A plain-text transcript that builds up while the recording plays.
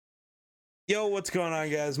Yo, what's going on,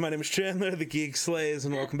 guys? My name is Chandler, the Geek Slays,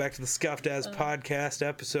 and welcome back to the Scuffed As Podcast,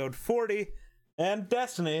 episode 40. And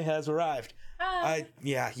Destiny has arrived.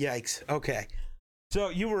 Yikes. Okay. So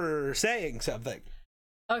you were saying something.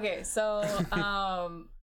 Okay, so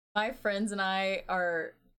my friends and I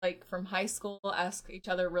are like from high school, ask each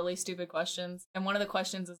other really stupid questions, and one of the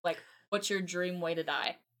questions is like, "What's your dream way to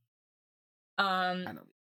die?"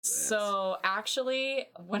 So actually,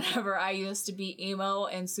 whenever I used to be emo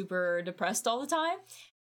and super depressed all the time,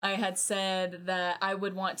 I had said that I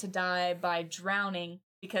would want to die by drowning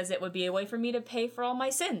because it would be a way for me to pay for all my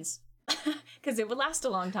sins. Because it would last a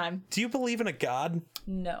long time. Do you believe in a god?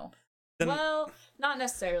 No. Then... Well, not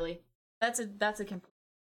necessarily. That's a complete.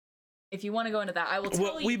 If you want to go into that, I will tell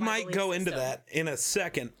you. Well, we might go into that in a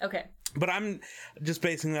second. Okay. But I'm just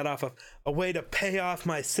basing that off of a way to pay off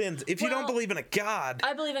my sins. If you don't believe in a god,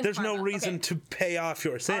 I believe in there's karma. No reason to pay off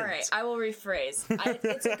your sins. All right, I will rephrase.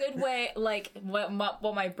 It's a good way, like, what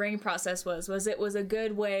my brain process was it was a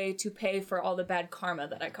good way to pay for all the bad karma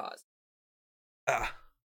that I caused.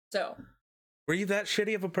 So. Were you that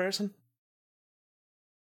shitty of a person?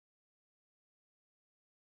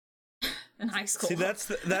 In high school. See, that's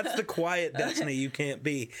the quiet Destiny you can't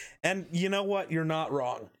be. And you know what? You're not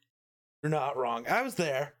wrong. You're not wrong. I was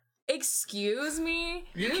there. Excuse me?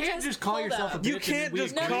 You can't just call yourself a bitch. You can't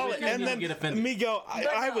just call it and then me go,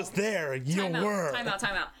 I was there. You were. Time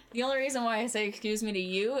out. The only reason why I say excuse me to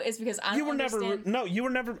you is because I don't understand. You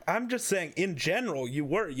were never. I'm just saying, in general, you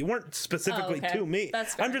were. You weren't specifically to me.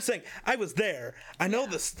 That's fair. I'm just saying, I was there. I know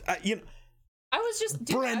this. You know. I was just.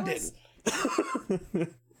 Dude, Brendan.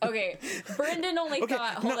 Okay, Brendan only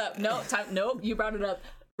thought. Hold up. Nope. You brought it up.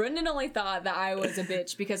 Brendan only thought that I was a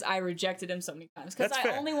bitch because I rejected him so many times. Because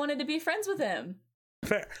I only wanted to be friends with him.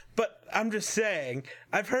 Fair. But I'm just saying,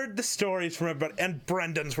 I've heard the stories from everybody, and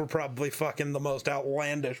Brendan's were probably fucking the most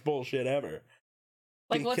outlandish bullshit ever.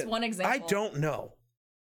 Like, what's one example? I don't know.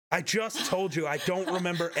 I just told you I don't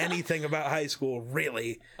remember anything about high school,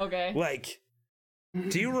 really. Okay. Like,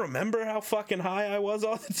 do you remember how fucking high I was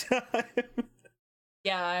all the time?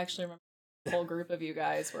 Yeah, I actually remember the whole group of you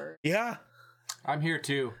guys were. Yeah. I'm here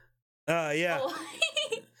too. Yeah. Oh.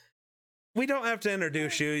 We don't have to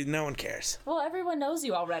introduce you. No one cares. Well, everyone knows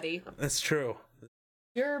you already. That's true.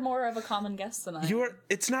 You're more of a common guest than I am.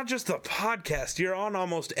 It's not just the podcast. You're on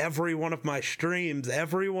almost every one of my streams.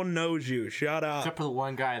 Everyone knows you. Shut up. Except for the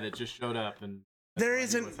one guy that just showed up. And there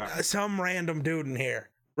isn't some random dude in here.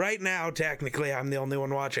 Right now, technically, I'm the only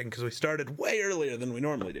one watching because we started way earlier than we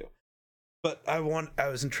normally do. But I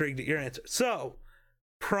was intrigued at your answer. So,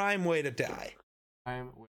 prime way to die. I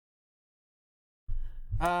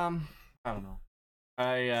don't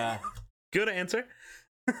know. Good answer.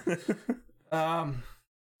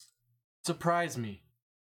 Surprise me.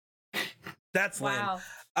 That's lame. Wow.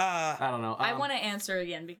 I don't know. I want to answer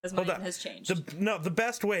again because my name has changed. The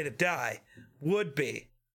best way to die would be,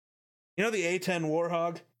 you know, the A-10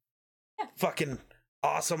 Warhog? Yeah. Fucking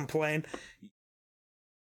awesome plane.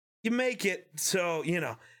 You make it so, you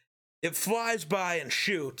know, it flies by and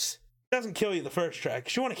shoots. Doesn't kill you the first try,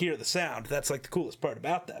 because you want to hear the sound. That's like the coolest part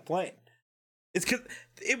about that plane. It's because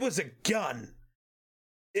it was a gun.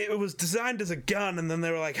 It was designed as a gun, and then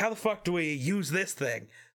they were like, how the fuck do we use this thing?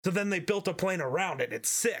 So then they built a plane around it. It's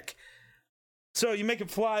sick. So you make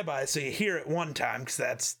it fly by so you hear it one time, because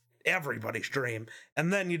that's everybody's dream.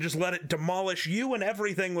 And then you just let it demolish you and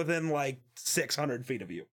everything within like 600 feet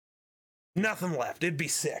of you. Nothing left. It'd be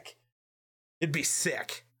sick. It'd be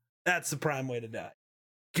sick. That's the prime way to die.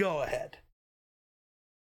 Go ahead.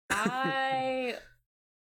 I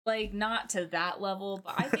like not to that level,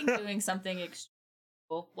 but I think doing something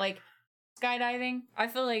extreme, like skydiving. I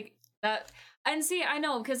feel like that. And see, I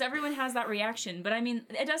know because everyone has that reaction, but I mean,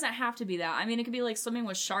 it doesn't have to be that. I mean, it could be like swimming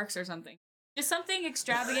with sharks or something. Just something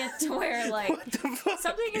extravagant to where like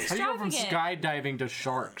something extravagant. How do you go from skydiving to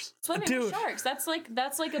sharks? Swimming with sharks. That's like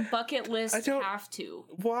a bucket list. Have to.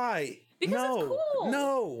 Why? Because it's cool.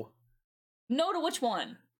 No to which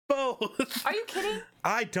one? Both. Are you kidding?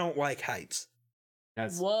 I don't like heights.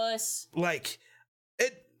 Wuss. Like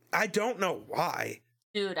it. I don't know why.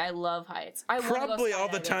 Dude, I love heights. Probably all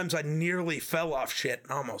the times I nearly fell off shit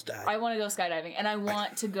and almost died. I want to go skydiving, and I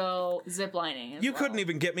want to go ziplining. You couldn't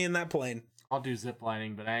even get me in that plane. I'll do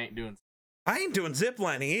ziplining, but I ain't doing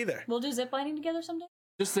ziplining either. We'll do ziplining together someday.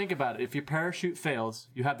 Just think about it. If your parachute fails,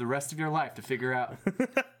 you have the rest of your life to figure out.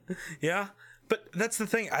 Yeah, but that's the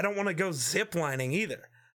thing. I don't want to go ziplining either.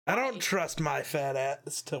 I don't trust my fat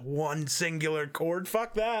ass to one singular cord.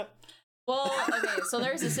 Fuck that. Well, okay, so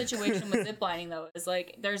there's a situation with ziplining though. It's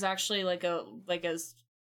like there's actually like a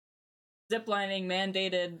ziplining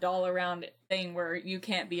mandated all around thing where you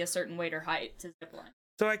can't be a certain weight or height to zipline.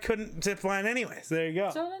 So I couldn't zip line anyways. There you go.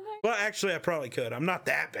 So then Well, actually, I probably could. I'm not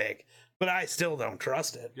that big, but I still don't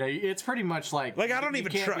trust it. Yeah, it's pretty much like Like, I don't you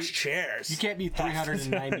even can't trust be- chairs. You can't be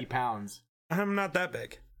 390 pounds. I'm not that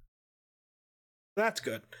big. That's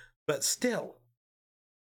good. But still,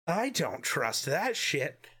 I don't trust that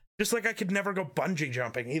shit. Just like I could never go bungee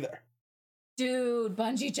jumping either. dude,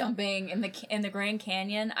 bungee jumping in the Grand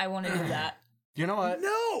Canyon, I want to do that. You know what?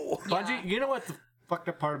 No! Bungee. Yeah. You know what the fucked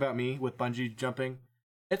up part about me with bungee jumping?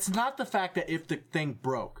 It's not the fact that if the thing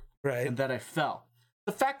broke Right. and that I fell.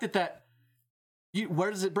 The fact that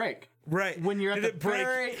where does it break? Right. When you're at Did the it break?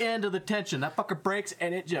 very end of the tension, that fucker breaks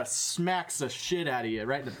and it just smacks the shit out of you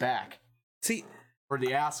right in the back See, or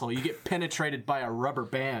the asshole. You get penetrated by a rubber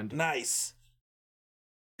band. nice.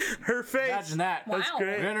 Her face. Imagine that. Wow. That's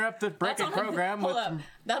great. We interrupt the breaking on a- program hold with up.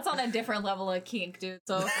 That's on a different level of kink, dude.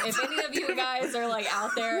 So if any of you guys are like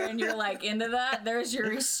out there and you're like into that, there's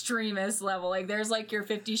your extremist level. Like there's like your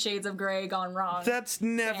 50 Shades of Grey gone wrong. That's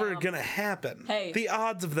never Damn. gonna happen. Hey. The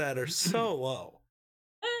odds of that are so low.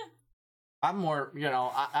 I'm more,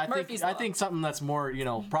 I Murphy's think Law. I think something that's more,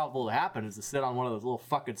 probable to happen is to sit on one of those little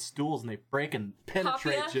fucking stools and they break and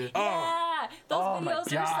penetrate Pop ya? you. Yeah, those Oh my videos are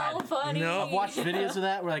so God. funny. No. I've watched videos of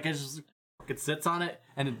that where like it just fucking sits on it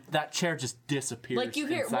and that chair just disappears. Like you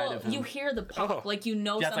hear, inside of him. you hear the pop, Oh. like you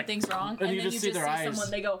know Yeah, it's like, something's wrong, and and you then just you see just their see eyes. someone,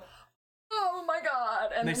 they go, "Oh my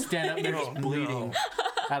god!" And they stand up and they're just Oh, bleeding no.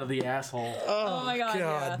 out of the asshole. Oh, my God,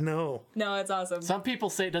 yeah. no. No, it's awesome. Some people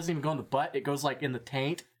say it doesn't even go in the butt; it goes like in the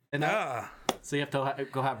taint, and Ah, so you have to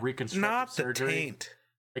go have reconstructive not the surgery. taint.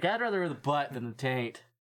 Like I'd rather the butt than the taint.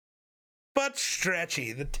 But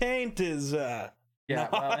stretchy. The taint is, Yeah,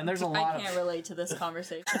 well, and there's a I lot can't of relate to this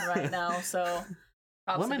conversation right now, so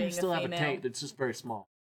props to women who being still a have a female. taint that's just very small.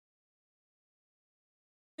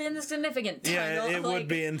 Insignificant. yeah, Tyler, it like, would be what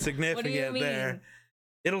do you insignificant mean? there.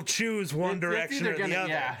 It'll choose one It's direction either or the gonna- other.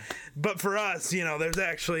 yeah. But for us, there's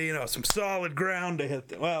actually, some solid ground to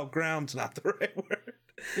hit. Well, ground's not the right word.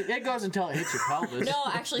 It goes until it hits your pelvis. No,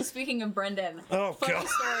 actually, speaking of Brendan, Oh, funny God.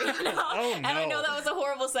 story. No, Oh, And I no. know that was a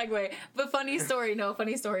horrible segue, but funny story. No,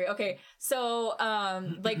 funny story. Okay, so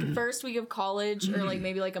like first week of college, or like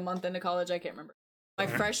maybe like a month into college, I can't remember. My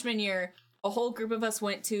freshman year, a whole group of us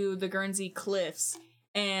went to the Guernsey Cliffs,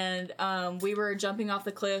 and we were jumping off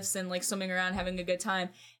the cliffs and like swimming around, having a good time.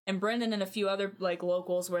 And Brendan and a few other like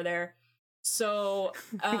locals were there. So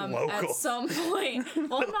at Locals. some point,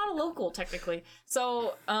 well, I'm not a local technically.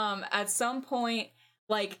 So at some point,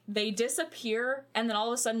 like they disappear, and then all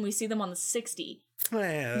of a sudden we see them on the 60.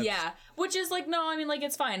 Yeah, which is like, no, I mean, like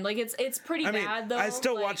it's fine. Like it's pretty I mean, bad though. I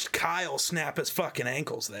still like, watched Kyle snap his fucking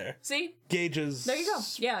ankles there. See, Gage's. there you go.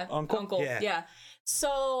 Yeah, Uncle? Yeah. Yeah.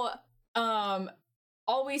 So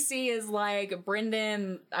all we see is like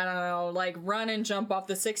Brendan, I don't know, like run and jump off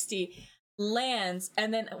the 60, lands,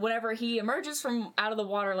 and then whenever he emerges from out of the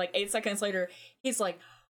water, like 8 seconds later, he's like,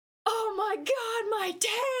 "Oh my god, my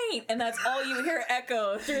taint!" And that's all you hear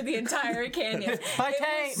echo through the entire canyon. My It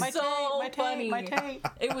taint, was my so taint, my funny. taint, my taint.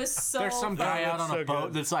 It was so There's some guy funny. out on so a boat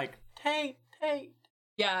good. that's like, taint, taint.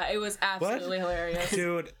 Yeah, it was absolutely hilarious.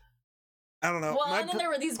 Dude, I don't know. Well, My and then br- there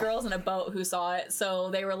were these girls in a boat who saw it, so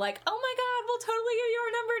they were like, "Oh my god, we'll totally give you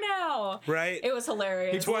our number now." Right? It was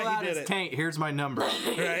hilarious. That's why Pull out he did his it. taint. Here's my number.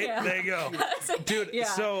 Right? Yeah. There you go. Dude, yeah.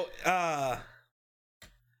 so,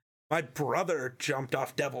 my brother jumped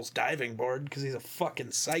off Devil's diving board because he's a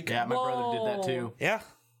fucking psycho. Yeah, my brother did that Whoa. too. Yeah.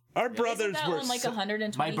 Our Isn't brothers that were one like so-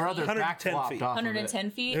 120 My brother feet? 110 backflopped feet. off of it.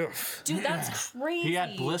 110 feet? Ugh. Dude, that's crazy. He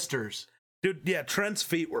had blisters. Dude, yeah, Trent's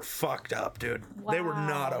feet were fucked up, dude. They were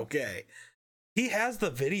not Wow. okay. He has the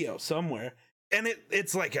video somewhere, and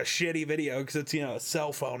it's like a shitty video because it's, a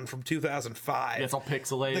cell phone from 2005. It's all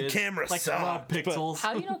pixelated. The camera like a lot of sucked, but- pixels.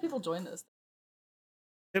 How do you know people join this?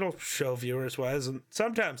 It'll show viewers wise, and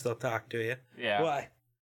sometimes they'll talk to you. Yeah. Why?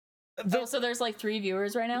 Oh, so there's like 3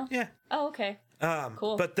 viewers right now? Yeah. Oh, okay.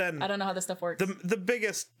 Cool. But then I don't know how this stuff works. the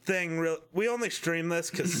biggest thing, we only stream this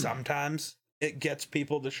because sometimes it gets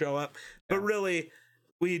people to show up, but really,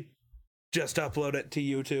 we just upload it to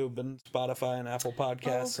YouTube and Spotify and Apple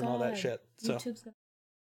Podcasts and all that God. shit. So, YouTube's gonna...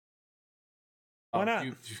 why not?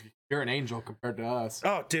 You're an angel compared to us.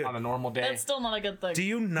 Oh, dude, On a normal day. That's still not a good thing. do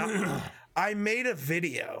you not? I made a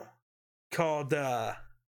video called oh,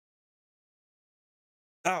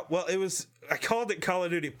 well, I called it Call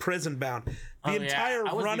of Duty Prison Bound. The entire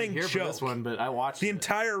I wasn't running even here for joke. this one, but I watched The it.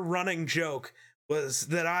 entire running joke was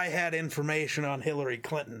that I had information on Hillary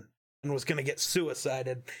Clinton and was going to get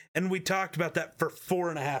suicided. And we talked about that for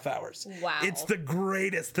 4.5 hours. Wow. It's the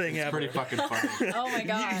greatest thing It's ever. pretty fucking funny. Oh my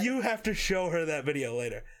god. You have to show her that video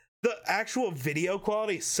later. The actual video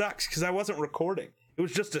quality sucks because I wasn't recording. It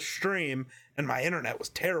was just a stream, and my internet was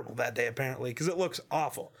terrible that day, apparently, because it looks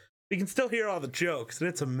awful. You can still hear all the jokes, and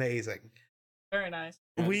it's amazing. Very nice.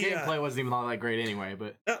 Yeah, the gameplay wasn't even all that great anyway,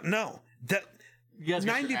 but... No. That you guys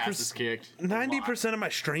got your asses kicked. 90% of my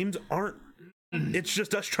streams aren't... It's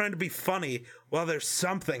just us trying to be funny while there's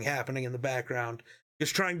something happening in the background.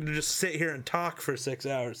 Just trying to just sit here and talk for 6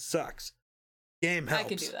 hours sucks. Game helps. I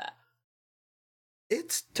could do that.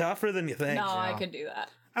 It's tougher than you think. No, I could do that.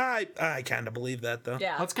 I kind of believe that, though.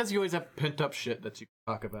 Yeah. That's because you always have pent-up shit that you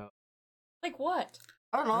can talk about. Like what?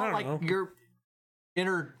 I don't know, your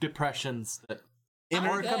inner depressions that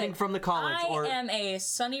Inner coming from the college. I am a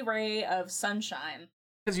sunny ray of sunshine.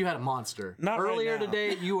 Because you had a monster. Not Earlier right now.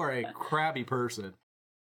 today, you are a crabby person.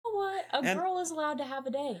 You know what? A girl is allowed to have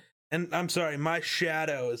a day. And I'm sorry, my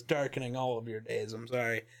shadow is darkening all of your days. I'm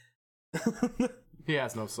sorry. He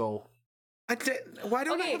has no soul. Why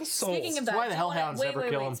don't I have a soul? Speaking of that, why the hellhounds never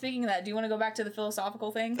kill him. Speaking of that, do you want to go back to the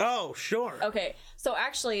philosophical thing? Oh, sure. Okay, so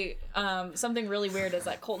actually, something really weird is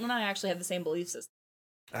that Colton and I actually have the same belief system.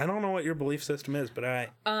 I don't know what your belief system is, but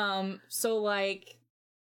so like,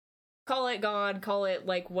 call it God, call it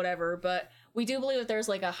like whatever, but we do believe that there's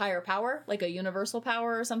like a higher power, like a universal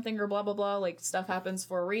power or something, or blah blah blah. Like stuff happens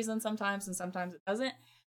for a reason sometimes, and sometimes it doesn't.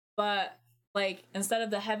 But like, instead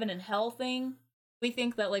of the heaven and hell thing, we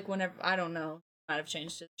think that like whenever, I don't know, might have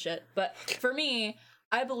changed his shit, but for me,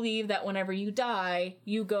 I believe that whenever you die,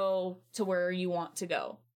 you go to where you want to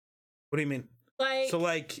go. What do you mean? Like, So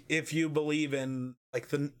like if you believe in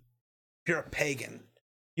like if you're a pagan,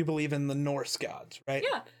 you believe in the Norse gods, right?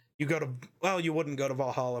 yeah. You go to, well, you wouldn't go to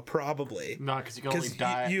Valhalla probably. No, because you can only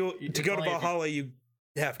die. To go to Valhalla, you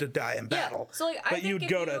have to die in battle. So like, But you'd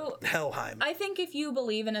go to Helheim. I think if you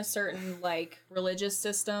believe in a certain like religious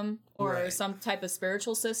system or Right. some type of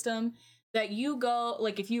spiritual system, that you go,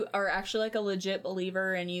 like if you are actually like a legit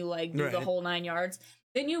believer and you like do the Right. whole 9 yards,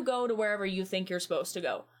 then you go to wherever you think you're supposed to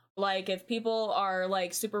go. Like if people are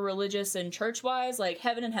like super religious and church wise, like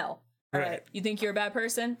heaven and hell. All right. Right. You think you're a bad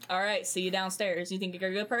person? All right, see you downstairs. You think you're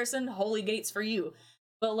a good person? Holy gates for you.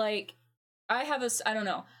 But like, I have a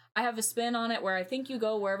spin on it where I think you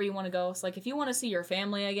go wherever you want to go. So like, if you want to see your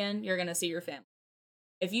family again, you're gonna see your family.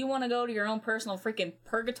 If you want to go to your own personal freaking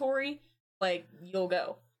purgatory, like you'll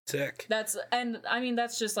go. Sick. That's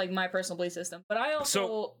just like my personal belief system. But I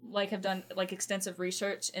also like have done like extensive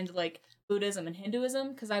research into like Buddhism and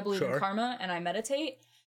Hinduism because I believe in karma and I meditate.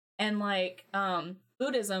 And like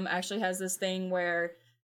Buddhism actually has this thing where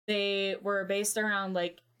they were based around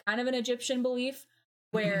like kind of an Egyptian belief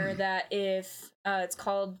where that if it's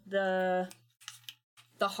called the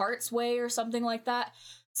heart's way or something like that.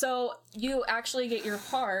 So you actually get your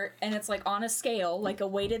heart and it's like on a scale, like a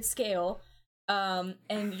weighted scale.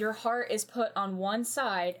 And your heart is put on one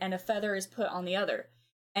side and a feather is put on the other.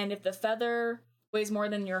 And if the feather weighs more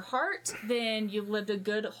than your heart, then you've lived a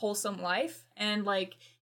good, wholesome life. And like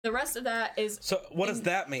the rest of that is... So what does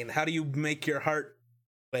that mean? How do you make your heart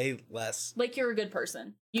weigh less? Like you're a good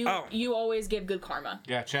person. You always give good karma.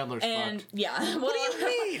 Yeah, Chandler's and fucked. yeah. Well, What do you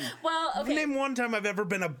mean? Well, okay. Name one time I've ever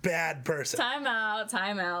been a bad person. Time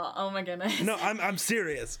out. Oh my goodness. No, I'm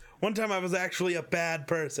serious. One time I was actually a bad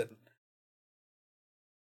person.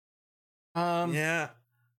 Yeah.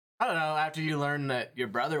 I don't know. After you learned that your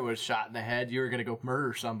brother was shot in the head, you were gonna go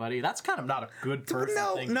murder somebody. That's kind of not a good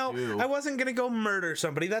person thing to do. I wasn't gonna go murder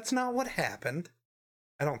somebody. That's not what happened.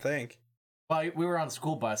 I don't think. Well, we were on the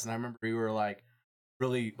school bus, and I remember you were like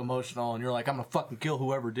really emotional, and you're like, "I'm gonna fucking kill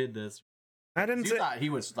whoever did this." I didn't You say. thought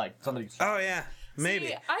he was like somebody. Oh yeah, maybe.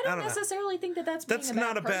 See, I don't know. necessarily think that's being That's a bad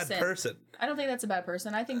not a bad person. I don't think that's a bad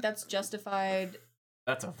person. I think that's justified.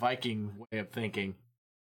 That's a Viking way of thinking.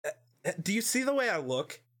 Do you see the way I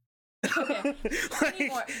look? Okay.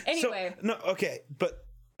 Anyway. So, no, okay, but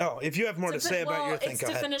if you have more to say about your thing, it's go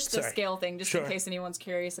to ahead. finish the Sorry. scale thing, just in case anyone's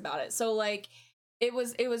curious about it. So like, it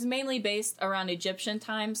was mainly based around Egyptian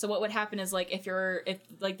time. So what would happen is like if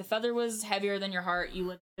like the feather was heavier than your heart, you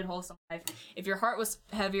lived a good wholesome life. If your heart was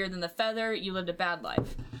heavier than the feather, you lived a bad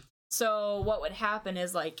life. So what would happen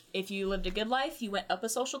is like if you lived a good life, you went up a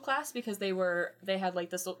social class because they had like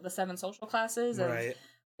the 7 social classes of Right.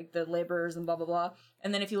 like the laborers and blah blah blah.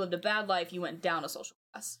 And then if you lived a bad life, you went down a social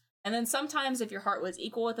class. And then sometimes if your heart was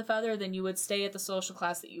equal with the feather, then you would stay at the social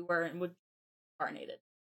class that you were and would be reincarnated.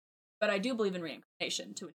 But I do believe in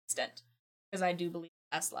reincarnation to an extent because I do believe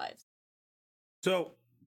in past lives. So,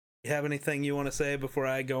 you have anything you want to say before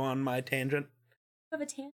I go on my tangent? You have a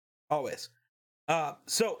tangent? Always.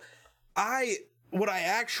 So what I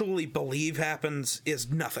actually believe happens is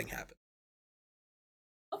nothing happens.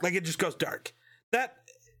 Okay. Like it just goes dark. That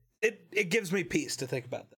it gives me peace to think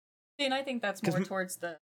about that. And I think that's more towards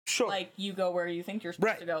the Sure. like you go where you think you're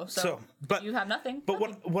supposed to go. So, but you have nothing. But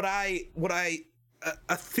what I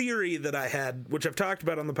a theory that I had, which I've talked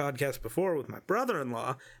about on the podcast before with my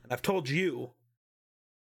brother-in-law, and I've told you,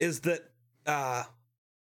 is that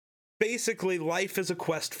basically life is a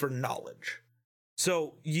quest for knowledge.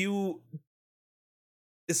 So this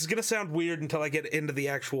is going to sound weird until I get into the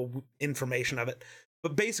actual information of it,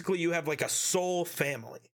 but basically you have like a soul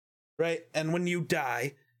family, right? And when you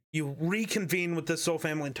die, you reconvene with this soul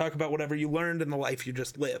family and talk about whatever you learned in the life you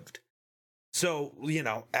just lived. So,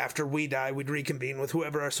 after we die, we'd reconvene with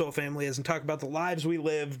whoever our soul family is and talk about the lives we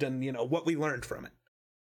lived and, what we learned from it.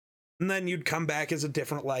 And then you'd come back as a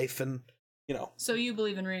different life and, So you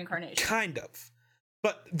believe in reincarnation? Kind of.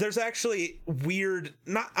 But there's actually weird,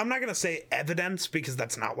 I'm not going to say evidence because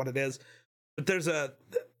that's not what it is, but there's a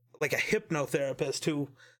hypnotherapist who,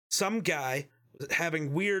 some guy was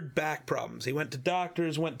having weird back problems. He went to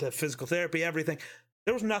doctors, went to physical therapy, everything.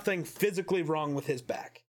 There was nothing physically wrong with his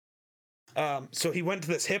back. So he went to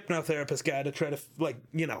this hypnotherapist guy to try to,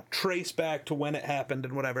 trace back to when it happened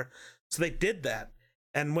and whatever. So they did that.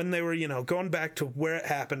 And when they were, going back to where it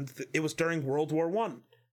happened, it was during World War I.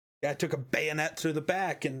 Guy took a bayonet through the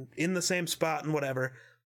back and in the same spot and whatever.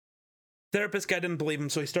 Therapist guy didn't believe him,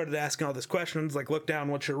 so he started asking all these questions, like, look down,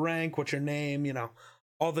 what's your rank, what's your name,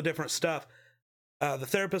 all the different stuff. The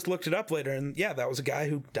therapist looked it up later, and that was a guy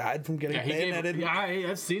who died from getting bayoneted.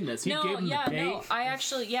 I've seen this. He gave him the date. No, I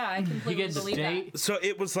completely believe that. So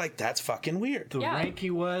it was like, that's fucking weird. The rank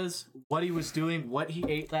he was, what he was doing, what he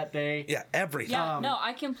ate that day. Yeah, everything. Yeah, no,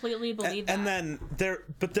 I completely believe that. And then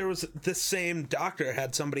there was this same doctor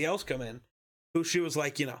had somebody else come in, who she was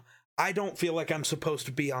like, I don't feel like I'm supposed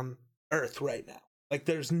to be on Earth right now. Like,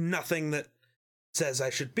 there's nothing that says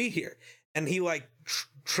I should be here. And he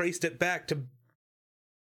traced it back to.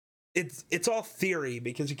 It's all theory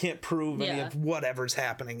because you can't prove any of whatever's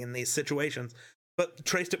happening in these situations, but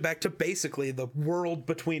traced it back to basically the world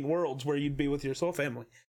between worlds where you'd be with your soul family.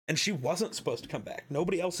 And she wasn't supposed to come back.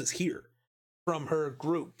 Nobody else is here from her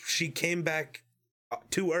group. She came back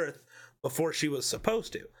to Earth before she was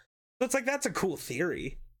supposed to. So it's like, that's a cool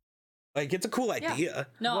theory. Like, it's a cool idea.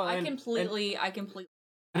 No, well, I completely.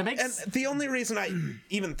 And the only reason I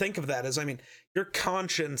even think of that is, your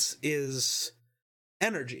conscience is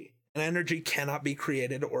energy. And energy cannot be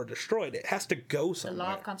created or destroyed. It has to go somewhere. The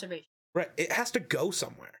law of conservation. Right. It has to go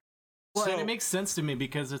somewhere. Well, and it makes sense to me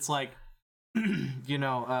because it's like,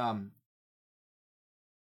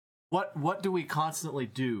 what do we constantly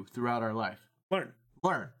do throughout our life?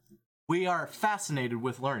 Learn. We are fascinated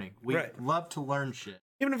with learning. We love to learn shit.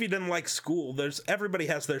 Even if you didn't like school, everybody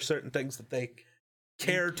has their certain things that they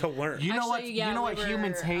care to learn. You know what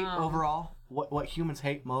humans hate overall? What humans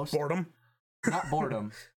hate most? Boredom. Not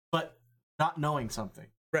boredom. But not knowing something.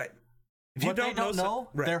 Right. If you don't know,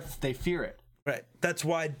 they fear it. Right. That's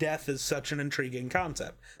why death is such an intriguing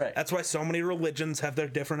concept. Right. That's why so many religions have their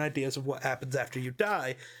different ideas of what happens after you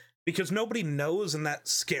die, because nobody knows, and that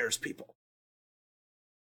scares people.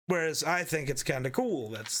 Whereas I think it's kind of cool.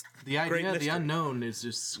 That's the idea of the unknown is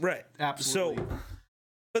just absolutely. So,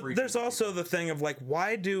 but there's also the thing of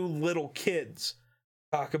why do little kids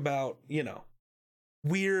talk about,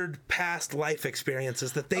 weird past life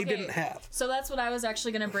experiences that they didn't have? So that's what I was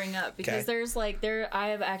actually going to bring up, because I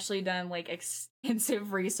have actually done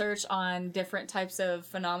extensive research on different types of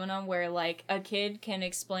phenomenon where a kid can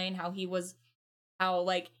explain how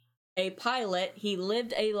a pilot, he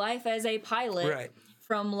lived a life as a pilot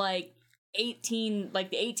from the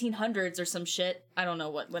 1800s or some shit. I don't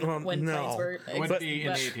know when planes were. It would be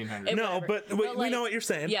in the 1800s. No, but we know what you're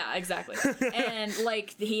saying. Yeah, exactly. And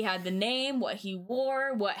he had the name, what he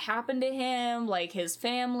wore, what happened to him, his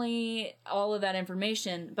family, all of that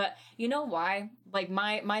information. But you know why?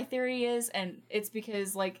 My theory is, and it's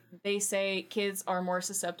because they say kids are more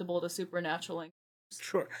susceptible to supernatural.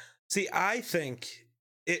 Sure. See, I think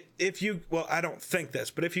I don't think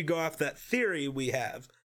this, but if you go off that theory we have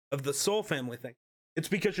of the soul family thing, it's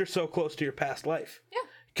because you're so close to your past life.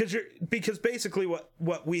 Yeah. Because basically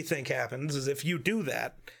what we think happens is, if you do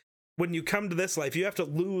that, when you come to this life, you have to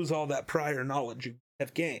lose all that prior knowledge you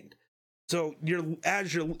have gained. So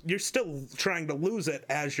you're still trying to lose it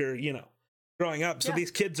as you're, growing up. So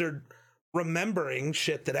these kids are remembering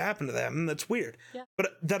shit that happened to them, and that's weird. Yeah.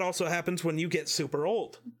 But that also happens when you get super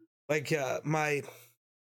old. My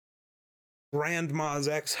grandma's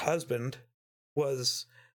ex-husband was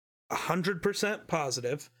 100%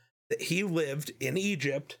 positive that he lived in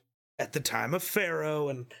Egypt at the time of Pharaoh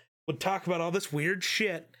and would talk about all this weird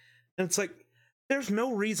shit. And it's there's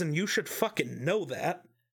no reason you should fucking know that.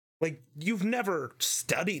 You've never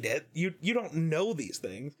studied it. You don't know these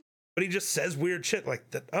things. But but he just says weird shit like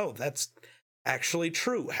that. Oh, that's actually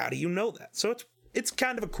true. How do you know that? So it's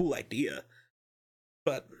kind of a cool idea,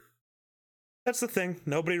 but that's the thing.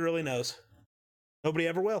 Nobody really knows. Nobody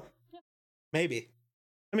ever will. Maybe.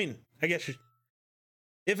 I mean, I guess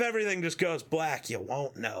if everything just goes black, you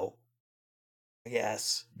won't know.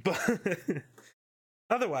 Yes, but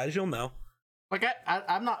otherwise you'll know. Like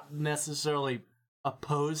I'm not necessarily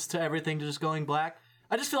opposed to everything just going black.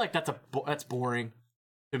 I just feel like that's boring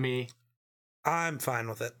to me. I'm fine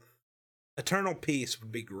with it. Eternal peace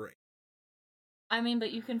would be great. I mean,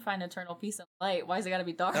 but you can find eternal peace in light. Why's it gotta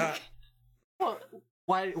be dark? Well,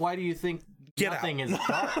 why do you think nothing is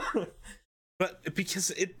dark? But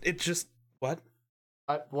because it just what?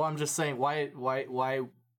 Well, I'm just saying why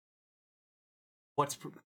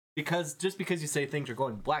because you say things are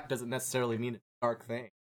going black doesn't necessarily mean it's a dark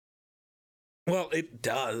thing. Well, it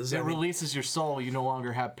does. It releases your soul. You no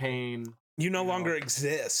longer have pain. You no longer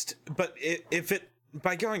exist. But if it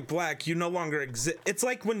by going black, you no longer exist. It's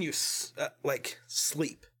like when you like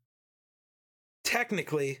sleep.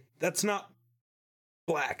 Technically, that's not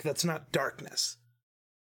black. That's not darkness.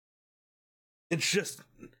 It's just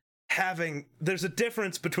there's a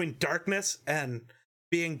difference between darkness and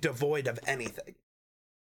being devoid of anything.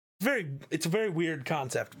 It's a very weird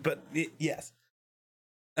concept, but yes.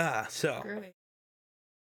 So. Great.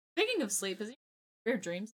 Speaking of sleep, is it weird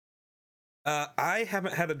dreams? I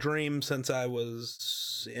haven't had a dream since I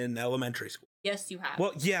was in elementary school. Yes, you have.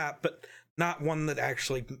 Well, yeah, but not one that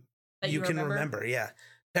actually you can remember. Yeah.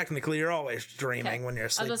 Technically, you're always dreaming when you're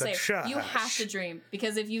asleep. I was gonna say, you have to dream,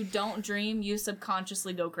 because if you don't dream, you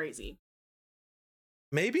subconsciously go crazy.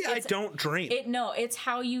 Maybe I don't dream. It's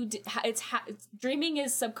how you. Dreaming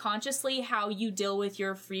is subconsciously how you deal with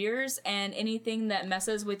your fears and anything that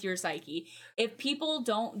messes with your psyche. If people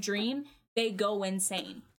don't dream, they go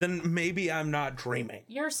insane. Then maybe I'm not dreaming.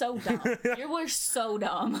 You're so dumb. You were so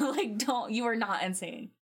dumb. You are not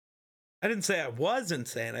insane. I didn't say I was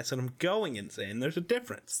insane. I said I'm going insane. There's a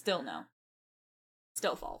difference. Still no.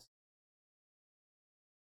 Still false.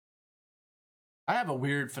 I have a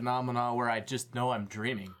weird phenomenon where I just know I'm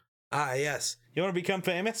dreaming. Ah, yes. You want to become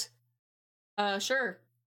famous? Sure.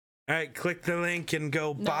 All right, click the link and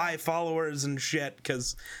go buy followers and shit,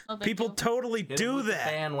 because people totally do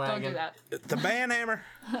that. Don't do that. The banhammer.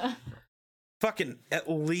 Fucking at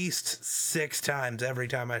least 6 times every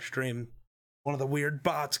time I stream, one of the weird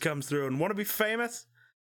bots comes through and want to be famous?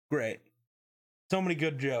 Great. So many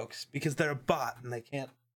good jokes, because they're a bot and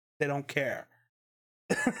they don't care.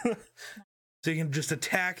 So you can just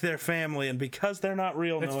attack their family, and because they're not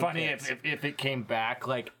real, it's funny if it came back,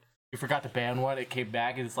 like, you forgot to ban one, it came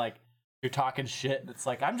back, and it's like, you're talking shit, and it's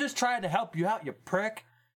like, I'm just trying to help you out, you prick.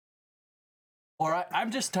 Or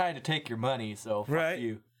I'm just trying to take your money, so fuck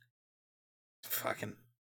you. Fucking.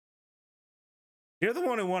 You're the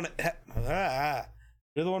one who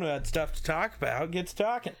You're the one who had stuff to talk about. Gets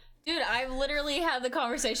talking. Dude, I've literally had the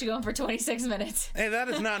conversation going for 26 minutes. Hey, that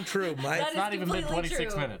is not true, Mike. It's not even been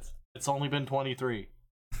 26 minutes. It's only been 23.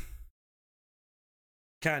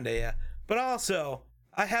 Kinda, yeah. But also,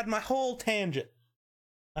 I had my whole tangent.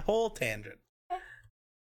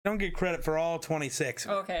 Don't get credit for all 26.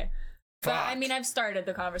 Okay. But, I mean, I've started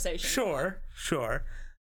the conversation. Sure.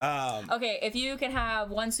 Okay, if you can have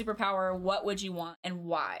one superpower, what would you want and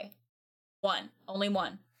why? One. Only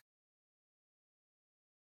one.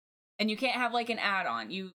 And you can't have, like, an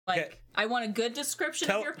add-on. Okay. I want a good description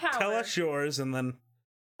of your power. Tell us yours, and then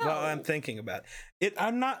while I'm thinking about it.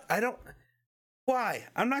 Why?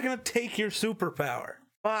 I'm not gonna take your superpower.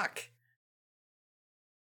 Fuck.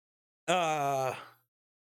 Damn,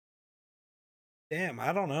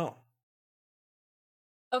 I don't know.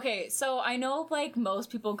 Okay, so I know, like, most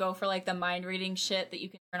people go for, like, the mind-reading shit that you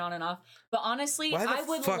can turn on and off. But honestly, I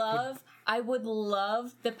would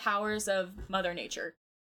love the powers of Mother Nature.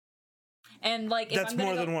 And, like, if that's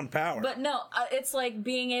more than one power. But no, it's like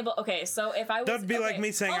being able. Okay, so if I was. That'd be like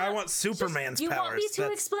me saying I want Superman's powers. You want me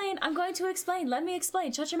to explain? I'm going to explain. Let me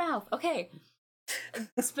explain. Shut your mouth. Okay.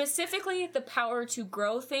 Specifically, the power to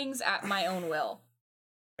grow things at my own will.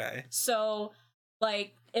 Okay. So,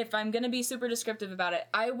 like, if I'm gonna be super descriptive about it,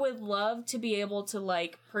 I would love to be able to,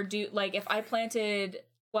 like, produce. Like, if I planted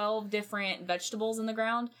 12 different vegetables in the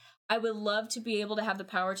ground, I would love to be able to have the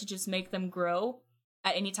power to just make them grow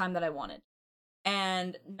at any time that I wanted.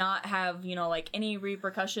 And not have, you know, like, any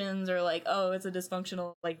repercussions or, like, oh, it's a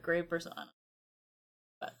dysfunctional, like, grape or something.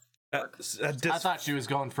 But I thought she was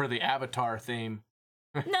going for the Avatar theme.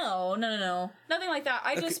 No. Nothing like that.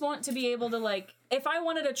 I just want to be able to, like, if I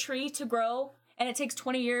wanted a tree to grow, and it takes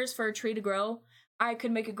 20 years for a tree to grow, I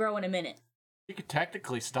could make it grow in a minute. You could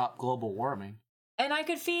technically stop global warming. And I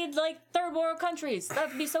could feed like third world countries.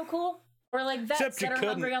 That'd be so cool. Or like vets Except you that are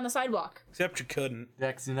couldn't. hungry on the sidewalk. Except you couldn't.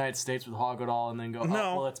 Next, the United States would hog it all and then go, oh,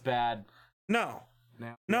 No. well, it's bad. No.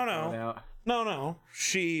 Now, No. No.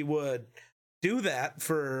 She would do that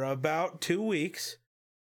for about 2 weeks.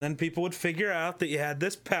 Then people would figure out that you had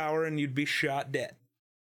this power and you'd be shot dead.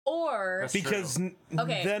 Or That's Because true.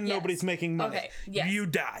 then nobody's making money. Okay, yes. You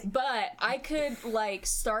die. but I could like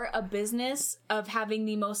start a business of having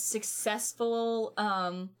the most successful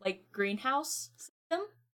like greenhouse system.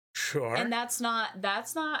 Sure. And that's not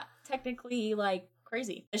technically like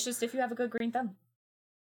crazy. It's just if you have a good green thumb.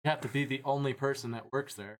 You have to be the only person that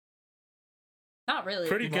works there. Not really.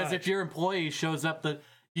 Pretty Because much. if your employee shows up,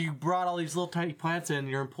 you brought all these little tiny plants in,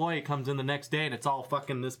 your employee comes in the next day and it's all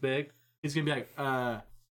fucking this big, he's gonna be like,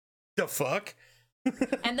 The fuck?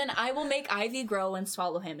 And then I will make Ivy grow and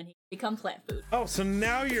swallow him and he become plant food. Oh, so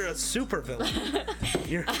now you're a super villain.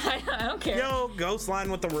 You're I don't care. Yo, Ghost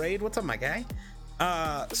Line with the raid. What's up, my guy?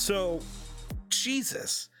 So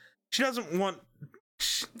Jesus. She doesn't want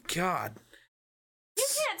God. You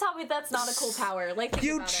can't tell me that's not a cool power. Like think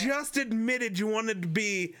You about it. just admitted you wanted to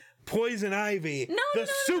be Poison Ivy, the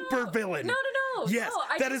super villain. No. Yes, no,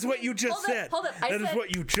 that is what you just said. Hold up. That is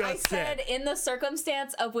what you I just said in the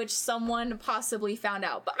circumstance of which someone possibly found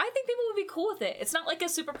out. But I think people would be cool with it. It's not like a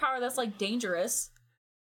superpower that's like dangerous.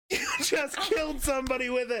 You just killed somebody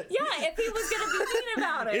with it. Yeah, if he was gonna be mean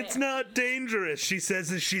about it. It's not dangerous, she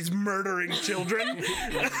says as she's murdering children.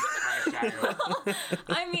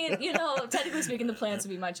 I mean, technically speaking, the plants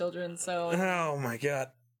would be my children, so. Oh my god.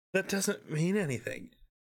 That doesn't mean anything.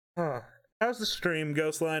 Huh. How's the stream,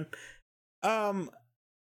 Ghostline?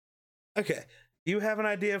 Okay. Do you have an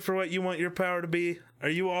idea for what you want your power to be? Are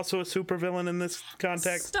you also a supervillain in this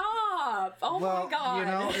context? Stop! Oh well, my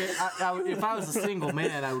god. if I was a single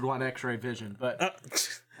man, I would want X-ray vision, but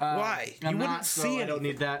why? I'm You wouldn't not, see so I anything. don't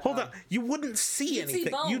need that. Hold on. You wouldn't see You'd see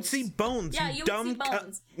anything. bones. You'd see bones. Yeah, you you dumb would see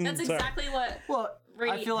bones. That's Sorry. exactly what. Well,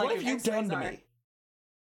 I feel like What have you done to X-rays me?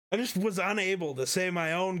 I just was unable to say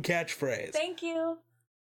my own catchphrase. Thank you.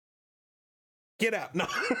 Get out. No.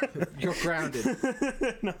 you're grounded.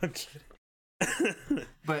 No, I'm kidding.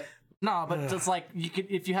 But it's like you could,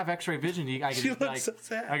 if you have X-ray vision, I She can just be looks like, so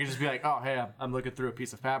sad. I can just be like, oh hey, I'm looking through a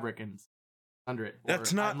piece of fabric and it's under it. Or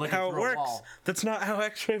That's not I'm looking how it through a works. wall. That's not how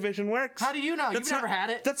X-ray vision works. How do you know? That's You've never had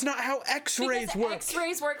it. That's not how X-rays Because work.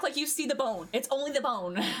 X-rays work like you see the bone. It's only the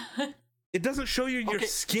bone. It doesn't show you your Okay,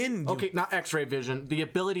 skin. you- Okay, not X-ray vision. The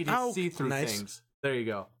ability to Oh, see through nice. things. There you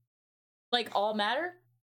go. Like all matter.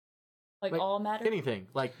 Like all matter. Anything.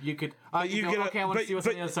 Like you could. But you go, get a- okay, I want to but- see what's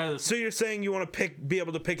but- on the other side of this. So you're saying you want to be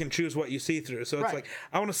able to pick and choose what you see through. So it's Right. like,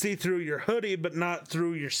 I want to see through your hoodie, but not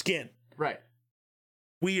through your skin. Right.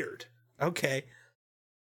 Weird. Okay.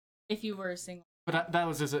 If you were a single. But that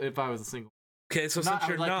was just if I was a single. Okay, so I since would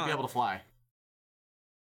you're like not, to be able to fly.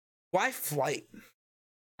 why flight?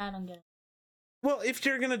 I don't get it. Well, if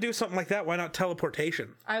you're gonna do something like that, why not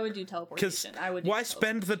teleportation? I would do Because teleportation. I would. why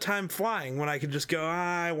spend the time flying when I could just go?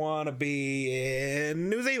 I want to be in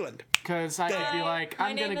New Zealand. Because I could be like, my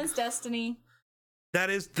I'm name gonna. is Destiny. That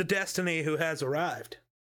is the destiny who has arrived.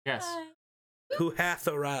 Yes, Hi. Who hath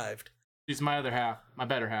arrived? she's my other half, my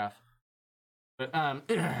better half. But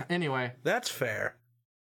anyway, That's fair.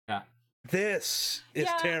 yeah. This is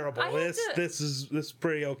Yeah, terrible. I have This is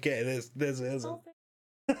pretty okay. This isn't.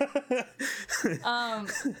 Um,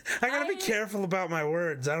 I gotta be careful about my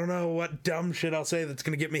words. I don't know what dumb shit I'll say that's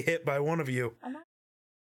gonna get me hit by one of you.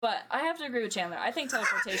 but I have to agree with Chandler. I think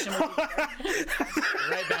teleportation would be better.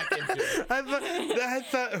 Right back into it. I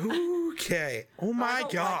thought, okay. Oh my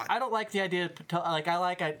god. I don't like the idea.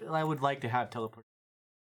 I would like to have teleport.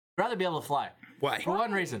 I'd rather be able to fly. Why? For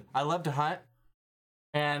one reason, I love to hunt,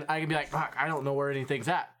 and I can be like, fuck, I don't know where anything's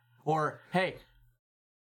at. Or, hey,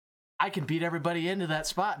 I can beat everybody into that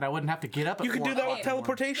spot, and I wouldn't have to get up. At You could do that with Okay.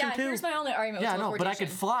 teleportation Yeah, too. here's my only argument Yeah, with no, but I teleportation.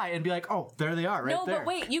 could fly and be like, oh, there they are, right No, there. but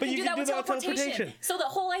wait, you But can you do that can with do that with teleportation. teleportation. So the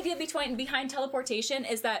whole idea behind teleportation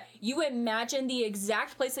is that you imagine the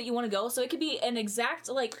exact place that you want to go. So it could be an exact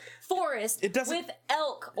like forest It doesn't- with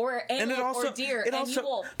elk or antelope or deer, and you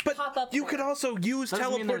will but pop up. you there. could also use Doesn't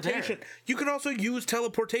mean they're teleportation. there. You could also use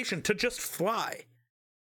teleportation to just fly.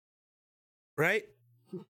 Right?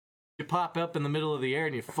 You pop up in the middle of the air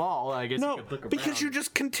and you fall. I guess you No, could look around. because you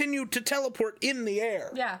just continue to teleport in the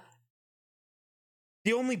air. Yeah.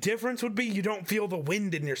 The only difference would be you don't feel the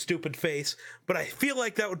wind in your stupid face, but I feel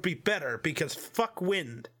like that would be better because fuck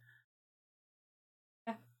wind.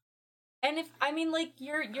 And if I mean like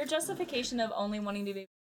your justification of only wanting to be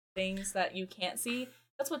things that you can't see,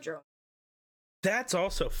 that's what drove. That's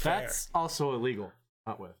also fair. That's also illegal.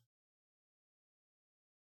 Not with.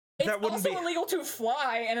 It's that wouldn't also be illegal to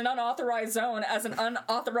fly in an unauthorized zone as an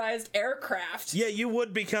unauthorized aircraft. Yeah, you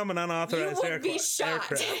would become an unauthorized You would be shot.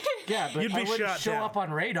 aircraft. Yeah, but You'd be I wouldn't shot show down. up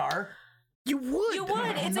on radar. You would. You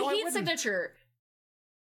would. It's No, a I heat wouldn't. signature.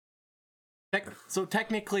 So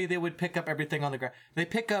technically, they would pick up everything on the ground. They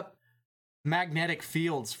pick up magnetic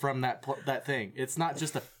fields from that thing. It's not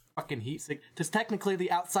just a fucking heat sig. Because technically,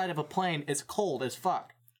 the outside of a plane is cold as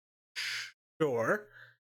fuck. Sure.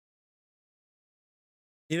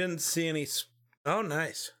 You didn't see any. Oh,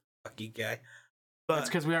 nice, lucky guy. But That's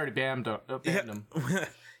because we already banned them.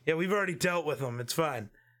 yeah, we've already dealt with them. It's fine.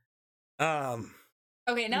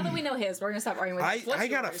 Okay, now that we know his, we're gonna stop arguing with his. What's I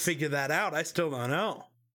gotta yours? figure that out. I still don't know.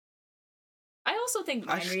 I also think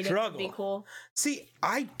I mind reading would struggle. be cool. See,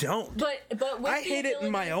 I don't. But with I the hate it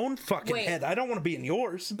in my ability- own fucking Wait. head. I don't want to be in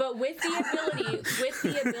yours. But with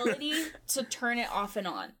the ability to turn it off and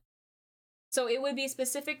on. So it would be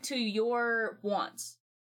specific to your wants.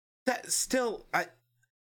 That still,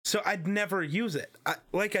 so I'd never use it.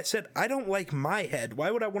 Like I said, I don't like my head.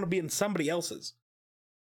 Why would I want to be in somebody else's?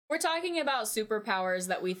 We're talking about superpowers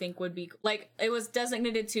that we think would be like it was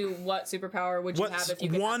designated to what superpower would you have What's if you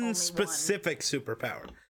could have only one specific superpower?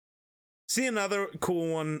 See another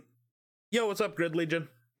cool one. Yo, what's up, Grid Legion?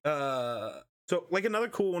 So like another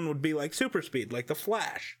cool one would be like super speed, like the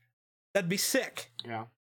Flash. That'd be sick. Yeah.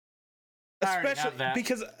 I already have Especially that.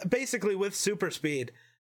 because basically with super speed,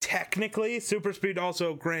 technically super speed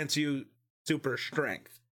also grants you super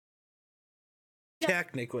strength. Yeah.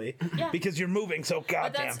 Technically, Yeah. because you're moving so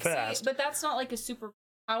goddamn fast. But that's not like a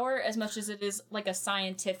superpower as much as it is like a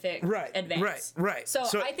scientific Right, advance. right. So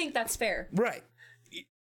I think that's fair. Right.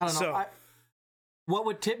 I don't know. So- What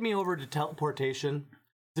would tip me over to teleportation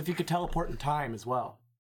is if you could teleport in time as well.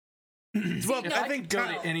 Well, no, I think go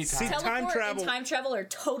to any see, time. Teleport time travel. and time travel are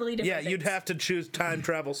totally different. Yeah, you'd things. have to choose time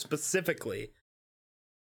travel specifically.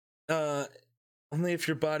 Only if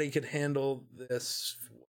your body could handle this.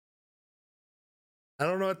 I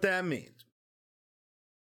don't know what that means.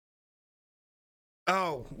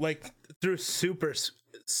 Oh, like through super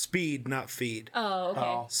speed, not feed. Oh, okay.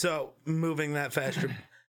 Oh. So moving that faster.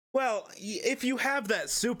 Well, if you have that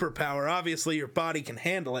superpower, obviously your body can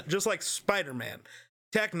handle it, just like Spider-Man.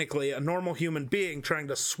 Technically, a normal human being trying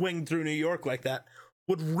to swing through New York like that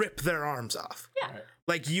would rip their arms off. Yeah.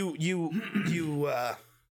 Like you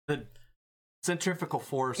The centrifugal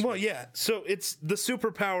force. well, yeah. So it's the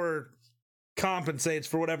superpower compensates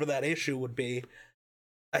for whatever that issue would be.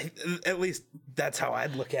 At least that's how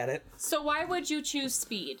I'd look at it. So why would you choose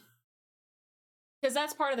speed? Because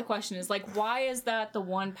that's part of the question is like, why is that the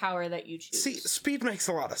one power that you choose? See, speed makes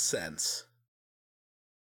a lot of sense.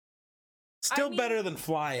 Still I mean, better than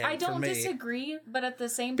flying. I for don't me. disagree, but at the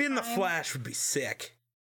same Being time, the Flash would be sick.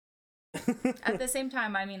 at the same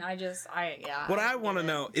time, I mean, yeah. What I get want to it.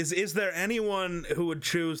 know is there anyone who would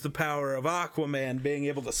choose the power of Aquaman being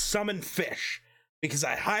able to summon fish? Because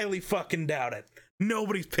I highly fucking doubt it.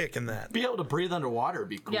 Nobody's picking that. Be able to breathe underwater would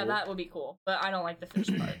be cool. Yeah, that would be cool, but I don't like the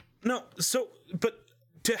fish part. No, but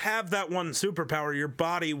to have that one superpower, your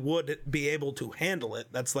body would be able to handle it.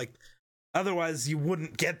 That's like, otherwise you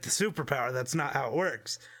wouldn't get the superpower. That's not how it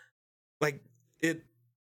works. Like,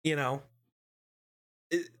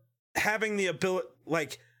 having the ability,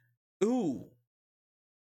 like, ooh,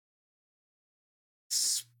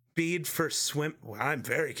 speed for swim. Well, I'm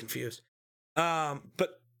very confused.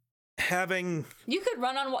 But having You could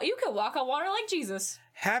you could walk on water like Jesus.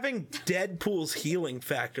 Deadpool's healing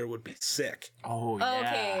factor would be sick. Oh, yeah.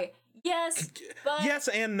 Okay. Yes, but Yes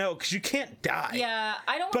and no, because you can't die. yeah,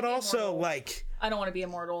 I don't. But wanna be also, immortal. like, I don't want to be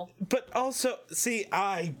immortal. but also, see,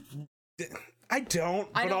 I don't.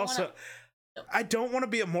 I But don't also, I don't want to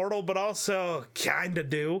be immortal, but also kind of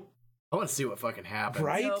do. I want to see what fucking happens.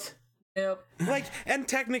 Right? Nope. Like, and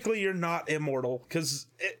technically you're not immortal, because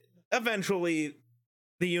eventually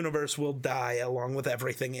the universe will die along with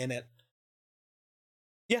everything in it.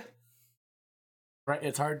 Yeah. Right?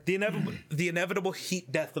 It's hard. The inevitable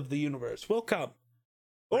heat death of the universe will come.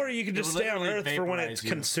 Or you can It just will stay on literally Earth for when vaporize it's you.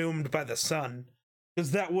 consumed by the sun.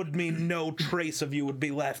 Because that would mean no trace of you would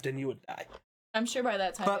be left and you would die. I'm sure by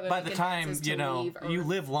that time. it But would by make the advances time, to you know, leave you Earth.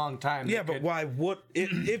 live long time. Yeah, they but could- why would...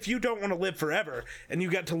 If you don't want to live forever, and you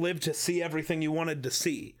got to live to see everything you wanted to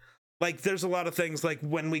see. Like, there's a lot of things, like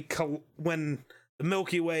when the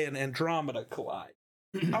Milky Way and Andromeda collide.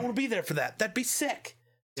 I want to be there for that. That'd be sick.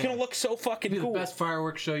 It's gonna look so fucking It'd be cool. the best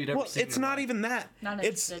fireworks show you'd ever Well, seen. it's not even that. Not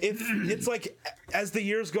It's interested. like as the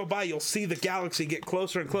years go by, you'll see the galaxy get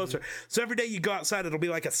closer and closer. So every day you go outside, it'll be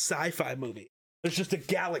like a sci-fi movie. There's just a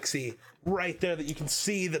galaxy right there that you can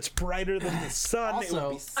see that's brighter than the sun. Also, it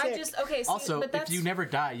would be sick. Okay. See, Also, but that's, if you never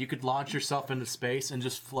die, you could launch yourself into space and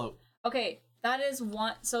just float. okay, that is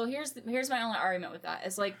one. So here's my only argument with that.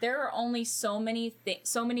 Is like there are only so many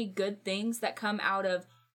good things that come out of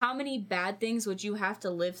how many bad things would you have to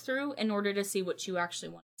live through in order to see what you actually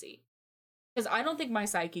want to see? Because I don't think my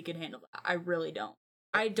psyche could handle that. I really don't.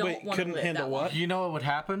 I don't want to live handle that what? long. You know what would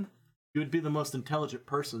happen? You would be the most intelligent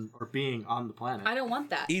person or being on the planet. I don't want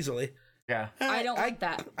that. Easily. Yeah. I don't want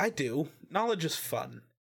that. I do. Knowledge is fun.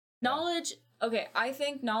 Knowledge, okay, I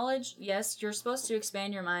think knowledge, yes, you're supposed to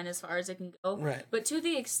expand your mind as far as it can go. Right. But to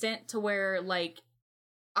the extent to where, like,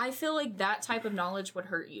 I feel like that type of knowledge would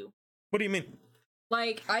hurt you. What do you mean?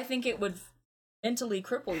 Like, I think it would mentally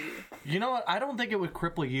cripple you. You know what? I don't think it would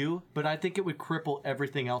cripple you, but I think it would cripple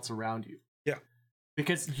everything else around you. Yeah.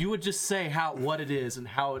 Because you would just say what it is and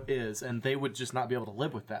how it is, and they would just not be able to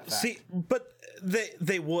live with that fact. See, but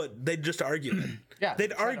they would. They'd just argue it. Yeah,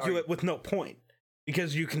 They'd argue it with no point.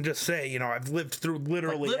 Because you can just say, I've lived through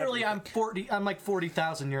literally everything. I'm like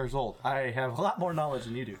 40,000 years old. I have a lot more knowledge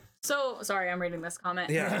than you do. So, sorry, I'm reading this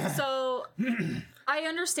comment. Yeah. So, I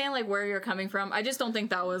understand, like, where you're coming from. I just don't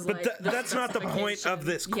think that was, like... But that's not the point of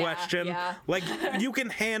this question. Yeah. Like, you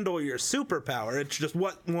can handle your superpower. It's just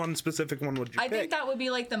what one specific one would you pick? I think that would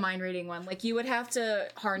be, like, the mind reading one. Like, you would have to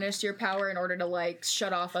harness your power in order to, like,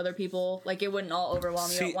 shut off other people. Like, it wouldn't all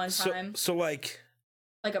overwhelm you at one time. So, like...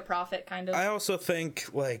 Like a prophet, kind of. I also think,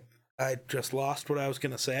 like, I just lost what I was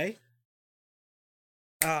going to say.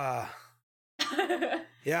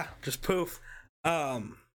 Yeah, just poof.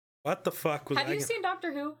 What the fuck was Have you seen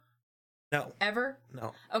Doctor Who? No. Ever?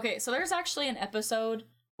 No. Okay, so there's actually an episode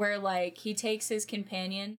where, like, he takes his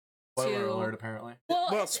companion Spoiler alert, apparently.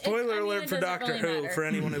 Well, spoiler alert for Doctor Who, for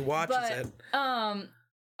anyone who watches it.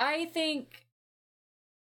 I think...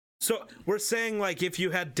 So, we're saying, like, if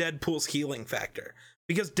you had Deadpool's healing factor,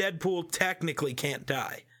 because Deadpool technically can't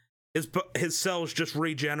die. His cells just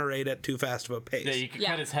regenerate at too fast of a pace. Yeah, you can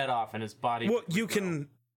cut his head off and his body... Well, you can...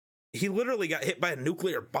 He literally got hit by a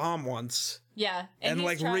nuclear bomb once. Yeah. And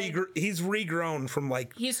like, he's regrown from,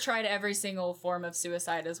 like... He's tried every single form of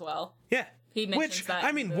suicide as well. Yeah. He mentions that.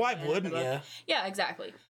 I mean, why wouldn't you? Yeah,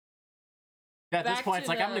 exactly. Yeah, at this point, it's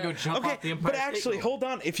like, I'm gonna go jump off the Empire but actually, hold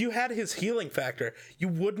on. If you had his healing factor, you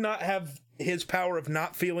would not have his power of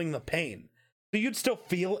not feeling the pain. So you'd still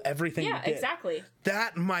feel everything you did. Yeah, exactly.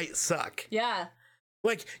 That might suck. Yeah.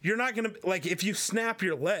 Like, you're not gonna... Like, if you snap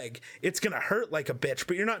your leg, it's gonna hurt like a bitch,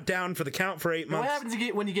 but you're not down for the count for 8 months. What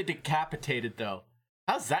happens when you get decapitated, though?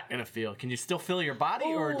 How's that gonna feel? Can you still feel your body,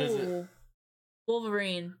 or does it...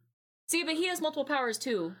 Wolverine. See, but he has multiple powers,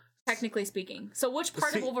 too, technically speaking. So which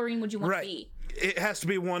part of Wolverine would you want to be? It has to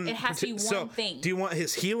be one... It has to be one thing. Do you want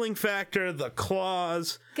his healing factor, the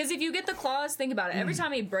claws? Because if you get the claws, think about it. Every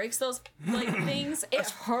time he breaks those like things, it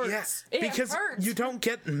hurts. Yeah, it because hurts. you don't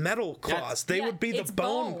get metal claws. They would be the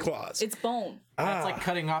bone claws. It's bone. That's like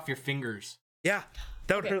cutting off your fingers. Yeah,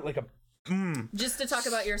 that would hurt like a... Just to talk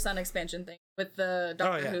about your Sun expansion thing with the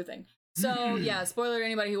Doctor Who thing. So, yeah, spoiler to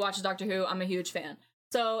anybody who watches Doctor Who, I'm a huge fan.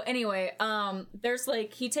 So, anyway, there's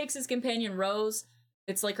like, he takes his companion Rose.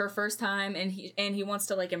 It's like her first time, and he wants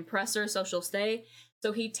to like impress her so she'll stay.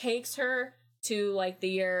 So he takes her to like the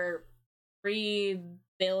year 3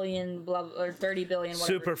 billion blah, or 30 billion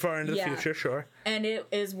whatever. Super far into the future, sure. And it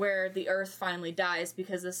is where the Earth finally dies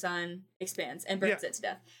because the sun expands and burns it to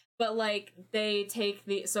death. But like they take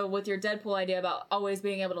so with your Deadpool idea about always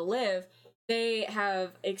being able to live, they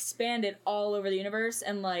have expanded all over the universe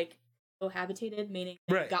and like cohabitated, meaning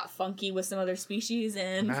they got funky with some other species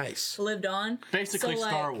and lived on. Basically, so,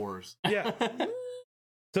 Star Wars. Yeah.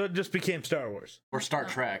 So it just became Star Wars or Star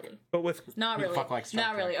Trek, but with not really. Fuck like Star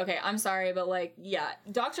not Trek. Really. Okay, I'm sorry, but like, yeah,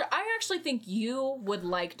 Doctor. I actually think you would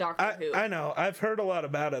like Doctor Who. I know. I've heard a lot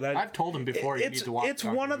about it. I've told him before. You need to watch. It's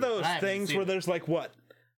one of those things where there's like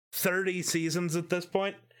 30 seasons at this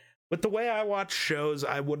point. With the way I watch shows,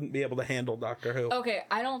 I wouldn't be able to handle Doctor Who. Okay,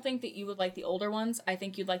 I don't think that you would like the older ones. I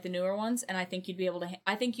think you'd like the newer ones, and I think you'd be able to...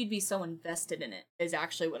 I think you'd be so invested in it, is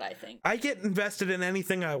actually what I think. I get invested in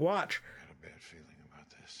anything I watch. I got a bad feeling about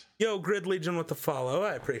this. Yo, Grid Legion with the follow.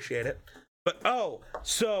 I appreciate it. But,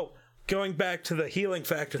 so... Going back to the healing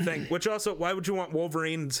factor thing, which also, why would you want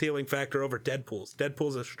Wolverine's healing factor over Deadpool's?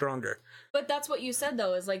 Deadpool's is stronger. But that's what you said,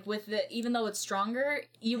 though, is like with even though it's stronger,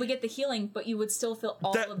 you would get the healing, but you would still feel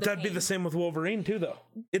all of the That'd pain. be the same with Wolverine, too, though.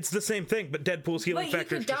 It's the same thing, but Deadpool's healing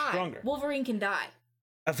factor is just stronger. Wolverine can die.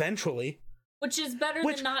 Eventually. Which is better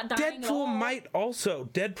than not dying Deadpool at all. might also.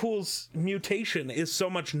 Deadpool's mutation is so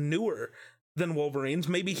much newer than Wolverine's.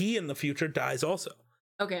 Maybe he in the future dies also.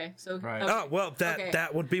 Okay, so Right. okay. Oh well, Okay.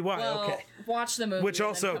 that would be why. Well, Okay. watch the movie. Which and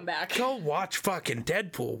also, then come back. go watch fucking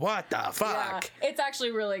Deadpool. What the Yeah, fuck? it's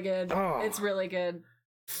actually really good. Oh. It's really good.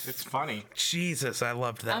 It's funny. Jesus, I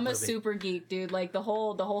loved that I'm movie. a super geek, dude. Like the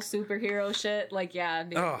whole superhero shit. Like yeah,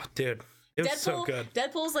 dude. Oh, dude, it was so good.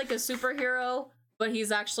 Deadpool's like a superhero, but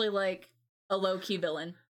he's actually like a low key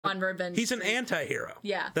villain on Revenge. He's an Street. anti-hero.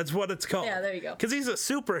 Yeah. That's what it's called. Yeah, there you go. Because he's a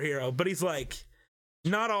superhero, but he's like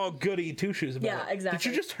not all goody two shoes about Yeah, it. exactly. Did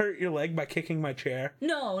you just hurt your leg by kicking my chair?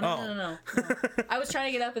 No. Oh. No. I was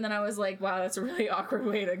trying to get up, and then I was like, "Wow, that's a really awkward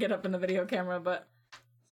way to get up in the video camera." But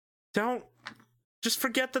Don't just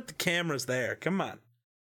forget that the camera's there. Come on.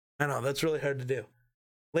 I know that's really hard to do.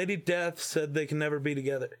 Lady Death said they can never be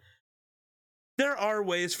together. There are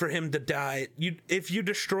ways for him to die. If you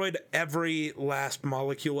destroyed every last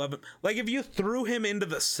molecule of him, like if you threw him into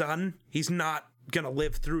the sun, he's not gonna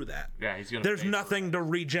live through that. Yeah, he's gonna. There's nothing to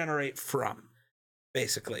regenerate from,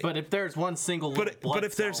 basically. But if there's one single little blood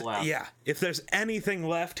if there's cell left, if there's anything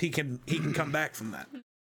left, he can come back from that.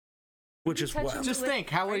 Which is wild. Just think,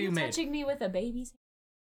 how are are you made? touching me with a baby's?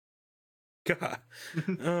 God.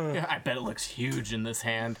 Yeah, I bet it looks huge in this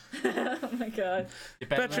hand. Oh my god. You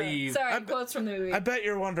better Betcha- leave. Sorry, quotes from the movie. I bet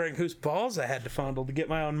you're wondering whose balls I had to fondle to get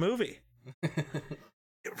my own movie.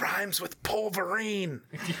 It rhymes with Pulverine.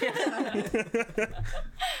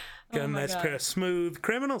 Got a my nice God. pair of smooth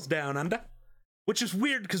criminals down under. Which is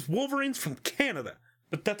weird because Wolverine's from Canada,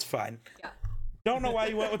 but that's fine. Yeah. Don't know why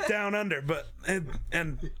you went with down under, but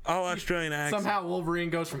and all Australian accents. Somehow Wolverine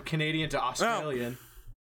goes from Canadian Oh. to Australian.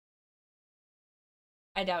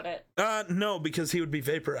 I doubt it. No, because he would be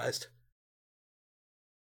vaporized.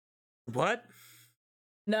 What?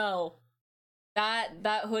 No. That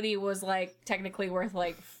hoodie was like technically worth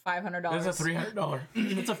like $500. It's a $300.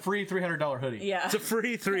 It's a free $300 hoodie. Yeah. It's a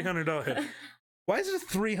free $300 hoodie. Why is it a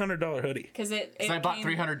 $300 hoodie? Because it So I bought came-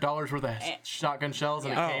 $300 worth of shotgun shells,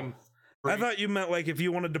 and Yeah. it came. I thought you meant like if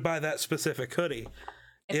you wanted to buy that specific hoodie.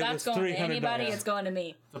 If it that's was going to $300. anybody, it's going to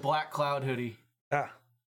me. The Black Cloud hoodie. Ah.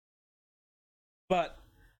 But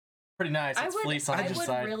Pretty nice. It's fleece on I each would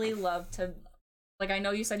side. really love to. Like, I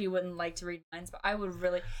know you said you wouldn't like to read minds, but I would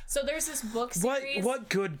really. So there's this book series. what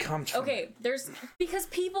good comes from it? Okay, because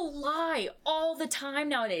people lie all the time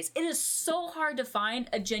nowadays. It is so hard to find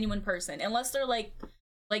a genuine person unless they're like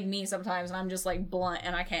me sometimes, and I'm just like blunt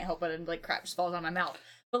and I can't help it, and like crap just falls out of my mouth.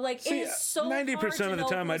 But like See, it is so 90% of the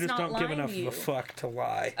time I just don't give enough of you. a fuck to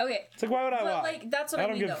lie. Okay, It's like, why would I but lie? like that's what I I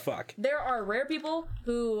don't mean. give a though. fuck. There are rare people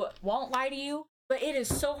who won't lie to you, but it is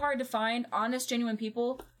so hard to find honest, genuine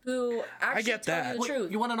people who actually get tell that. you the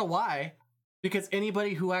truth. You want to know why? Because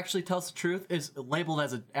anybody who actually tells the truth is labeled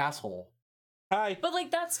as an asshole. Hi. But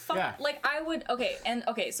like that's fun. Yeah. Like I would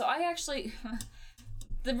so I actually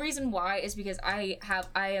the reason why is because I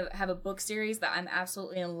have a book series that I'm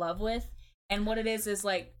absolutely in love with, and what it is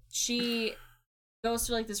like she goes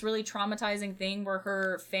through like this really traumatizing thing where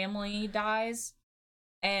her family dies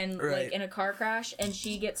and Right. like in a car crash, and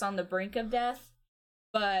she gets on the brink of death,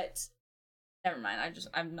 but never mind.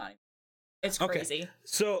 I'm not. It's crazy.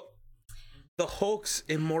 So the Hulk's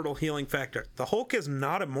immortal healing factor. The Hulk is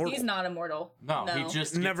not immortal. He's not immortal. No, he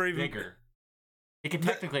just Never gets even- bigger. He can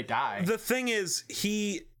technically die. The thing is,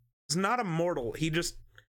 he is not immortal. He just,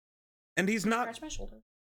 and he's not. Scratch my shoulder.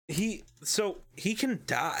 He can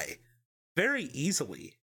die very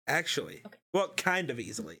easily. Actually, Okay. well, kind of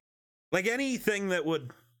easily. Like anything that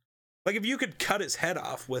would, like if you could cut his head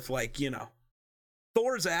off with like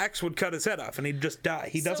Thor's axe would cut his head off and he'd just die.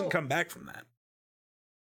 He doesn't So- come back from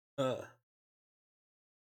that.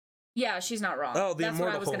 Yeah, she's not wrong. Oh, the That's what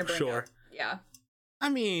I immortal was gonna Hulk, bring sure. up. Yeah. I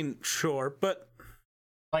mean, sure, but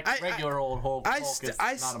Like regular old Hulk. I Hulk is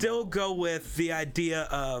I not still immortal. go with the idea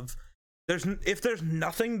of if there's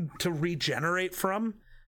nothing to regenerate from,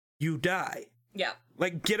 you die. Yeah.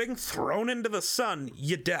 Like getting thrown into the sun,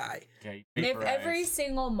 you die. Yeah, you If vaporize. every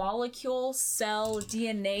single molecule, cell,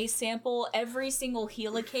 DNA sample, every single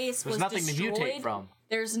helicase There's was destroyed, to destroyed, mutate from.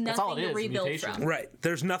 there's That's all nothing it to is, rebuild mutation. from. Right.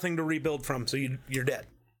 There's nothing to rebuild from, so you're dead.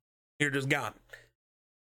 You're just gone.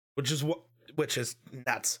 Which is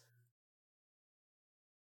nuts.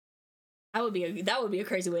 That would be a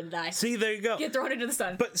crazy way to die. See, there you go. Get thrown into the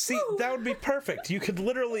sun. But see, Woo! that would be perfect. You could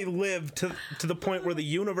literally live to the point where the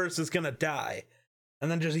universe is gonna die, and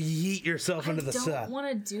then just yeet yourself into the I don't sun. want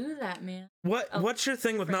to do that, man. What's your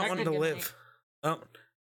thing with not wanting to Good live? night. Oh, all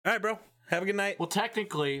right, bro. Have a good night. Well,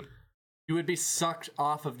 technically, you would be sucked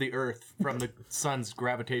off of the Earth from the sun's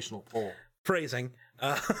gravitational pull. Phrasing.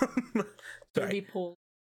 Would be Sorry. pulled.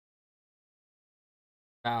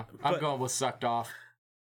 I'm But- going with sucked off.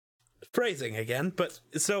 Phrasing again. But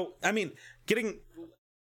so I mean, getting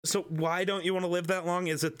So why don't you want to live that long?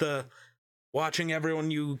 Is it the watching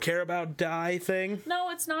everyone you care about die thing? No,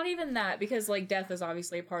 it's not even that, because like death is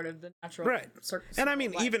obviously a part of the natural And I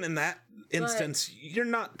mean, life. even in that instance, you're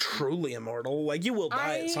not truly immortal. Like, you will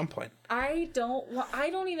die at some point. I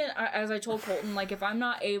don't even, as I told Colton, like if I'm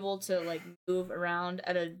not able to like move around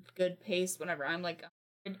at a good pace whenever I'm like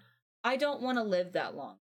 100, I don't want to live that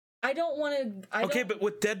long. I don't want to. Okay, but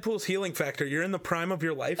with Deadpool's healing factor, you're in the prime of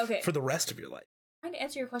your life for the rest of your life. I'm trying to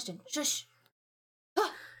answer your question. Shush.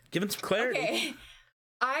 Given some clarity. Okay.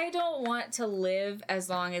 I don't want to live as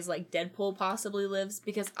long as like Deadpool possibly lives,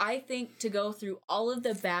 because I think to go through all of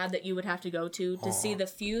the bad that you would have to go to see the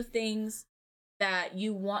few things that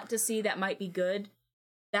you want to see that might be good,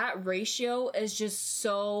 that ratio is just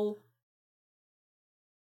so,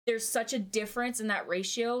 there's such a difference in that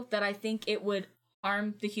ratio that I think it would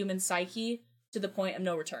harm the human psyche to the point of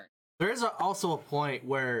no return. There is also a point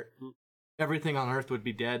where everything on Earth would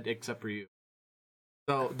be dead except for you.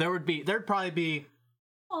 So there'd probably be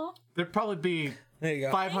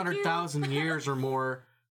 500,000 years or more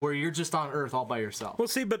where you're just on Earth all by yourself. Well,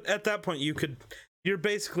 see, but at that point you're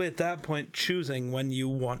basically at that point choosing when you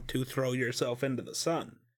want to throw yourself into the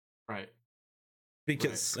sun. Right.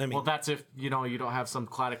 Because, I mean... Well, that's if, you don't have some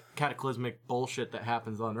cataclysmic bullshit that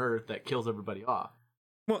happens on Earth that kills everybody off.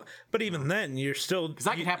 Well, but even then, you're still... Because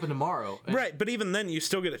that could happen tomorrow. Right, but even then, you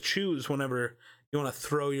still get to choose whenever you want to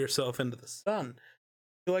throw yourself into the sun.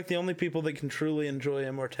 I feel like the only people that can truly enjoy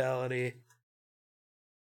immortality...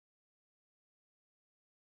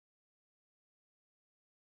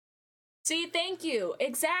 See, thank you.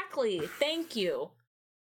 Exactly. Thank you.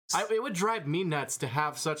 It would drive me nuts to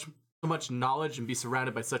have so much knowledge and be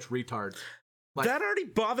surrounded by such retards. Like, that already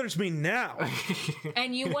bothers me now.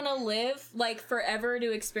 And you want to live like forever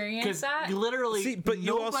to experience that? Literally, but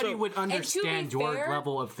nobody would understand your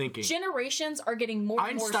level of thinking. Generations are getting more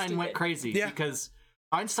and more stupid. Einstein went crazy because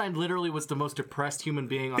Einstein literally was the most depressed human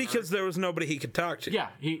being on because Earth. There was nobody he could talk to. Yeah,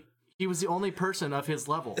 he was the only person of his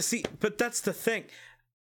level. See, but that's the thing.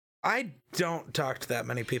 I don't talk to that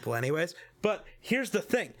many people anyways, but here's the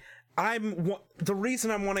thing. The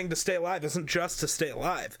reason I'm wanting to stay alive isn't just to stay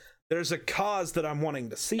alive. There's a cause that I'm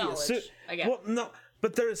wanting to see. Knowledge, I guess. Well, no,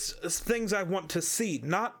 but there's things I want to see,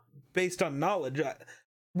 not based on knowledge.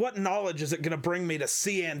 What knowledge is it going to bring me to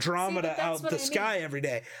see Andromeda out the sky every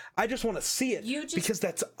day? I just want to see it because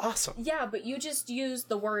that's awesome. Yeah, but you just use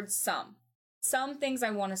the word some. Some things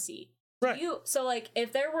I want to see. Right. So, like,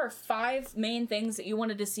 if there were 5 main things that you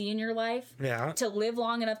wanted to see in your life to live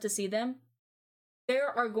long enough to see them, there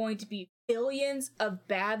are going to be billions of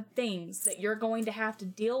bad things that you're going to have to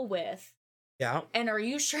deal with. Yeah. And are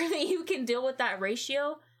you sure that you can deal with that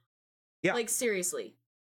ratio? Yeah. Like, seriously.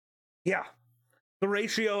 Yeah. The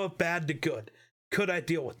ratio of bad to good. Could I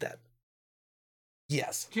deal with that?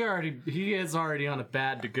 Yes. He is already on a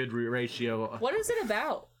bad to good ratio. What is it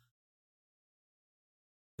about?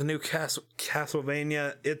 The new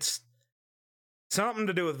Castlevania, it's something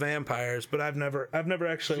to do with vampires, but I've never actually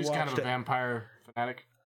watched it. She's kind of a vampire fanatic.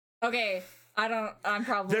 Okay, I'm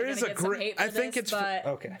probably gonna get some hate for this, but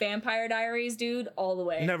okay. Vampire Diaries, dude, all the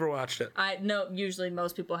way. Never watched it. I know usually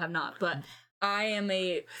most people have not, but I am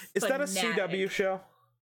a Is that a fanatic. CW show?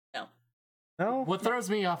 No. No? What throws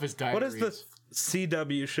me off is Diaries. What is the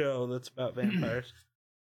CW show that's about vampires?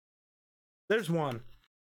 There's one.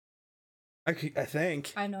 I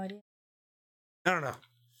think. I have no idea. I don't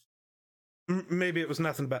know. Maybe it was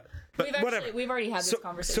nothing but whatever. We've already had this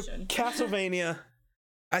conversation. So Castlevania,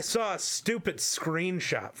 I saw a stupid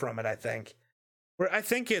screenshot from it, I think. Where I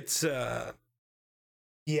think it's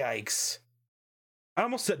yikes. I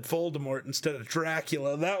almost said Voldemort instead of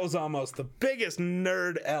Dracula. That was almost the biggest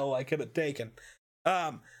nerd L I could have taken.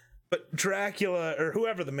 But Dracula, or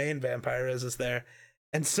whoever the main vampire is there,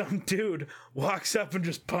 and some dude walks up and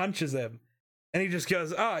just punches him. And he just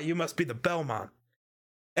goes, you must be the Belmont.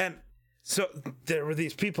 And so there were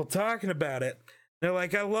these people talking about it. They're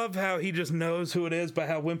like, I love how he just knows who it is by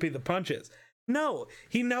how wimpy the punch is. No,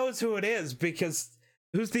 he knows who it is because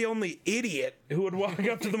who's the only idiot who would walk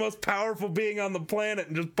up to the most powerful being on the planet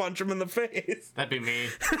and just punch him in the face? That'd be me.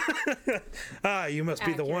 You must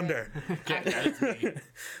be the wonder.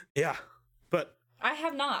 Yeah, but... I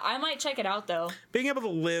have not. I might check it out, though. Being able to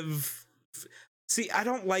live... See, I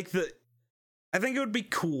don't like the... I think it would be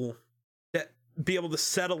cool to be able to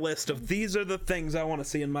set a list of these are the things I want to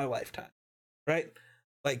see in my lifetime, right?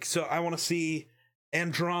 Like, so I want to see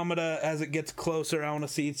Andromeda as it gets closer. I want to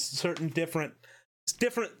see certain different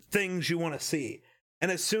things you want to see. And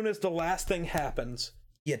as soon as the last thing happens,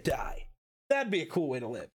 you die. That'd be a cool way to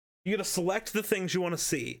live. You got to select the things you want to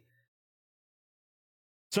see.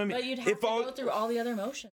 So I mean, But you'd have to all, go through all the other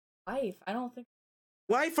motions. Life, I don't think.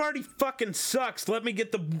 life already fucking sucks. Let me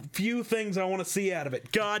get the few things I want to see out of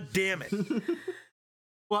it. God damn it.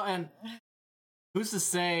 Well, and who's to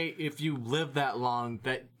say if you live that long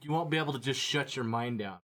that you won't be able to just shut your mind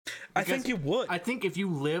down? I think you would. I think if you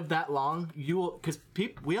live that long, you will, because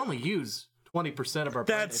we only use 20% of our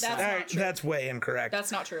brain. That's way incorrect.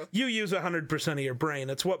 That's not true. You use 100% of your brain.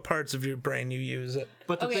 It's what parts of your brain you use it.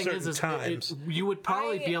 But the thing Certain is times. you would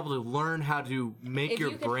probably be able to learn how to make If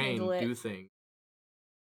your you could brain handle it. do things.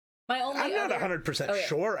 My only I'm not other, 100%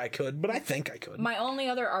 sure I could, but I think I could. My only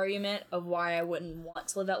other argument of why I wouldn't want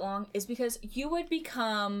to live that long is because you would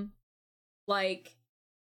become like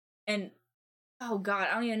oh god,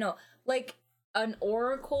 I don't even know, like an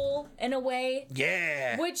oracle in a way.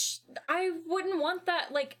 Yeah. Which I wouldn't want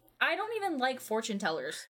that. Like, I don't even like fortune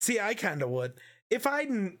tellers. See, I kind of would. If I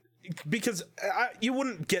didn't, because you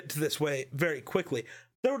wouldn't get to this way very quickly.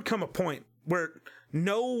 There would come a point where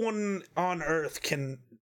no one on Earth can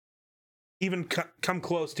even come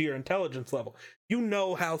close to your intelligence level. You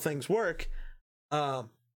know how things work. Well.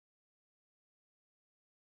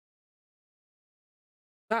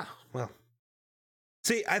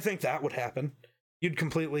 See, I think that would happen. You'd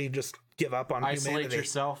completely just give up on Isolate humanity.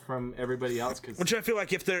 yourself from everybody else. Which I feel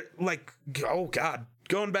like if they're, like, oh god,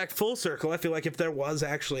 going back full circle, I feel like if there was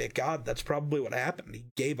actually a god, that's probably what happened. He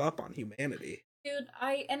gave up on humanity. Dude,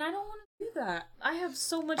 I don't want to do that. I have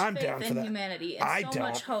so much I'm faith down for in that. humanity and I so don't.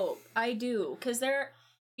 much hope. I do. Because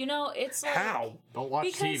it's like... How? Don't watch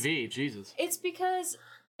Because- TV, Jesus. It's because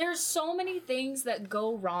there's so many things that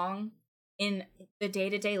go wrong in the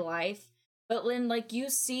day-to-day life, but when like you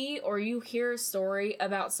see or you hear a story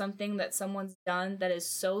about something that someone's done that is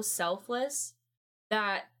so selfless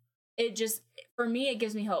that it just, for me, it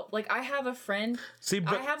gives me hope. Like I have a friend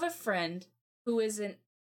who is an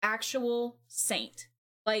actual saint.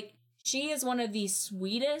 Like she is one of the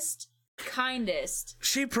sweetest, kindest.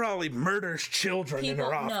 She probably murders children in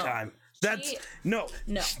her off time. No.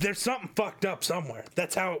 There's something fucked up somewhere.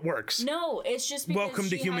 That's how it works. No, it's just because Welcome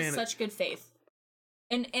to she humanity. has such good faith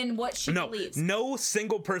in what she believes. No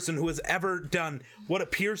single person who has ever done what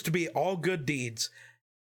appears to be all good deeds.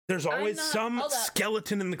 There's always some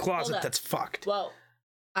skeleton in the closet that's fucked. Well,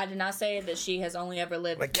 I did not say that she has only ever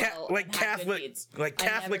lived Like Catholic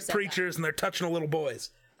Catholic preachers, and they're touching little boys.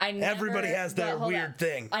 Everybody has their weird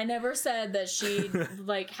thing. I never said that she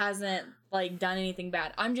hasn't done anything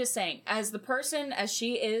bad. I'm just saying, as the person as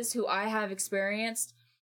she is, who I have experienced,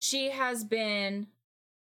 she has been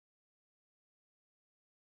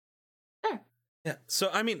there. Yeah. So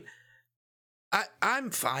I mean, I'm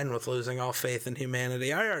fine with losing all faith in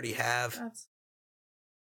humanity. I already have.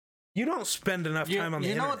 You don't spend enough time on the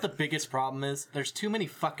internet. You know what the biggest problem is? There's too many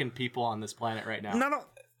fucking people on this planet right now. No.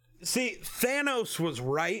 See, Thanos was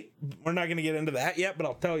right. We're not going to get into that yet, but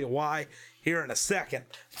I'll tell you why here in a second.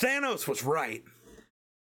 Thanos was right.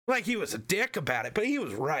 Like, he was a dick about it, but he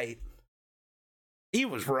was right. He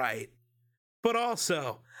was right. But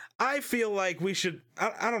also, I feel like we should...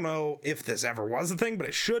 I don't know if this ever was a thing, but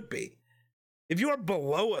it should be. If you are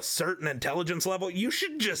below a certain intelligence level, you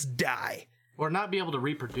should just die. Or not be able to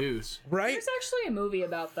reproduce. Right? There's actually a movie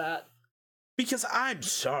about that. Because I'm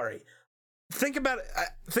sorry. Think about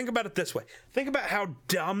it this way. Think about how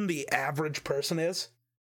dumb the average person is.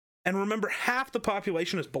 And remember, half the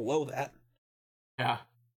population is below that. Yeah.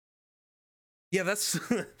 Yeah, that's...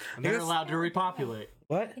 And they're allowed to repopulate.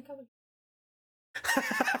 What? I think I would...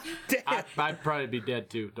 I'd probably be dead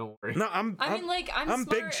too, don't worry. No, I'm smart.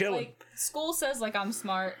 big chillin'. Like, school says I'm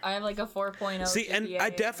smart. I have a 4.0. See, and GPA I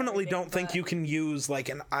definitely don't think but- you can use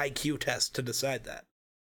an IQ test to decide that.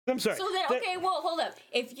 I'm sorry. So then, okay, well, hold up.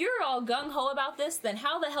 If you're all gung-ho about this, then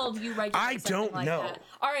how the hell do you write I something don't like know. that?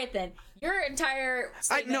 All right, then. Your entire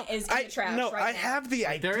statement is in the trash right I now. have the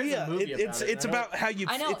idea. There is a movie about It's it. about how you.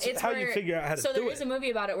 I know, it's how you figure out how to so do there is it. a movie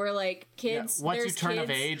about it where, kids... Yeah, once you there's turn kids, of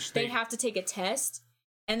age, they have to take a test,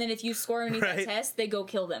 and then if you score underneath that test, they go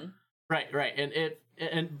kill them. Right.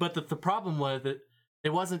 But the problem was that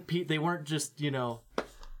they weren't just,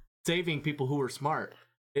 saving people who were smart.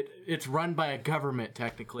 It's run by a government,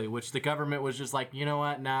 technically, which the government was just like, you know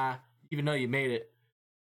what, nah, even though you made it,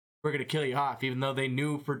 we're going to kill you off, even though they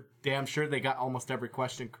knew for damn sure they got almost every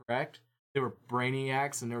question correct. They were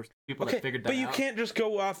brainiacs, and there were people that figured that out. But you can't just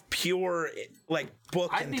go off pure,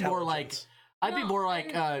 book I'd be more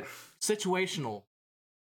situational.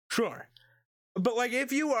 Sure. But,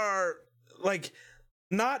 if you are,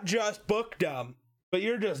 not just book dumb, but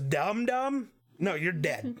you're just dumb, no, you're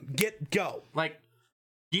dead. Go.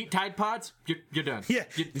 Eat Tide Pods, you're done. Yeah.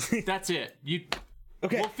 That's it.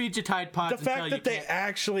 Okay. We'll feed you Tide Pods The fact until that you they can't.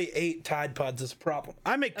 actually ate Tide Pods is a problem.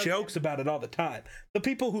 I make jokes about it all the time. The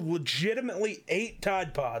people who legitimately ate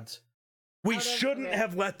Tide Pods, we shouldn't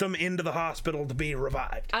have let them into the hospital to be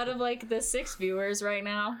revived. Out of like the 6 viewers right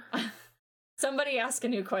now, somebody ask a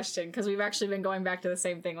new question because we've actually been going back to the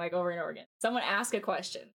same thing like over and over again. Someone ask a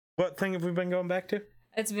question. What thing have we been going back to?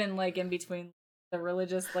 It's been like in between the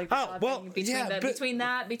religious, like between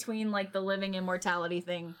like the living immortality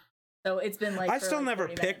thing. So it's been like I for, still like, never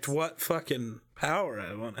 40 picked minutes. what fucking power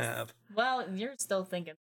I want to have. Well, you're still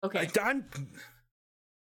thinking. Okay. I'm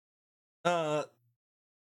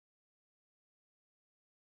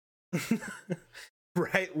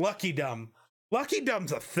right, Lucky Dumb. Lucky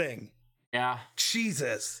Dumb's a thing. Yeah.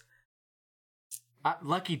 Jesus.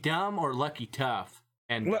 Lucky Dumb or Lucky Tough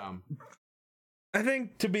and Dumb? I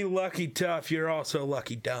think to be lucky tough, you're also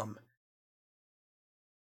lucky dumb.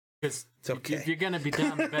 Because okay. if you're going to be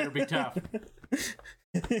dumb, you better be tough.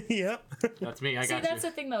 Yep. That's me. I got See, you. that's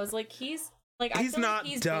the thing though. Is like he's like He's I feel not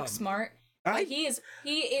like he's dumb. book smart. Like he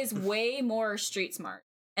is way more street smart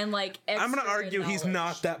and like. I'm gonna extra argue he's knowledge.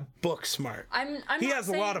 not that book smart. He has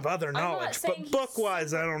a lot of other knowledge, but book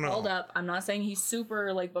wise, I don't know. Hold up, I'm not saying he's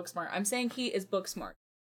super like book smart. I'm saying he is book smart.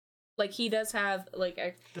 Like he does have like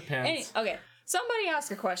a Depends. okay, somebody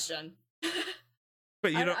ask a question.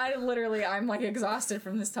 But you don't. I'm like exhausted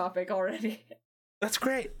from this topic already. That's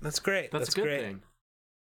great. That's great. That's a good great. thing.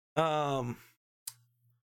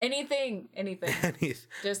 Anything.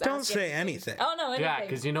 Just don't ask say anything. Oh no, anything. Yeah,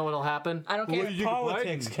 because you know what'll happen? I don't care. When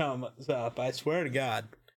politics comes up, I swear to God.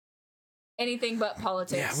 Anything but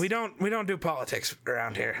politics. Yeah, we don't do politics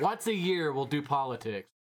around here. Once a year, we'll do politics.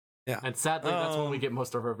 Yeah. And sadly, that's when we get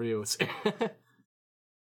most of our videos.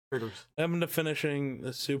 I'm into finishing the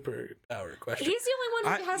superpower question. He's the only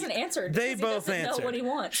one who hasn't answered. They because both he doesn't answered. know what he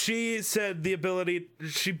wants. She said the ability.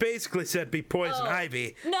 She basically said be poison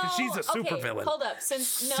ivy. No, she's a supervillain. Hold up,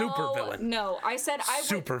 Supervillain. No, I said I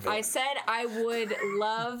would. Supervillain. I said I would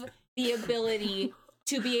love the ability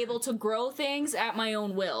to be able to grow things at my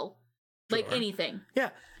own will, like anything. Yeah.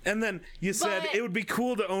 And then you said But- it would be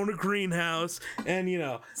cool to own a greenhouse and,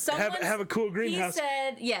 have a cool greenhouse. He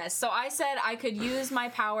said, yes. So I said I could use my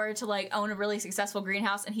power to like own a really successful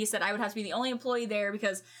greenhouse. And he said I would have to be the only employee there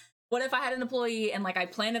because what if I had an employee and like I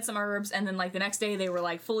planted some herbs and then like the next day they were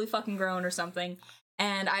like fully fucking grown or something.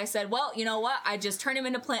 And I said, well, you know what? I just turn him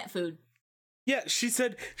into plant food. Yeah, she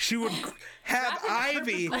said she would have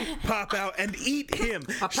Ivy pop out and eat him.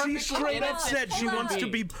 She straight up said she wants to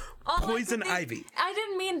be poison Ivy. I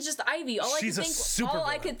didn't mean just Ivy. All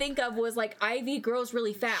I could think of was like Ivy grows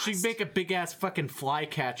really fast. She'd make a big ass fucking fly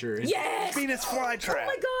catcher. Yes! Venus flytrap. Oh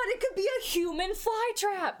my god, it could be a human fly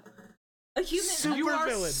trap. A human Super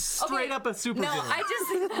villain. Straight up a super No, villain. I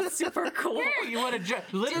just think that's super cool. You want to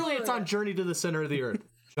literally, it's on Journey to the Center of the Earth.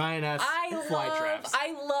 Giant ass fly traps.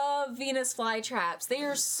 I love Venus flytraps. They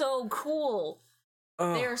are so cool.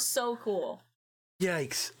 They are so cool.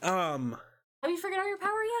 Yikes. Have you figured out your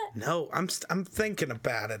power yet? No, I'm thinking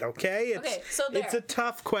about it. Okay. So there. It's a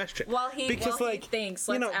tough question. While he thinks,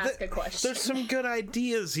 let's ask a question. There's some good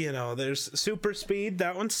ideas. There's super speed.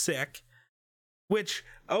 That one's sick. Which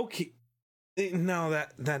no,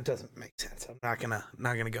 that doesn't make sense. I'm not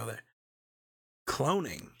gonna go there.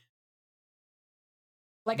 Cloning.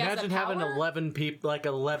 Like imagine having 11 people, like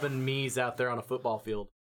 11 me's out there on a football field.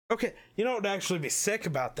 Okay, you know what would actually be sick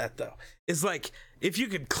about that though is like if you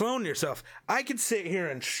could clone yourself, I could sit here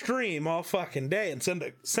and stream all fucking day and send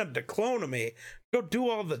a clone of me, go do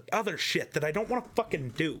all the other shit that I don't want to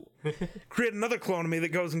fucking do. Create another clone of me that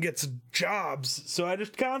goes and gets jobs, so I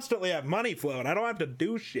just constantly have money flowing. I don't have to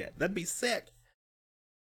do shit. That'd be sick.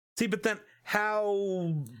 See, but then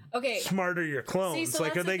how smart are your clones? so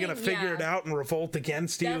like, are they going to figure it out and revolt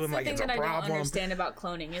against you? That's And like, the it's thing a that I problem. don't understand about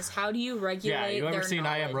cloning is how do you regulate Yeah, you ever their seen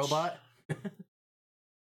knowledge? I Am Robot?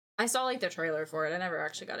 I saw like the trailer for it. I never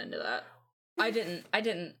actually got into that. I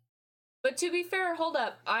didn't. But to be fair, hold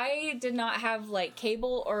up. I did not have like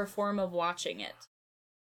cable or a form of watching it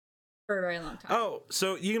for a very long time. Oh,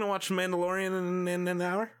 so you gonna watch The Mandalorian in an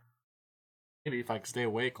hour? Maybe if I can stay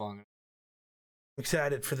awake long enough.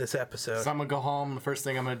 Excited for this episode. So I'm gonna go home. The first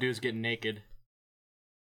thing I'm gonna do is get naked,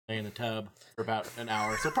 lay in the tub for about an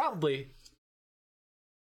hour. So probably,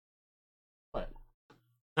 what?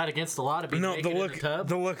 Not against the law to be naked in the tub.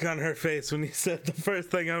 The look on her face when you said the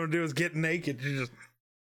first thing I'm gonna do is get naked. You just.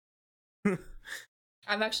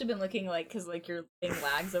 I've actually been looking because your thing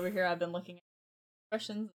lags over here. I've been looking at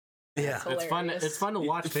questions. Yeah, it's fun. It's fun to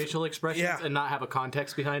watch facial expressions and not have a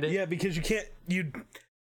context behind it. Yeah, because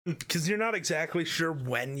because you're not exactly sure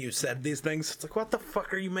when you said these things. It's like, what the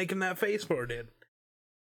fuck are you making that face for, dude?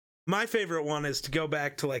 My favorite one is to go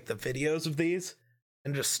back to like the videos of these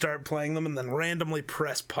and just start playing them and then randomly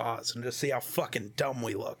press pause and just see how fucking dumb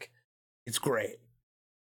we look. It's great.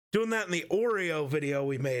 Doing that in the Oreo video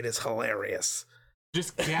we made is hilarious.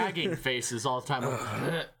 Just gagging faces all the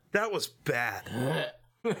time. That was bad.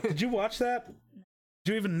 Did you watch that?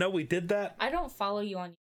 Did you even know we did that? I don't follow you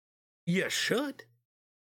on. You should.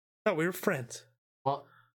 No, we were friends. Well,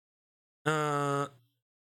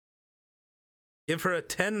 give her a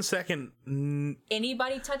 10-second.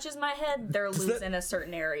 Anybody touches my head, they're losing a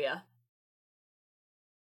certain area.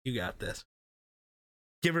 You got this.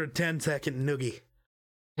 Give her a 10-second noogie.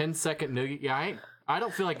 10-second noogie. Yeah, I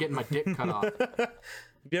don't feel like getting my dick cut off.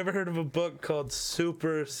 Have you ever heard of a book called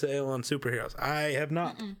Super Sale on Superheroes? I have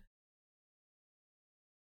not.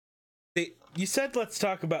 See, you said let's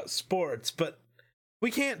talk about sports, but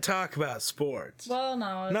we can't talk about sports. Well,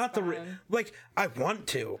 no, it's not fine. like I want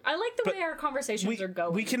to. I like the way our conversations are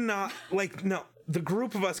going. We cannot no. The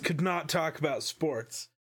group of us could not talk about sports.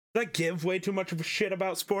 I give way too much of a shit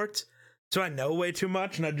about sports, so I know way too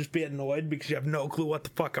much, and I'd just be annoyed because you have no clue what the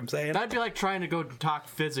fuck I'm saying. That'd be like trying to go talk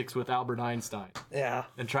physics with Albert Einstein. Yeah.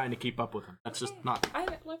 And trying to keep up with him. That's just not. I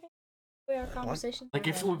like the way our conversations. Like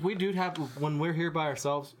if we do have, when we're here by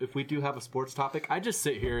ourselves, if we do have a sports topic, I just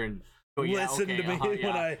sit here and go, yeah, listen okay, to me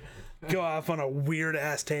when I go off on a weird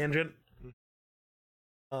ass tangent.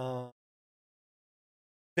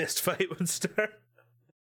 Fist fight would start.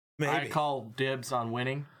 Maybe. I call dibs on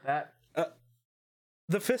winning that.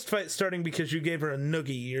 The fist fight starting because you gave her a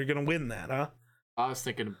noogie. You're gonna win that, huh? I was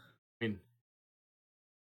thinking,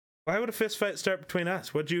 Why would a fist fight start between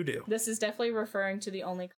us? What'd you do? This is definitely referring to the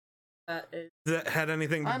only that is. That had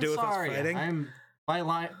anything to do with us fighting?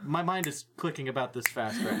 My mind is clicking about this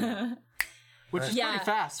fast right now. Which is pretty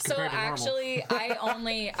fast compared to normal. So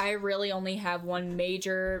actually, I really only have one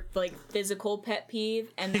major like physical pet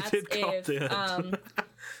peeve, and that's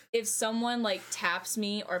if someone like taps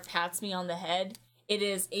me or pats me on the head, it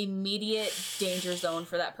is immediate danger zone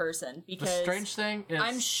for that person because the strange thing is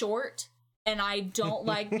I'm short and I don't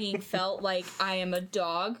like being felt like I am a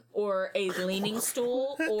dog or a leaning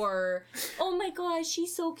stool or oh my gosh,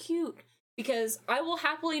 she's so cute. Because I will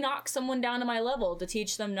happily knock someone down to my level to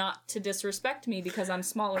teach them not to disrespect me because I'm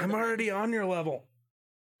smaller. I'm already on your level.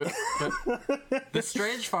 The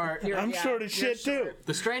strange part... I'm short as shit, too.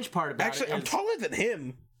 The strange part about Actually, it is... I'm taller than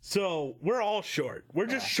him, so we're all short. We're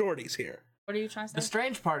just shorties here. What are you trying to say? The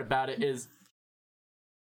strange part about it is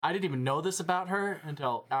I didn't even know this about her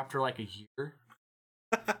until after like a year.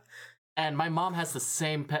 And my mom has the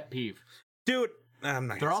same pet peeve. Dude, I'm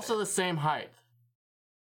not They're also the same height.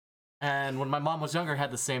 And when my mom was younger, had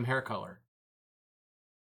the same hair color.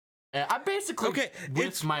 And I basically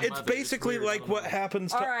it's basically like what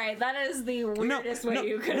happens to... All right, that is the weirdest way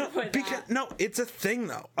you could have put that. No, it's a thing,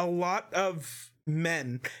 though. A lot of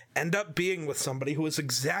men end up being with somebody who is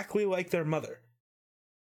exactly like their mother.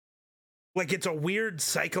 Like, it's a weird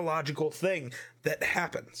psychological thing that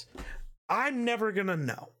happens. I'm never gonna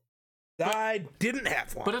know. I didn't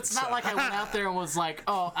have one. But it's not like I went out there and was like,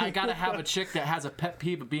 oh, I gotta have a chick that has a pet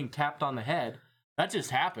peeve of being tapped on the head. That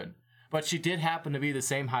just happened. But she did happen to be the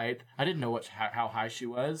same height. I didn't know how high she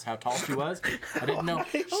was, how tall she was. I didn't know.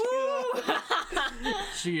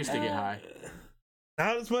 She used to get high.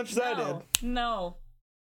 Not as much as I did. No.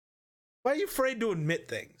 Why are you afraid to admit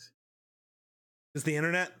things? Is the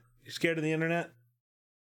internet? You're scared of the internet?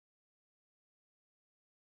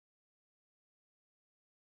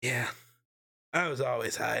 Yeah. I was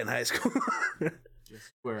always high in high school.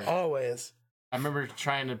 Always. I remember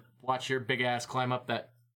trying to watch your big ass climb up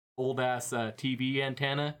that old ass TV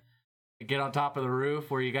antenna and get on top of the roof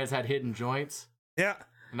where you guys had hidden joints. Yeah.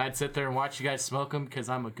 And I'd sit there and watch you guys smoke them because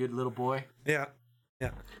I'm a good little boy. Yeah.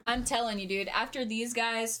 Yeah. I'm telling you, dude, after these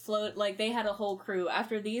guys they had a whole crew.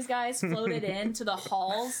 After these guys floated into the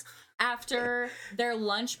halls after their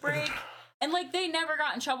lunch break, and like they never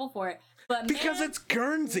got in trouble for it. But because man, it's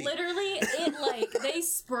Guernsey. Literally, they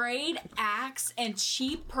sprayed Axe and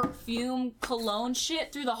cheap perfume cologne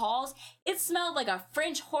shit through the halls. It smelled like a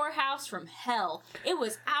French whorehouse from hell. It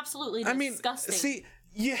was absolutely disgusting. See,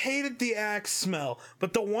 you hated the Axe smell,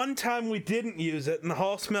 but the one time we didn't use it and the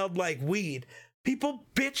hall smelled like weed, people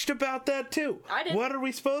bitched about that too. I didn't. What are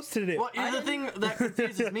we supposed to do? Well, the thing that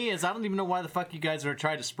confuses me is I don't even know why the fuck you guys are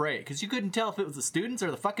trying to spray it, because you couldn't tell if it was the students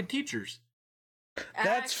or the fucking teachers.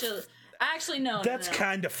 Actually, no. That's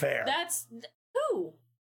kind of fair. That's who?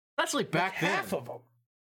 Especially back then. Half of them.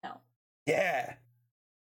 No. Yeah.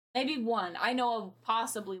 Maybe one. I know of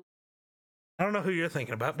possibly. I don't know who you're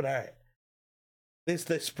thinking about, but all right. At least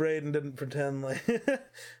they sprayed and didn't pretend like.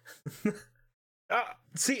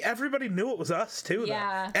 see, everybody knew it was us too.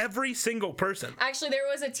 Yeah. Though. Every single person. Actually, there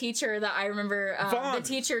was a teacher that I remember. The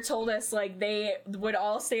teacher told us like they would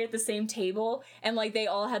all stay at the same table, and like they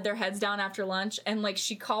all had their heads down after lunch, and like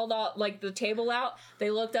she called out like the table out. They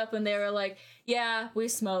looked up and they were like, "Yeah, we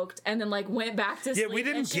smoked," and then like went back to sleep. Yeah, we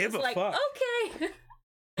didn't and she give was a like, fuck. Okay.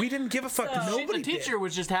 We didn't give a fuck. So- Nobody The teacher did.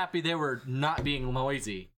 was just happy they were not being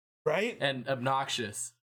noisy Right? and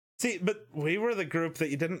obnoxious. See, but we were the group that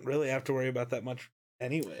you didn't really have to worry about that much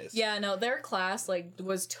anyways. Yeah, no, their class like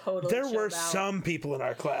was totally. There were chilled out. some people in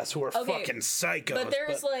our class who were Okay, fucking psychos. But there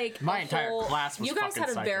was like My a entire whole- class was You guys fucking had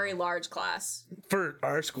a psycho. very large class. for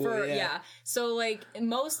our school, For yeah. yeah. So like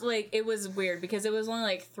most like it was weird because it was only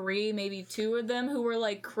like 3, maybe 2 of them who were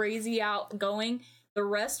like crazy outgoing. The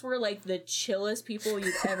rest were like the chillest people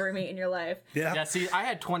you'd ever meet in your life. Yeah. Yeah, see, I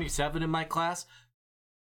had 27 in my class.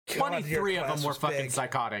 God, 23 your of class them were was fucking big.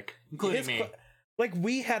 psychotic, including His me. cla- like,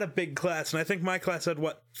 we had a big class, and I think my class had,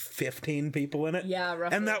 15 people in it? Yeah,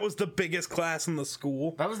 roughly. And that was the biggest class in the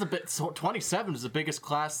school, That was the bit. So 27 is the biggest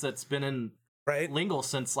class that's been in right? Lingle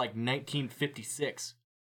since like 1956.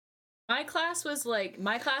 My class has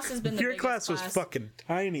been the Your biggest class was fucking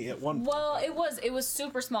tiny at one point. Well, it was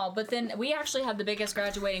super small, but then we actually had the biggest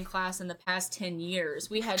graduating class in the past 10 years.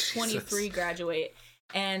 We had 23 graduate,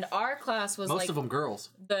 and our class was Most like of them girls.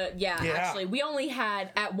 yeah, Yeah. actually we only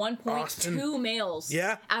had at one point Austin. 2 males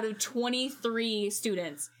Yeah. out of 23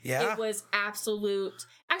 students. Yeah. It was absolute.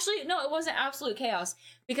 Actually, no, it wasn't absolute chaos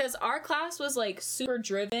because our class was like super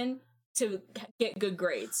driven to get good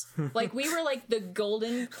grades. Like we were like the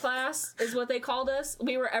golden class is what they called us.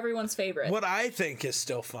 We were everyone's favorite. What I think is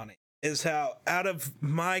still funny is how, out of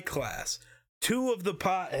my class, 2 of the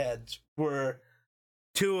potheads were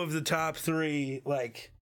 2 of the top 3,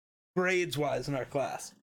 like, grades-wise in our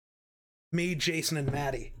class. Me, Jason, and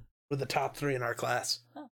Maddie were the top 3 in our class.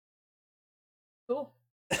 Cool.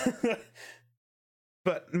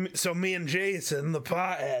 But, so me and Jason, the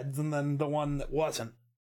potheads, and then the one that wasn't.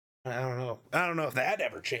 I don't know. I don't know if that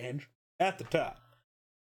ever changed. At the top.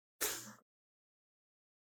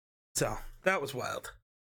 So, that was wild.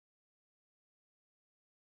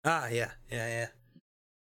 Yeah.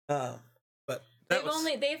 But that was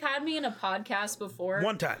They've had me in a podcast before,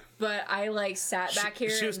 one time. but I like sat back here.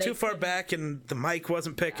 She was and they too far couldn't- back, and the mic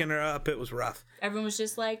wasn't picking her up. It was rough. Everyone was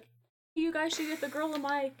just like, "You guys should get the girl a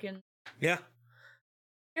mic," and Yeah,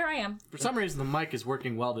 here I am. For some reason, the mic is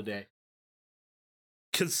working well today.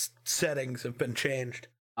 because settings have been changed.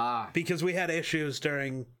 Ah, Because we had issues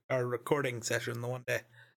during our recording session the one day.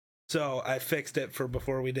 So I fixed it for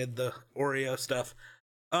before we did the Oreo stuff.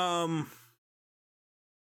 why?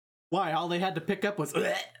 All they had to pick up was.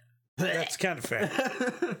 That's kind of fair.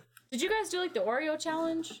 Did you guys do like the Oreo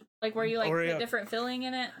challenge, like where you like Oreo. put different filling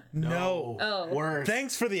in it? No. Oh. Worse.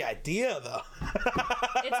 Thanks for the idea, though.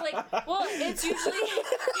 It's like, well, it's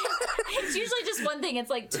usually just one thing. It's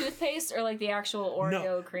like toothpaste or like the actual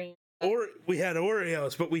Oreo cream. Or we had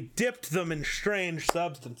Oreos, but we dipped them in strange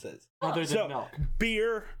substances. Other than So, milk.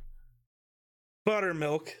 beer,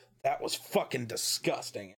 buttermilk. That was fucking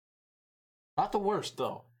disgusting. Not the worst,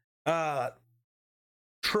 though.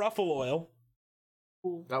 Truffle oil.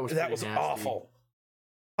 That was That pretty was nasty. awful.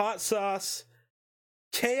 Hot sauce,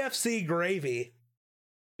 KFC gravy,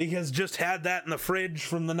 because just had that in the fridge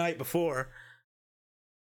from the night before.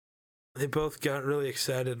 They both got really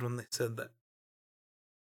excited when they said that.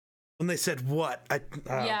 When they said what?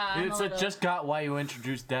 Yeah, I'm It's a little- just got why you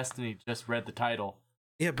introduced Destiny. Just read the title.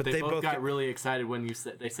 Yeah, but They both got really excited when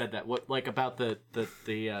they said that. What, like, about the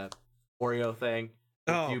Oreo thing?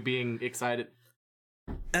 With Oh. you being excited.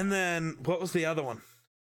 And then what was the other one?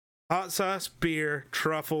 Hot sauce, beer,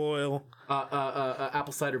 truffle oil.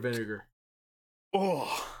 Apple cider vinegar.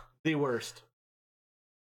 Oh, The worst.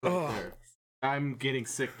 Right oh. there. I'm getting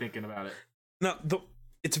sick thinking about it. No,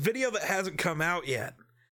 it's a video that hasn't come out yet.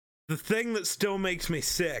 The thing that still makes me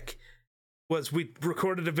sick was we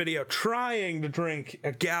recorded a video trying to drink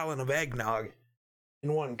a gallon of eggnog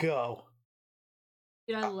in one go.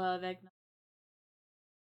 Dude, I love eggnog.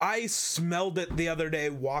 I smelled it the other day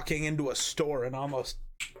walking into a store and almost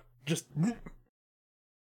just...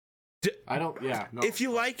 I don't, yeah. No. If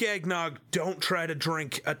you like eggnog, don't try to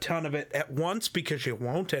drink a ton of it at once because you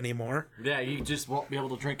won't anymore. Yeah, you just won't be able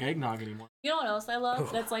to drink eggnog anymore. You know what else I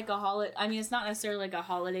love? That's like a holiday. I mean, it's not necessarily like a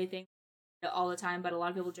holiday thing all the time, but a lot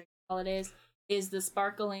of people drink holidays. Is the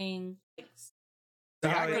sparkling like,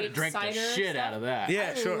 Yeah, I grape could drink the cider shit stuff? out of that.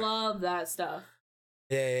 Yeah, I sure. love that stuff.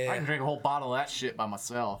 Yeah. I can drink a whole bottle of that shit by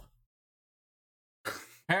myself.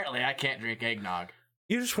 Apparently, I can't drink eggnog.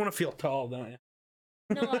 You just want to feel tall, don't you?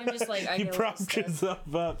 No, I'm just like I You get a little propped stiff.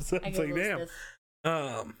 yourself up, so I it's get a like, little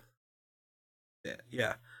damn. stiff.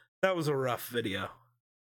 Yeah. That was a rough video.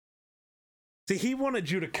 See, he wanted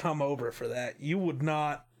you to come over for that. You would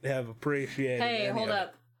not have appreciated. Hey, any hold of up.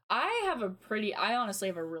 it. I honestly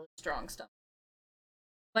have a really strong stomach.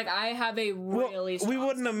 Like, I have a really strong we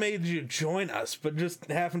wouldn't have made you join us, but just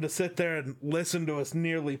having to sit there and listen to us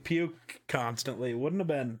nearly puke constantly wouldn't have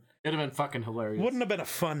been. It'd have been fucking hilarious. Wouldn't have been a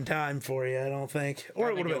fun time for you, I don't think. Or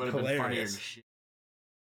it would have been funnier hilarious. than shit.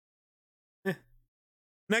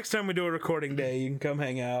 Next time we do a recording day, you can come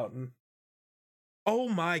hang out and. Oh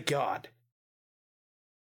my god.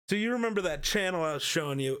 So you remember that channel I was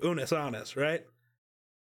showing you, Unis Honest, right?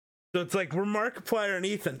 So it's like we're Markiplier and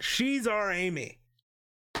Ethan. She's our Amy.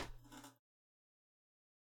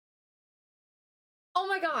 Oh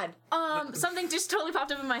my god. Something just totally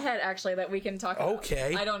popped up in my head actually that we can talk about.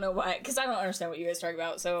 Okay. I don't know why, because I don't understand what you guys are talking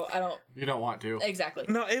about, so I don't. You don't want to. Exactly.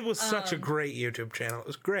 No, it was such a great YouTube channel. It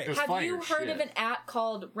was great. It was Have funny you as heard shit. of an app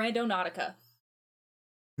called Randonautica?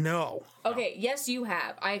 No. Okay, yes you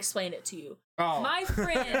have. I explained it to you. Oh. My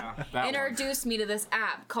friend Yeah, that introduced me to this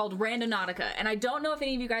app called Randonautica, and I don't know if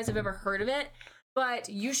any of you guys have ever heard of it, but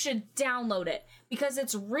you should download it because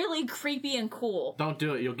it's really creepy and cool. Don't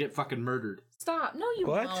do it. You'll get fucking murdered. Stop. No, you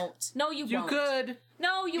What? won't. No, you You won't. could.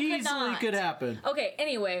 No, you could Easily not. could happen. Okay,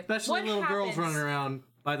 anyway. Especially what little girls happens- running around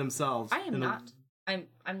by themselves. I am in the- not.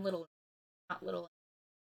 I'm little. Not little.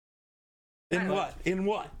 In what? In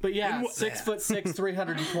what? But yeah, In what- 6'6",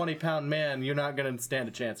 320-pound man, you're not gonna stand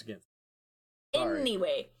a chance against. Sorry.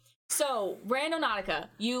 Anyway, so Randonautica,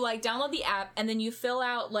 you like download the app and then you fill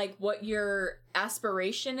out like what your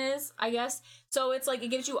aspiration is, I guess. So it's like it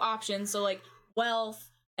gives you options, so like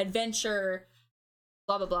wealth, adventure,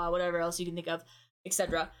 blah blah blah, whatever else you can think of,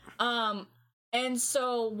 etc. And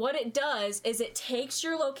so what it does is it takes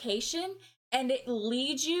your location and it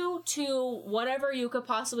leads you to whatever you could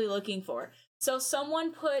possibly looking for. So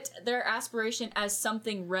someone put their aspiration as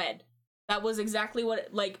something red. That was exactly what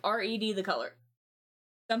it, like RED the color.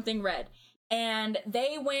 Something red. And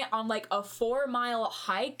they went on like a 4-mile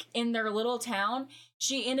hike in their little town.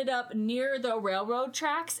 She ended up near the railroad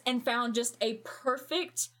tracks and found just a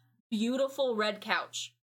perfect, beautiful red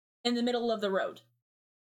couch in the middle of the road.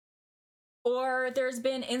 Or there's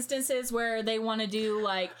been instances where they want to do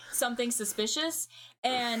like something suspicious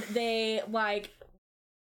and they like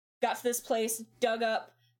got to this place, dug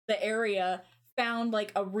up the area, found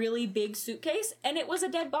like a really big suitcase, and it was a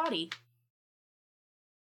dead body.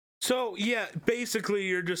 So, yeah, basically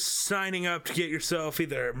you're just signing up to get yourself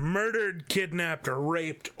either murdered, kidnapped, or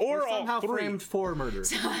raped, or all somehow three. framed for murder.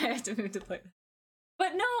 I have to move to play.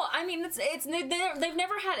 But no, I mean they've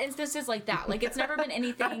never had instances like that. Like it's never been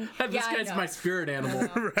anything. This yeah, I guy's know. my spirit animal.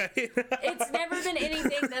 Right? It's never been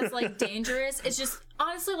anything that's like dangerous. It's just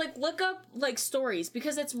honestly like look up like stories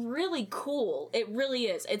because it's really cool. It really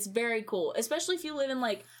is. It's very cool, especially if you live in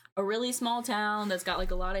like a really small town that's got like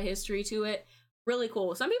a lot of history to it. Really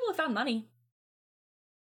cool. Some people have found money.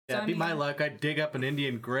 Yeah, So, I be my mean- luck. I'd dig up an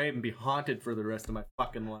Indian grave and be haunted for the rest of my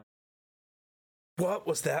fucking life. What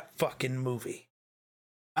was that fucking movie?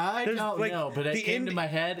 I There's, don't like, know, but it the came to my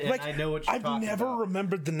head, and like, I know what you're I've talking never about.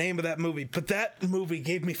 remembered the name of that movie, but that movie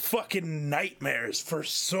gave me fucking nightmares for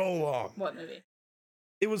so long. What movie?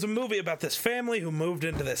 It was a movie about this family who moved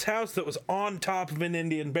into this house that was on top of an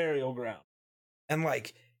Indian burial ground. And,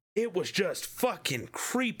 like, it was just fucking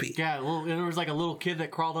creepy. Yeah, there was like a little kid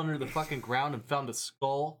that crawled under the fucking ground and found a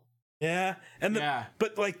skull. Yeah. And Yeah.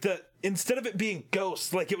 But, like, instead of it being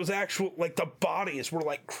ghosts, like, it was actual, like, the bodies were,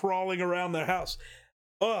 like, crawling around their house.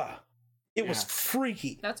 Ugh. It was Yeah.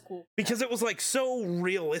 freaky. That's cool. Because it was, like, so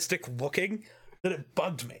realistic looking that it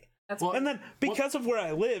bugged me. That's Well, And then because of where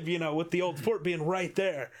I live, you know, with the old fort being right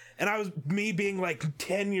there, and me being like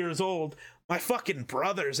 10 years old, my fucking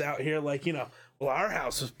brother's out here like, you know, well, our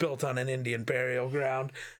house was built on an Indian burial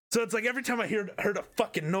ground. So it's like every time I heard a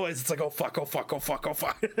fucking noise, it's like, oh fuck, oh fuck, oh fuck, oh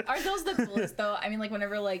fuck. Are those the coolest though? I mean, like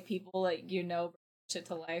whenever like people like you know bring shit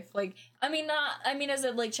to life. Like, I mean, as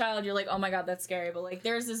a like child, you're like, oh my god, that's scary. But like,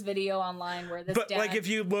 there's this video online where this But dad, like if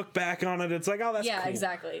you look back on it, it's like, oh, that's yeah, cool.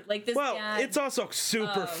 exactly. Like this Well, dad, it's also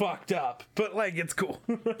super fucked up, but like it's cool.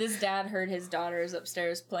 this dad heard his daughters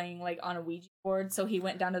upstairs playing like on a Ouija board, so he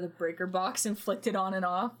went down to the breaker box and flicked it on and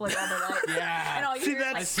off like all the lights. Yeah. And all you See, hear is,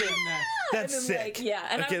 that's- like, I've seen that. That's and then, sick. like, yeah.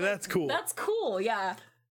 And Okay, I'm like, that's cool. That's cool. Yeah.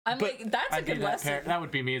 I'm But like, that's a I'd be good that lesson. parent. That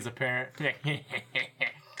would be me as a parent. I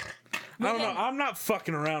don't know. I'm not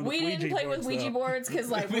fucking around with We Ouija didn't play boards, with Ouija though. boards because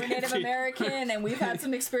like we're Native American and we've had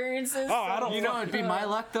some experiences. Oh, I don't You know, it'd be my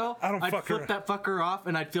luck though. I don't I'd fuck flip around. that fucker off,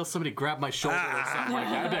 and I'd feel somebody grab my shoulder or something like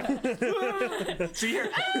that. I'd be like, see here.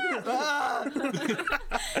 Oh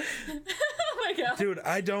my god. Dude,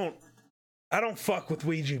 I don't fuck with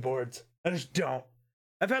Ouija boards. I just don't.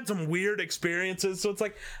 I've had some weird experiences, so it's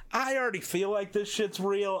like I already feel like this shit's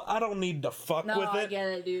real. I don't need to fuck with it. I get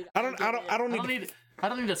it, dude. I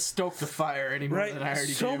don't need to stoke the fire anymore right? than I already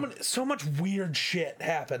do. So much weird shit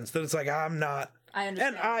happens that it's like I'm not. I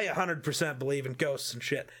understand. And I 100% believe in ghosts and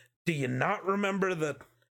shit. Do you not remember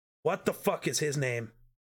what the fuck is his name?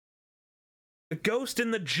 The ghost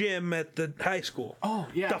in the gym at the high school. Oh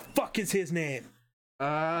yeah. The fuck is his name?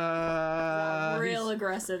 Real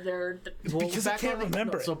aggressive there. Because I can't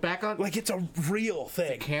remember it. So back on, like, it's a real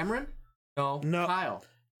thing. Cameron? No, Kyle.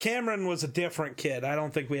 Cameron was a different kid. I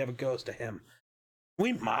don't think we have a ghost of him.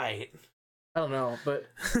 We might. I don't know, but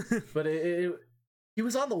he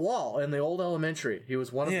was on the wall in the old elementary. He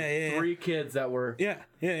was one of the three kids that were. Yeah.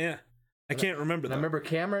 I can't remember that. I remember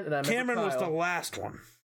Cameron, and Cameron Kyle. was the last one.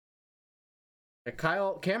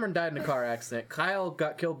 Cameron died in a car accident. Kyle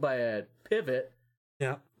got killed by a pivot.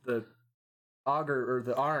 Yeah. The auger or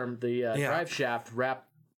the arm, the drive shaft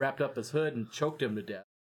wrapped up his hood and choked him to death.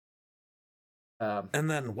 And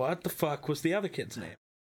then what the fuck was the other kid's name?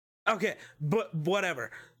 Okay, but whatever.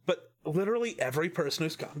 But literally every person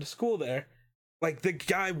who's gone to school there, like, the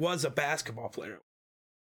guy was a basketball player.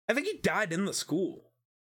 I think he died in the school.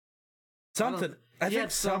 Something. I think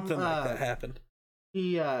something like that happened.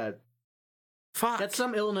 He Fuck. had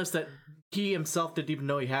some illness that he himself didn't even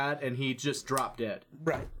know he had, and he just dropped dead.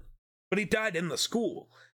 Right. But he died in the school.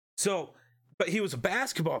 So, but he was a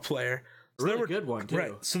basketball player. So Really good one, too.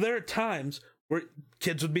 Right. So there are times where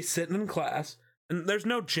kids would be sitting in class, and there's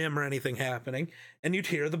no gym or anything happening, and you'd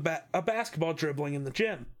hear a basketball dribbling in the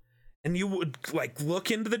gym. And you would, like, look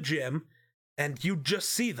into the gym, and you'd just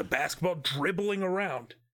see the basketball dribbling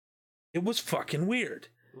around. It was fucking weird.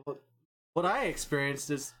 What I experienced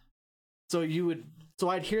is, so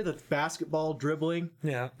I'd hear the basketball dribbling,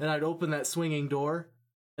 Yeah. and I'd open that swinging door,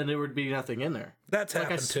 and there would be nothing in there. That's Like, I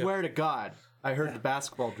happened too. swear to God, I heard the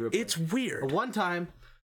basketball dribbling. It's weird. But one time,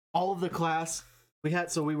 all of the class,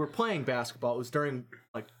 we were playing basketball. It was during,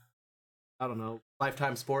 like, I don't know,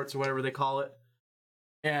 Lifetime Sports or whatever they call it.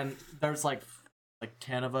 And there's like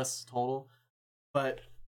 10 of us total. But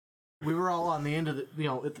we were all on the end of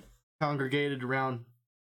congregated around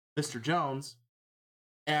Mr. Jones.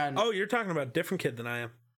 And Oh, you're talking about a different kid than I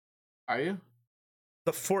am. Are you?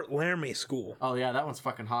 The Fort Laramie School. Oh yeah, that one's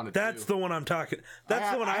fucking haunted. That's too. the one I'm talking.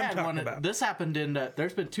 That's the one I'm talking about. This happened in.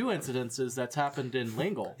 There's been 2 incidences that's happened in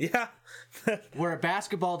Lingle Yeah. where a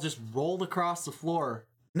basketball just rolled across the floor.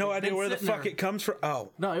 No It's idea been where the sitting fuck there. it comes from.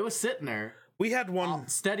 Oh, No, it was sitting there, we had one.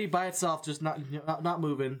 steady by itself, just not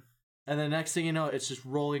moving. And then next thing you know, it's just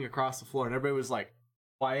rolling across the floor, and everybody was like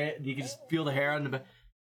quiet. And you could just feel the hair on the back.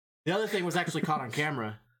 The other thing was actually caught on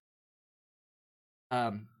camera.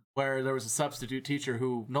 Where there was a substitute teacher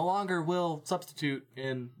who no longer will substitute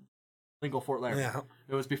in Lingle Fort Laramie. Yeah.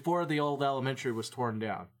 It was before the old elementary was torn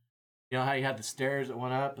down. You know how you had the stairs that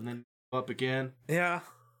went up and then up again? Yeah.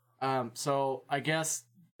 So I guess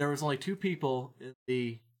there was only 2 people in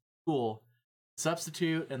the school,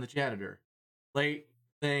 substitute and the janitor. Late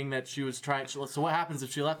thing that she was trying. So what happens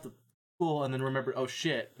if she left the school and then remembered, oh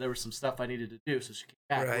shit, there was some stuff I needed to do, so she came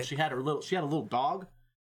back. Right. Well, she had a little dog,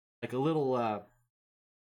 like a little.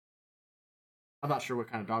 I'm not sure what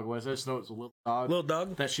kind of dog it was. I just know it was a little dog. Little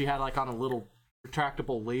dog. That she had like on a little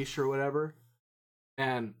retractable leash or whatever.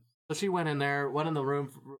 And so she went in there, went in the room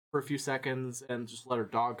for a few seconds, and just let her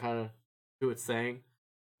dog kind of do its thing.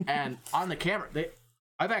 And on the camera,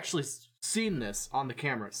 I've actually seen this on the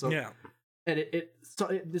camera. So Yeah. and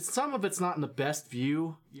some of it's not in the best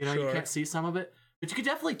view. You know, you Sure. can't see some of it, but you can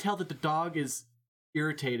definitely tell that the dog is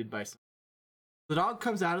irritated by something. The dog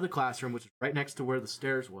comes out of the classroom, which is right next to where the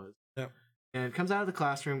stairs was. Yeah. And it comes out of the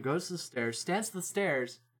classroom, goes to the stairs, stands to the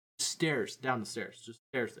stairs, stares down the stairs, just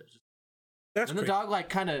stares there. That's And the creepy. dog like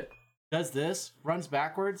kind of does this, runs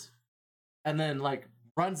backwards, and then like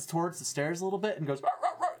runs towards the stairs a little bit and goes, "Ruh,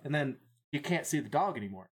 ruh, ruh," and then you can't see the dog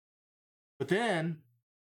anymore. But then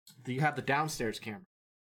you have the downstairs camera,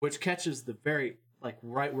 which catches the very like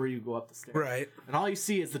right where you go up the stairs, Right. and all you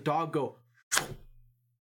see is the dog go,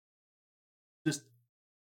 just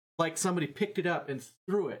like somebody picked it up and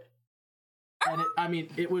threw it. And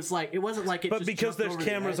it was like, it wasn't like it. But just because jumped there's over the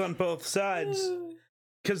cameras edge. on both sides,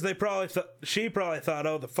 because she probably thought,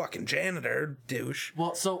 oh, the fucking janitor douche.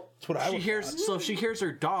 Well, so That's what I she would hears. thought. So she hears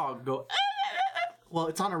her dog go. Well,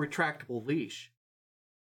 it's on a retractable leash.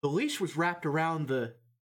 The leash was wrapped around the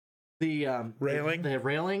Railing? the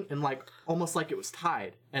railing, and like almost like it was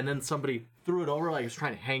tied. And then somebody threw it over, like it was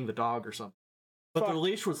trying to hang the dog or something. But the Fuck.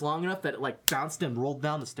 leash was long enough that it like bounced and rolled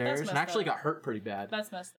down the stairs, and messed actually up. got hurt pretty bad.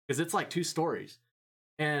 That's messed up. Because it's like 2 stories.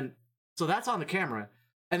 And so that's on the camera.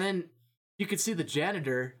 And then you could see the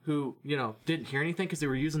janitor who, didn't hear anything because they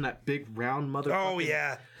were using that big round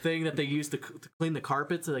motherfucking thing that they used to clean the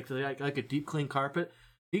carpets, like a deep clean carpet.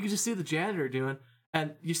 You could just see the janitor doing,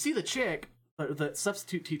 and you see the chick, the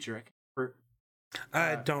substitute teacher.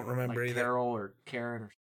 I don't remember either. Carol or Karen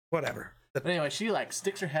or whatever. But anyway, she like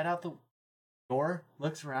sticks her head out the door,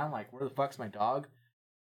 looks around like, where the fuck's my dog?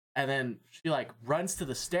 And then she like runs to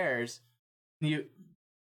the stairs. You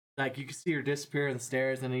can see her disappear in the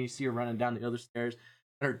stairs, and then you see her running down the other stairs,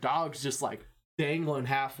 and her dog's just like dangling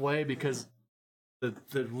halfway because the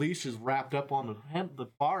leash is wrapped up on the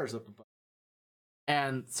bars up above.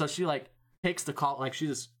 And so she like takes the call, like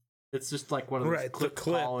it's just like one of those clip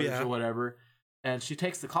collars or whatever. And she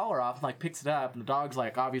takes the collar off and like picks it up, and the dog's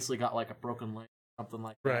like obviously got like a broken leg or something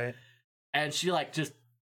like that. Right. And she like just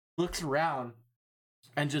looks around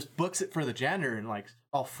and just books it for the janitor, and like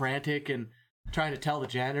all frantic and trying to tell the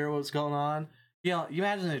janitor what's going on. You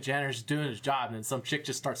imagine the janitor's doing his job, and then some chick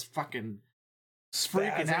just starts fucking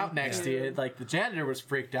freaking out next to you. Like the janitor was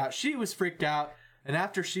freaked out. She was freaked out. And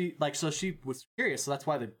after she was curious, so that's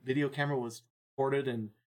why the video camera was recorded and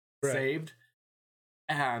saved.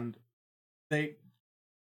 And they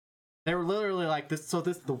were literally like this. So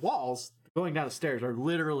the walls going down the stairs are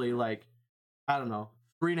literally like, I don't know,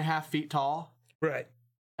 3.5 feet tall. Right.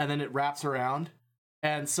 And then it wraps around.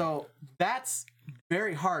 And so that's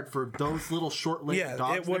very hard for those little short-legged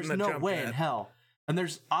dogs. There's no way in hell. And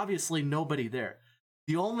there's obviously nobody there.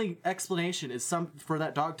 The only explanation is for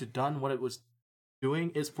that dog to done what it was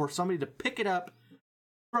doing is for somebody to pick it up,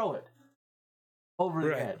 throw it over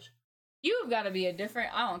the edge. You've got to be a different,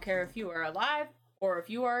 I don't care if you are alive or if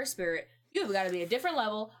you are a spirit, you've got to be a different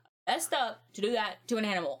level, messed up to do that to an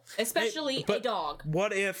animal, especially a dog.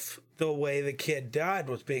 What if the way the kid died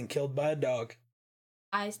was being killed by a dog?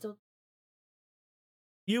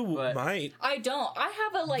 You might. I don't. I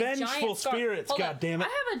have a vengeful giant scar. spirits, goddammit.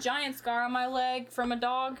 I have a giant scar on my leg from a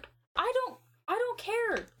dog. I don't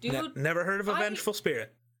care, dude. Never heard of a vengeful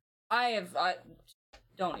spirit. I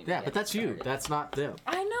don't even. Yeah, but that's you. That's not them.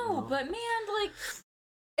 I know, but man, like,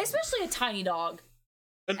 especially a tiny dog.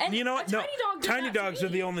 And you know what? No, tiny dogs are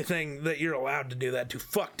the only thing that you're allowed to do that to.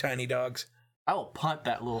 Fuck tiny dogs. I will punt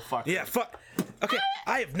that little fucker. Yeah, fuck. Okay,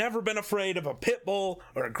 I have never been afraid of a pit bull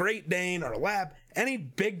or a Great Dane or a lab. Any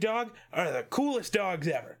big dog are the coolest dogs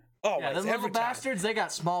ever. Oh, yeah, those little bastards, they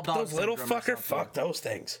got small dogs. Those little fucker, fuck those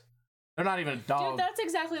things. They're not even a dog. Dude, that's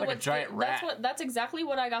exactly like a giant rat. That's exactly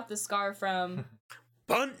what I got the scar from.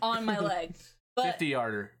 Punt on my leg. But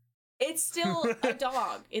 50-yarder. It's still a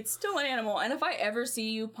dog. It's still an animal. And if I ever see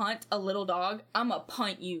you punt a little dog, I'ma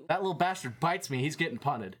punt you. That little bastard bites me. He's getting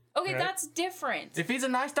punted. Okay, that's different. If he's a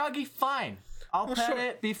nice doggy, fine. I'll pet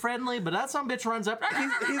it, be friendly, but that some bitch runs up.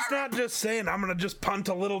 He's not just saying, I'm going to just punt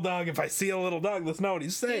a little dog if I see a little dog. That's not what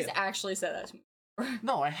he's saying. He's actually said that to me.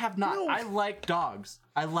 No, I have not. No. I like dogs.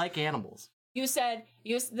 I like animals. You said,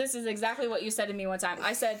 this is exactly what you said to me one time.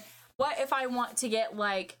 I said, what if I want to get,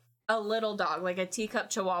 like, a little dog, like a teacup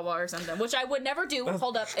chihuahua or something, which I would never do.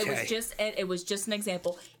 Hold up. Okay. It was just an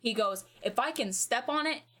example. He goes, if I can step on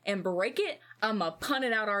it and break it, I'ma punt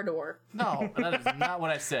it out our door. No, that is not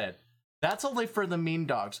what I said. That's only for the mean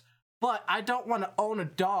dogs. But I don't want to own a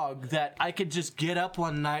dog that I could just get up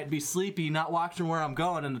one night, be sleepy, not watching where I'm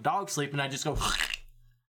going, and the dog's sleeping, and I just go,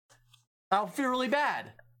 I'll feel really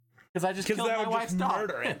bad. Because I just killed my wife's dog.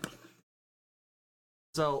 Murder it.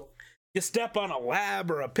 So you step on a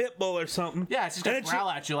lab or a pit bull or something. Yeah, it's just gonna growl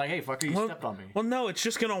at you like, hey, fucker, you stepped on me. Well, no, it's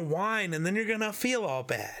just gonna whine, and then you're gonna feel all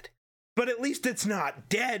bad. But at least it's not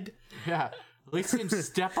dead. Yeah, at least you can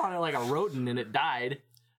step on it like a rodent and it died.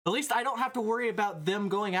 At least I don't have to worry about them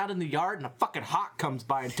going out in the yard and a fucking hawk comes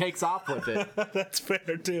by and takes off with it. That's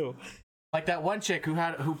fair, too. Like that one chick who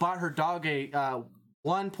bought her dog a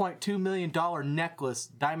 $1.2 million necklace,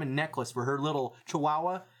 diamond necklace for her little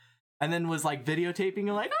chihuahua, and then was like videotaping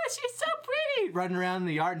her like, oh, she's so pretty, running around in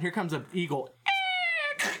the yard, and here comes an eagle.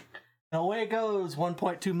 And away goes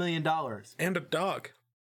 $1.2 million. And a dog.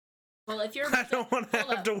 Well, if you're, I don't want to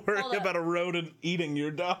have to worry about a rodent eating your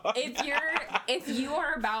dog. If you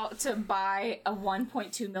are about to buy a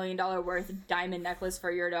 $1.2 million worth diamond necklace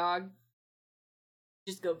for your dog,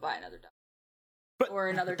 just go buy another dog. Or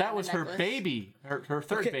another. That was necklace. Her baby, her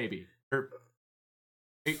third baby, her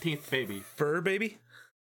 18th baby, fur baby.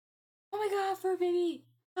 Oh my god, fur baby!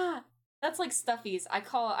 Ah, that's like stuffies. I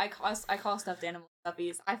call stuffed animals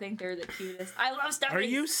stuffies. I think they're the cutest. I love stuffies. Are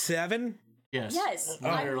you 7? Yes. Yes.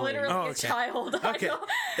 I'm literally a child. Okay.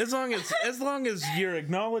 As long as you're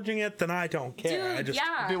acknowledging it, then I don't care. Dude,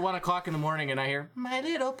 It'd be 1 o'clock in the morning and I hear My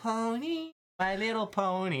Little Pony,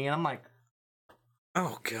 and I'm like,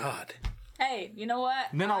 oh god. Hey, you know what?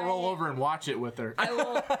 And then I'll roll over and watch it with her. I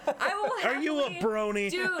will happily, Are you a brony?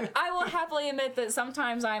 dude, I will happily admit that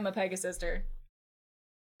sometimes I am a Pegasus-sister.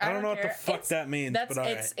 I don't know what the care. fuck that means, That's but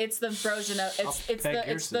all right. it's the version of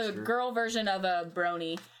it's the girl version of a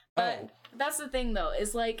brony. But that's the thing though,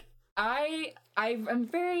 is like I am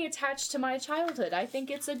very attached to my childhood. I think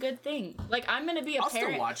it's a good thing. Like I'm gonna be a I'll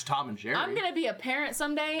parent. still watch Tom and Jerry. I'm gonna be a parent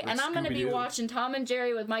someday, and I'm gonna be Scooby-Doo. watching Tom and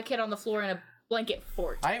Jerry with my kid on the floor in a blanket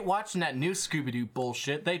fort. I ain't watching that new Scooby-Doo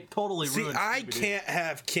bullshit. They totally See, ruined I Scooby-Doo. can't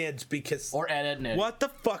have kids because Or Ed, Edd and Eddy. what the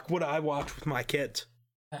fuck would I watch with my kids?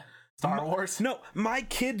 Star Wars? No, my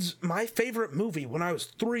favorite movie when I was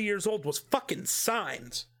 3 years old was fucking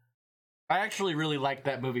Signs. I actually really liked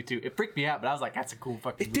that movie too. It freaked me out, but I was like, that's a cool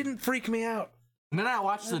fucking It movie. didn't freak me out. And then I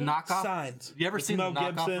watched the knockoff. Signs. You ever With seen Mel the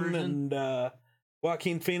knockoff Gibson version? and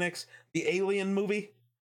Joaquin Phoenix, the Alien movie?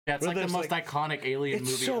 Yeah, it's where like the there's, most like- iconic alien It's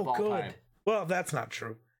movie so of all good. time. Well, that's not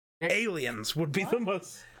true. Aliens would be the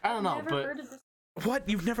most. I don't know, Never but heard of this. What?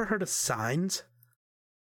 You've never heard of Signs?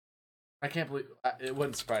 I can't believe it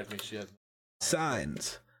wouldn't surprise me. She hasn't.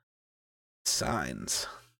 Signs.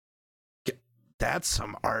 That's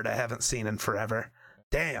some art I haven't seen in forever.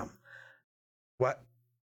 Damn. What?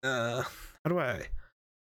 How do I?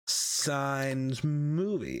 Signs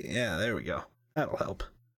movie. Yeah, there we go. That'll help.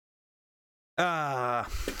 I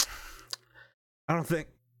don't think.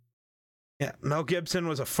 Yeah, Mel Gibson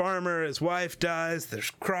was a farmer. His wife dies. There's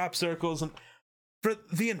crop circles, and for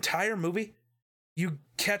the entire movie, you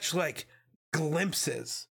catch like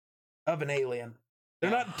glimpses of an alien. They're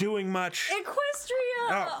not doing much. Equestria!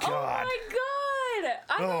 Oh, God. my god!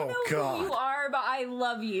 I don't Oh, know God. who you are, but I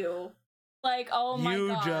love you. Like, oh my You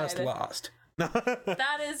god. just lost.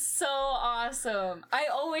 That is so awesome. I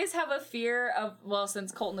always have a fear of, well,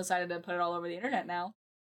 since Colton decided to put it all over the internet now,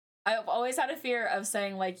 I've always had a fear of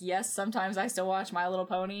saying, like, yes, sometimes I still watch My Little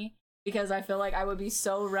Pony, because I feel like I would be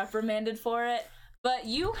so reprimanded for it. But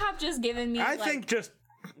you have just given me, I think just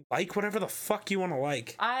like whatever the fuck you want to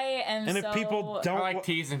like. I am And if so... people I don't, like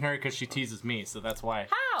teasing her because she teases me, so that's why.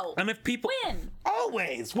 How? and if people Win.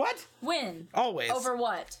 always what? Win. Always Over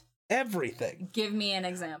what? everything. Give me an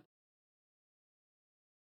example.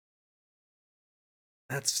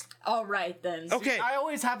 That's All right, then. okay. I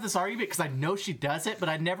always have this argument because I know she does it, but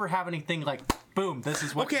I never have anything like, boom, this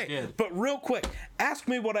is what she Okay, did. but real quick, ask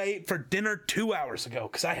me what I ate for dinner 2 hours ago,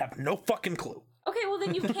 because I have no fucking clue. Okay, well,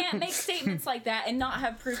 then you can't make statements like that and not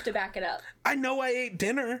have proof to back it up. I know I ate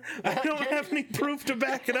dinner. I don't have any proof to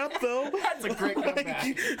back it up, though. That's a great comeback.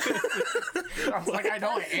 I was like, I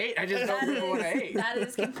know I ate, I just don't remember what I ate. That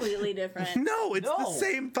is completely different. No, it's the No.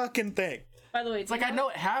 same fucking thing. By the way, It's like I know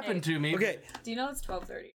it happened to me. Okay, Do you know it's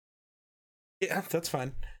 12:30? yeah, that's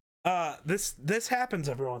fine. This happens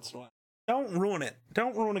every once in a while. Don't ruin it.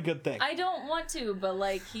 Don't ruin a good thing. I don't want to, but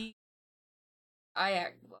like I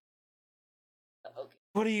act. Okay.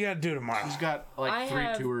 What do you got to do tomorrow? She's got like I three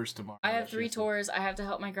have- tours tomorrow. I have that she 3 has to- tours. I have to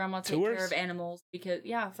help my grandma take Tours? care of animals because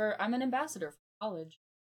I'm an ambassador for college.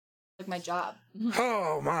 Like my job.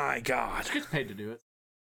 Oh my god. She gets paid to do it.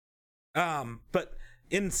 But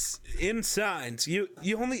in Signs, you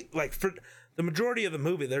only like for the majority of the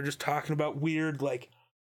movie, they're just talking about weird like,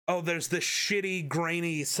 oh, there's this shitty,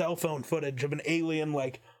 grainy cell phone footage of an alien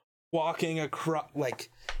like walking across, like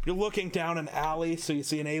you're looking down an alley, so you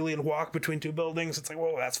see an alien walk between 2 buildings. It's like,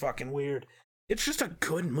 whoa, that's fucking weird. It's just a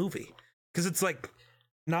good movie because it's like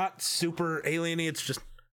not super alien-y. It's just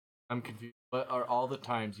I'm confused. What are all the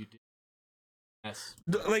times you did mess?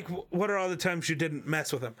 like, what are all the times you didn't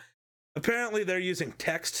mess with him? Apparently, they're using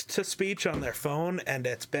text to speech on their phone, and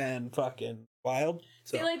it's been fucking wild.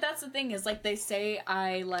 So. See, like that's the thing is like they say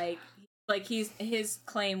I like his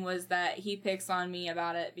claim was that he picks on me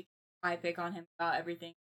about it because I pick on him about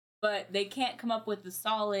everything, but they can't come up with a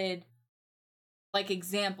solid like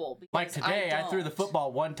example. Because Like today, I threw the don't.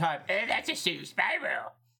 football one time. That's a super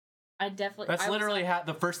spiral. I definitely. That's I was literally like-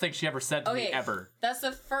 the first thing she ever said to me Okay. ever. That's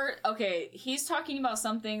the first. Okay, he's talking about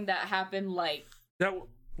something that happened like That,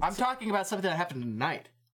 I'm talking about something that happened tonight.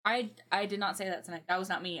 I did not say that tonight. That was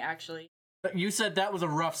not me actually. You said that was a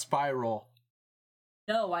rough spiral.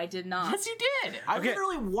 No, I did not. Yes, you did. I Okay.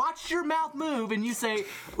 literally watched your mouth move, and you say,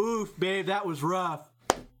 "Oof, babe, that was rough."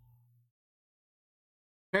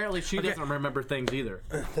 Apparently, she doesn't remember things either.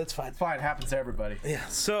 that's fine. It's fine. It happens to everybody. Yeah.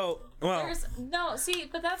 So, well, There's no see,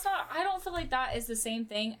 but that's not. I don't feel like that is the same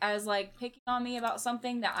thing as like picking on me about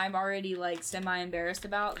something that I'm already like semi embarrassed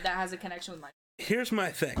about that has a connection with my. here's my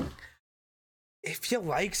thing. If you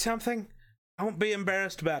like something, don't be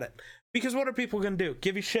embarrassed about it. Because what are people gonna do?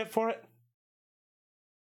 Give you shit for it?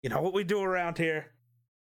 You know what we do around here?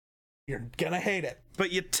 You're gonna hate it.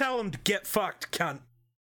 But you tell them to get fucked, cunt.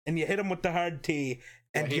 and you hit him with the hard T,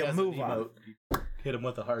 and He you has an move on. emote. You hit him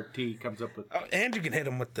with a hard T, comes up with. Oh, and you can hit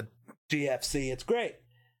him with the GFC. It's great.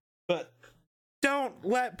 But don't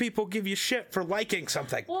let people give you shit for liking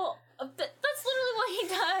something. Well, that's literally what he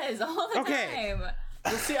does all the time.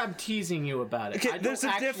 Well, see, I'm teasing you about it. Okay, I don't there's a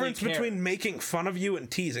actually difference care. between making fun of you and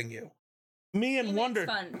teasing you. Me and Wonder...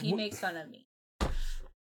 He makes fun of me.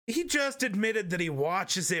 He just admitted that he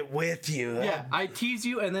watches it with you. Yeah, I tease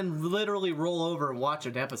you and then literally roll over and watch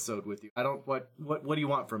an episode with you. I don't. What do you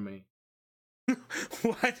want from me?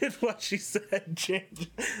 Why did what she said change?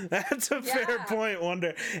 That's a fair point,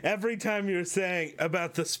 Wonder. Every time you're saying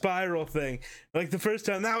about the spiral thing, like the first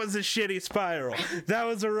time, that was a shitty spiral. That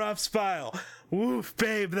was a rough spiral. Woof,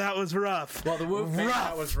 babe, that was rough. Well, the woof, babe,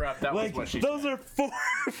 that was rough. That like, was what she those said. are four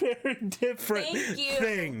very different Thank you.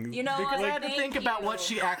 things. You know Because what? I had to think about what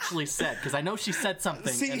she actually said, because I know she said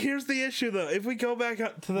something. See, here's the issue, though. If we go back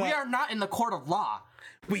up to that... we are not in the court of law.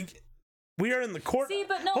 We are in the court... See,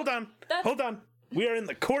 but no, Hold on. We are in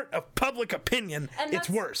the court of public opinion. And it's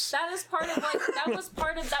worse. That is part of that was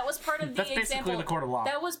part of the That's example. basically the court of law.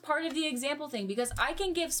 That was part of the example thing, because I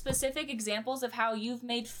can give specific examples of how you've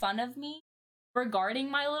made fun of me regarding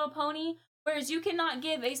My Little Pony, whereas you cannot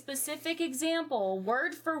give a specific example,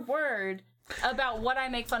 word for word, about what I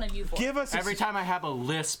make fun of you for. Give us Every time I have a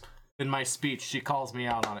lisp in my speech, she calls me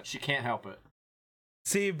out on it. She can't help it.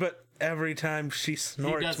 See, but every time she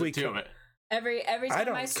snorts, He does we it to come... it. Every time I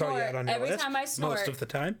don't I call snort, you out on your every list time I snort, most of the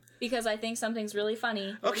time. because I think something's really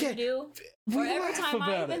funny. What Okay, do you do? we Or every laugh time I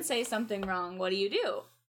about even it. say something wrong, what do you do?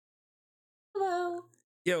 Hello.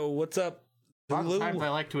 Yo, what's up? Sometimes I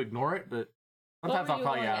like to ignore it, but sometimes were I'll you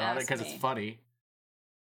call you going to out on it ask because me? it's funny.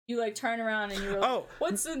 You like turn around and you're like, Oh,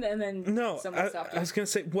 what's in, and then No, someone stopped I was gonna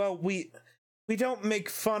say, well, we don't make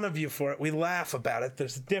fun of you for it. We laugh about it.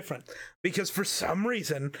 There's a difference. Because for some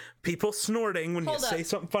reason, people snorting when Hold you up. say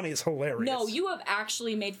something funny is hilarious. No, you have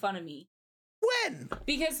actually made fun of me. When?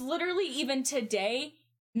 Because literally, even today,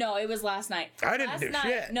 no, it was last night. I didn't last do night,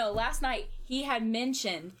 shit. No, last night he had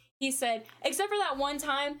mentioned. He said, except for that one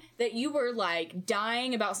time that you were like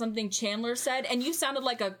dying about something Chandler said, and you sounded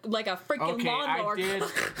like a freaking Okay, lawnmower. I did.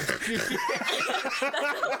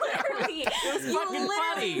 Literally, you fucking literally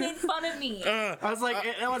funny. made fun of me. I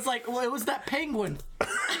was like, well, it was that penguin.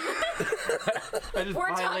 I just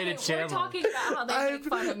violated We're Chandler. talking about how they make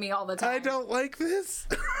fun of me all the time. I don't like this.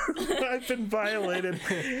 I've been violated.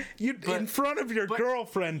 In front of your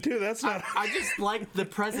girlfriend, too. That's not... I just liked the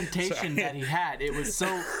presentation that he had. It was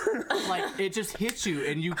so, like, it just hit you,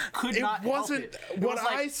 and you could It not wasn't... help it. It What was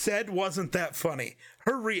like, I said wasn't that funny.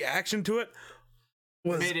 Her reaction to it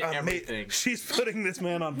was Made it everything. She's putting this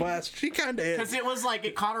man on blast. She kind of is. because it was like,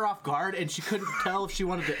 it caught her off guard, and she couldn't tell if she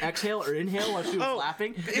wanted to exhale or inhale while she was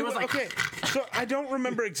laughing. It was like, okay. So I don't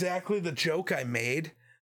remember exactly the joke I made,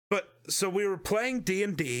 but so we were playing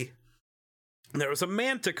D&D. And there was a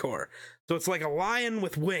manticore, so it's like a lion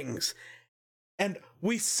with wings, and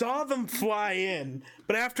we saw them fly in.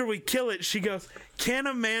 But after we kill it, she goes, "Can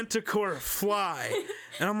a manticore fly?"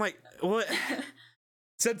 And I'm like, "Well, it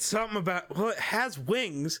said something about it has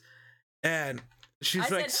wings," and she's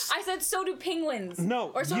I like, said, so do penguins.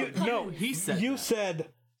 No, Or so do penguins. he said you that. said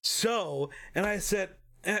so, and I said,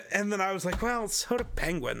 and then I was like, well, so do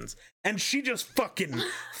penguins. And she just fucking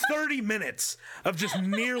 30 minutes of just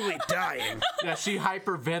nearly dying. Yeah, she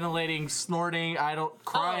hyperventilating, snorting,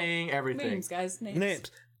 crying, everything. Names, guys. Names.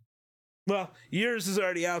 Well, yours is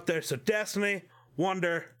already out there, so Destiny,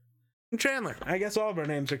 Wonder, and Chandler. I guess all of our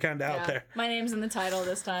names are kind of out there. My name's in the title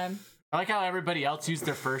this time. I like how everybody else used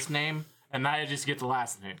their first name, and I just get the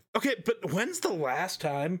last name. Okay, but when's the last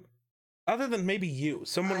time, other than maybe you,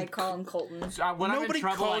 someone... I call him Colton. When I'm in Nobody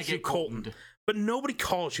trouble, I calls you get Colton, Colton. but nobody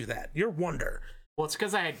calls you that. You're Wonder. Well, it's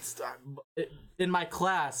because I had, in my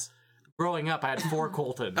class, growing up, I had 4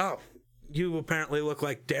 Coltons. Oh, you apparently look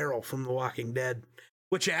like Daryl from The Walking Dead.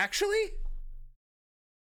 Which actually,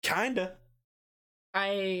 kinda.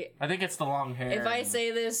 I think it's the long hair. If I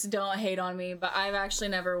say this, don't hate on me, but I've actually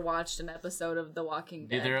never watched an episode of The Walking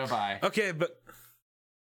Dead. Neither have I. Okay, but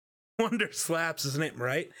Wonder Slaps his name,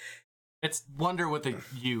 right? It's Wonder with a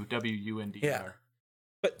U, W-U-N-D-R. Yeah.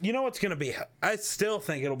 But you know what's gonna be? I still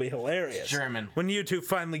think it'll be hilarious. German. When you two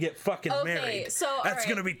finally get fucking married. So, all that's right.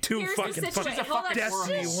 gonna be two Here's the fucking situation. Hold on.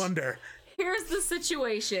 Destiny Shh. Wonder. Here's the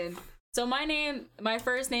situation. So my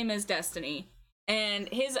first name is Destiny, and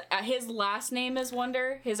his last name is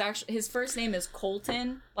Wonder. His first name is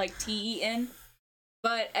Colton, like T-E-N.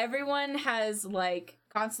 But everyone has like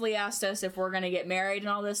constantly asked us if we're gonna get married and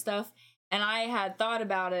all this stuff, and I had thought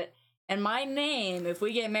about it. And my name, if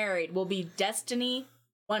we get married, will be Destiny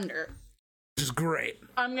Wonder. Which is great.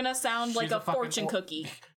 I'm gonna sound like She's a a fucking fortune cookie.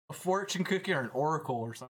 a fortune cookie or an oracle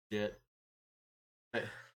or some shit.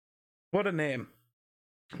 What a name.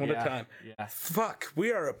 What a time. Yeah. Fuck,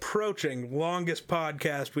 we are approaching longest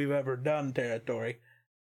podcast we've ever done territory.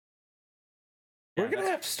 We're going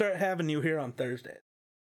to have to start having you here on Thursday.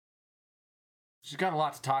 She's got a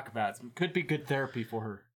lot to talk about. It could be good therapy for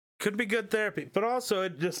her. Could be good therapy, but also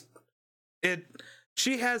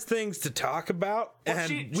she has things to talk about,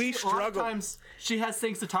 and we struggle. A lot of times she has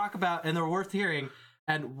things to talk about, and they're worth hearing,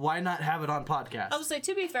 and why not have it on podcast? I would say,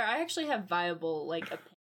 to be fair, I actually have viable, like,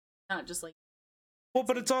 opinions, not just, like... Well,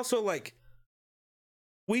 but it's also, like,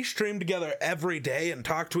 we stream together every day and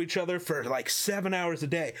talk to each other for, like, 7 hours a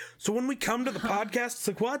day. So when we come to the podcast, it's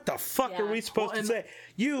like, what the fuck are we supposed to say?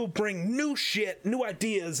 You bring new shit, new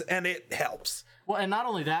ideas, and it helps. Well, and not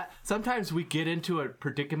only that, sometimes we get into a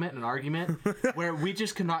predicament, an argument, where we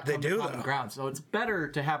just cannot come to common ground. So it's better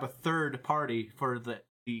to have a third party for the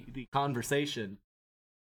conversation,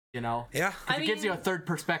 you know? Yeah. It gives you a third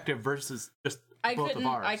perspective versus just both of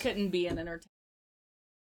ours. I couldn't be an entertainer.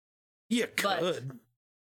 You could.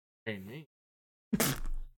 Hey, me.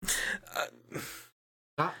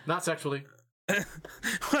 Not sexually.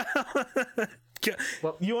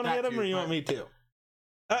 Well, you want to hit him or you want me to?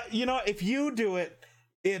 You know, if you do it,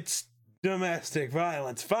 it's domestic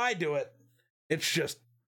violence. If I do it, it's just,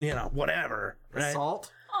 you know, whatever. Right?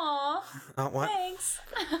 Assault? Aw. What? Thanks.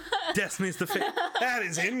 Destiny's the That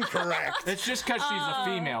is incorrect. It's just because she's a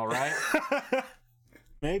female, right?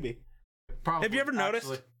 Maybe. Probably. Have you ever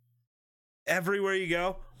noticed? Everywhere you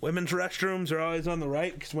go, women's restrooms are always on the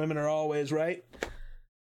right because women are always right.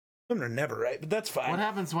 Women are never right, but that's fine. What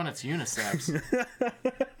happens when it's unisex?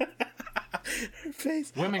 Her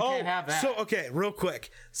face. Women can't have that. So, okay, real quick.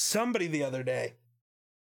 Somebody the other day,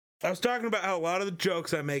 I was talking about how a lot of the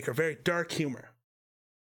jokes I make are very dark humor.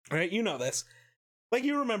 Right? You know this. Like,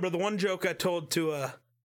 you remember the one joke I told to,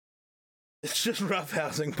 it's just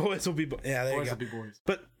roughhousing. Boys will be boys. Yeah, there boys you go. will be boys.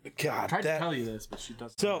 But, God. I tried to tell you this, but she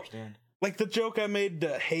doesn't understand. Like the joke I made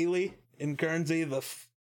to Haley in Guernsey, the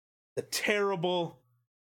terrible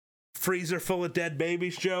freezer full of dead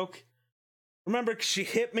babies joke. Remember, she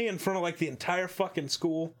hit me in front of like the entire fucking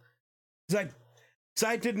school. Because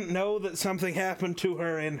I didn't know that something happened to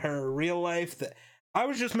her in her real life. That I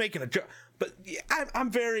was just making a joke. But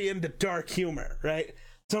I'm very into dark humor, right?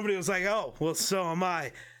 Somebody was like, oh, well, so am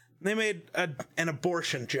I. They made an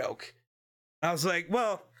abortion joke. I was like,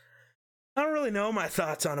 well, I don't really know my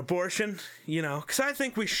thoughts on abortion, you know, because I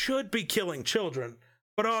think we should be killing children,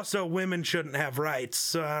 but also women shouldn't have rights,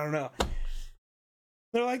 so I don't know.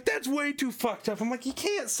 They're like, that's way too fucked up. I'm like, you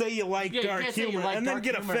can't say you like dark humor and then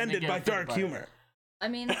get offended by dark humor. I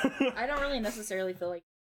mean, I don't really necessarily feel like...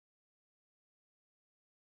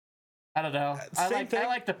 I don't know. I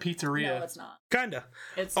like the pizzeria. No, it's not. Kinda.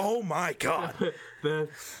 Oh my god.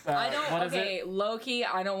 I don't... Okay, low-key,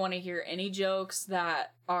 I don't want to hear any jokes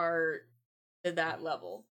that are to that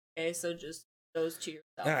level. Okay, so just those to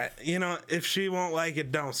yourself. All right, you know, if she won't like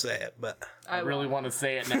it, don't say it. But I really want to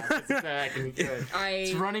say it now.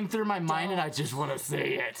 It's running through my mind, and I just want to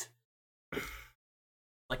say it.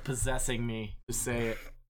 Like possessing me to say it.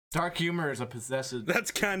 Dark humor is a possessive.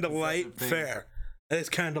 That's kind of light. Thing. Fair. That is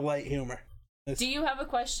kind of light humor. Do you have a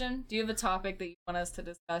question? Do you have a topic that you want us to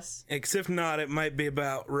discuss? If not, it might be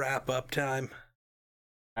about wrap up time.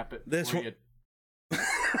 Wrap it. This one.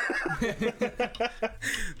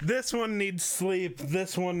 This one needs sleep.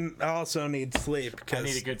 This one also needs sleep. I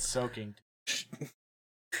need a good soaking.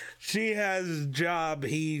 She has a job.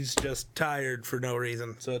 He's just tired for no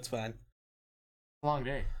reason, so it's fine. Long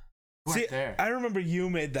day. See, there. I remember you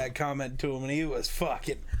made that comment to him, and he was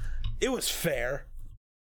fucking. It was fair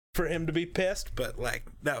for him to be pissed, but like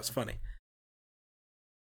that was funny.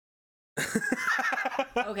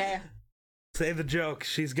 Okay. Say the joke.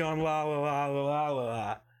 She's going la la la la la la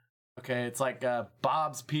la. Okay, it's like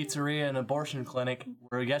Bob's Pizzeria and Abortion Clinic,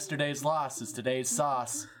 where yesterday's loss is today's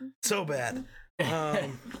sauce. So bad.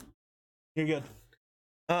 You're good.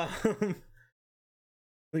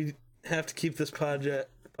 We have to keep this podcast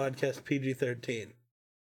PG-13.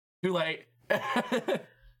 Too late.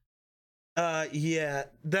 Yeah,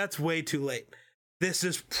 that's way too late. This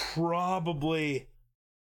is probably...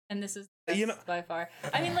 And this is by far.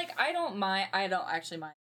 I mean, like, I don't actually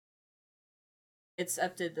mind. It's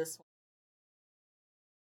up to this one.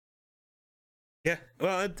 Yeah,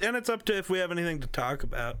 well, and it's up to if we have anything to talk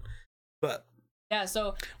about. But yeah,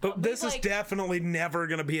 so... But this is definitely never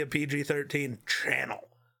going to be a PG-13 channel.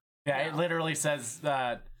 Yeah, it literally says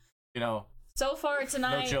that, you know... So far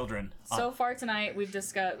tonight... No children. So far tonight, we've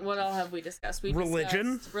discussed... What all have we discussed? We've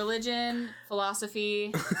discussed religion,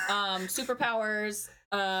 philosophy, superpowers,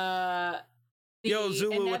 Yo,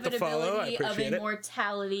 Zulu with the follow. I inevitability of appreciate it.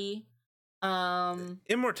 immortality.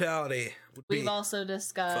 Immortality would be We've also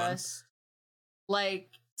discussed like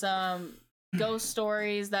some ghost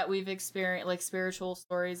stories that we've experienced, like spiritual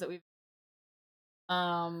stories that we've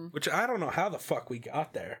which I don't know how the fuck we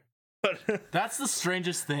got there. But That's the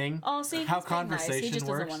strangest thing. oh, see, how he's being nice. conversation He just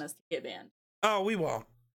works. doesn't want us to get banned. oh, we won't.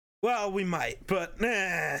 Well, we might, but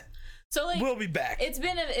nah. So like We'll be back. it's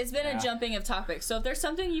been a jumping of topics. So if there's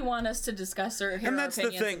something you want us to discuss or hear And our that's the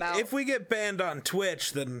opinions thing. about, If we get banned on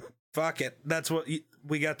Twitch, then fuck it. That's what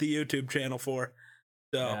we got the YouTube channel for.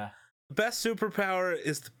 So, Yeah. the best superpower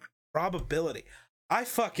is the probability. I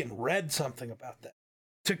fucking read something about that.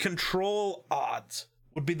 To control odds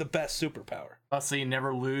would be the best superpower. Oh, so you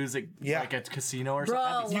never lose at like a casino or bro,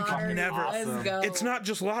 something? You can lottery, never- let's go. It's not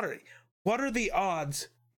just lottery. What are the odds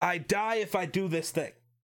I die if I do this thing?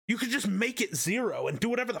 You could just make it 0 and do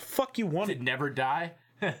whatever the fuck you want. Did never die?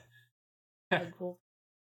 Cool.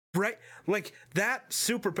 Right? Like that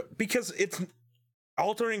because it's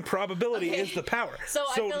altering probability Okay. is the power. So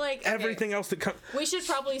I feel like, okay. everything else that comes, We should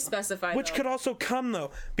probably specify which though. could also come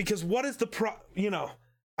though, because what is the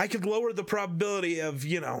I could lower the probability of,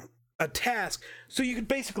 a task, so you could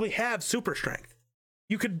basically have super strength.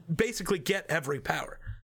 You could basically get every power.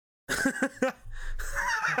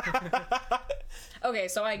 Okay,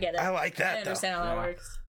 so I get it. I like that, I understand though. how that Yeah.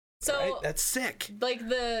 works. So Right? That's sick. like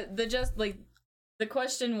the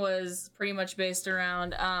question was pretty much based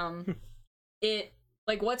around it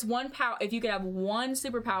like what's one power if you could have one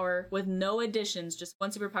superpower with no additions, just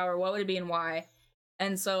one superpower, what would it be and why?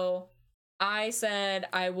 And so I said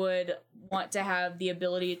I would want to have the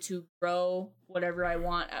ability to grow whatever I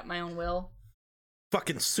want at my own will.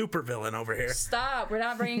 Fucking supervillain over here. Stop, we're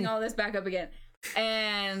not bringing all this back up again.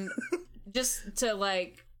 And just to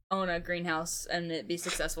like own a greenhouse and it be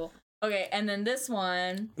successful. Okay, and then this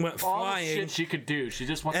one. Went All the flying. shit she could do. She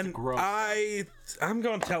just wants to And grow. I'm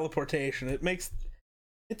going teleportation.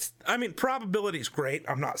 Probability's great.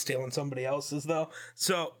 I'm not stealing somebody else's though.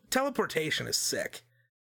 So teleportation is sick.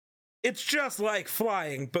 It's just like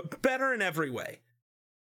flying, but better in every way.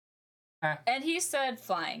 And he said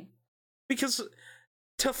flying. Because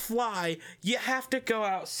to fly, you have to go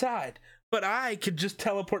outside. But I could just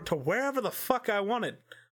teleport to wherever the fuck I wanted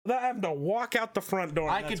without having to walk out the front door.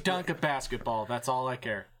 I could dunk a basketball. That's all I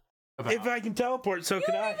care about. If I can teleport, so You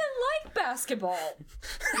could don't I. even like basketball.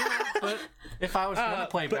 But if I was going to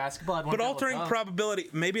play basketball, I'd want But to altering probability,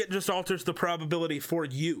 maybe it just alters the probability for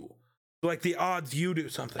you. Like the odds you do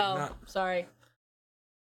something. Oh, Not sorry.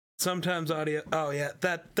 sometimes audio. Oh yeah,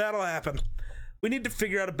 that'll happen. We need to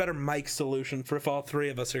figure out a better mic solution for if all three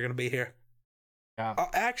of us are going to be here. Yeah.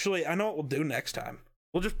 Actually, I know what we'll do next time.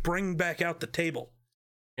 We'll just bring back out the table.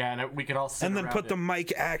 Yeah, and we could all sit And then around put it. the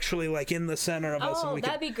mic actually like in the center of us. Oh, And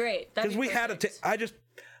that'd be great. That'd because be we had perfect. I just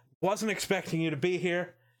wasn't expecting you to be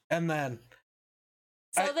here, and then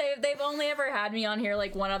So they've only ever had me on here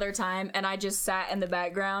like one other time, and I just sat in the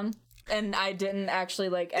background, and I didn't actually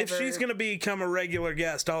like ever. if she's gonna become a regular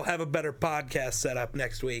guest, I'll have a better podcast set up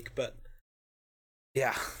next week. But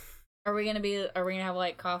yeah, Are we gonna have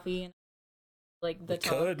like coffee and like the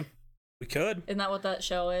talk? we could. Isn't that what that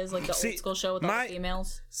show is? Like the See, old school show with all my- the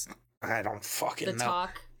females? I don't fucking The know.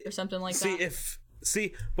 talk or something like See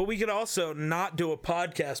that. but we could also not do a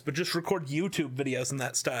podcast, but just record YouTube videos in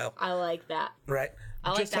that style, I like that. right?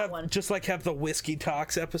 I like just that have, one. Just like have the whiskey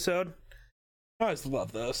talks episode. I always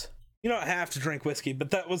love those. You don't have to drink whiskey, but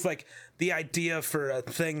that was like the idea for a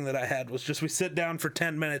thing that I had was just we sit down for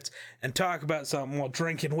 10 minutes and talk about something while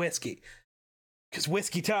drinking whiskey. Because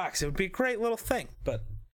whiskey talks, it would be a great little thing, but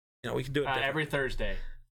we can do it different. every Thursday.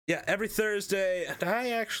 Yeah, every Thursday, and I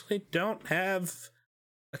actually don't have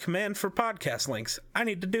a command for podcast links. I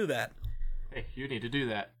need to do that. Hey, you need to do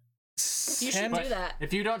that. You should do that.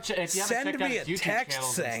 If you don't, if you haven't Send checked out me his a YouTube text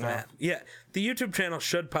channels and saying stuff- that. Yeah, the YouTube channel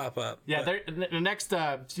should pop up. Yeah, but- the next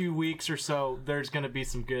few weeks or so, there's going to be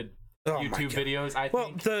some good Oh my YouTube God. videos. I Well,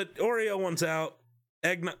 think. the Oreo one's out.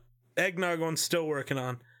 Eggnog one's still working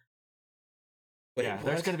on. Wait, Yeah,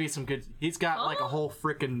 there's what? going to be some good. He's got like a whole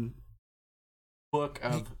freaking book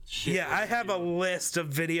of shit. Yeah, I have a list of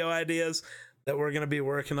video ideas that we're gonna be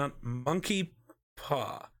working on. Monkey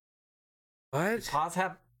paw. What? Paws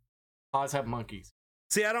have monkeys.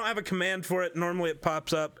 See, I don't have a command for it. Normally it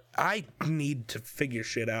pops up. I need to figure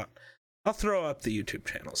shit out. I'll throw up the YouTube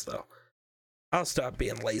channels though. I'll stop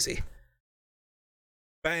being lazy.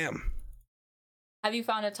 Bam. Have you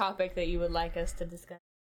found a topic that you would like us to discuss?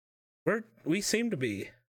 We seem to be.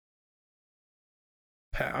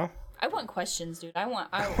 Pal. I want questions, dude. I would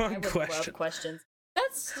want love questions. questions.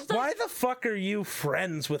 That's Why the fuck are you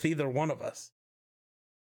friends with either one of us?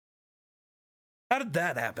 How did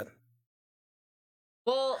that happen?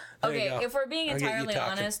 Well, There you okay, go. if we're being I'll get you entirely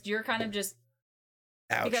talking. honest, you're kind of just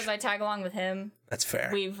Ouch. because I tag along with him. That's fair.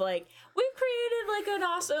 We've created like an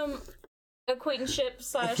awesome acquaintanceship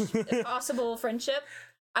 / possible friendship,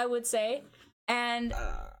 I would say, and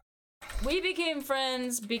we became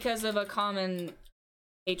friends because of a common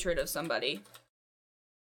hatred of somebody.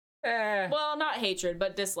 Well, not hatred,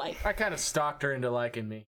 but dislike. I kind of stalked her into liking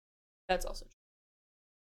me. That's also true.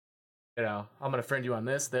 You know, I'm gonna friend you on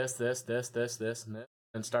this, and this,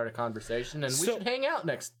 and start a conversation, and we So- should hang out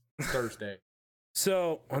next Thursday.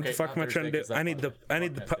 So what Okay, the fuck not am I trying to do? Thursday, 'cause I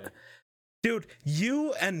need the podcast day. dude.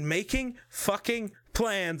 You and making fucking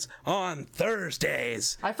plans on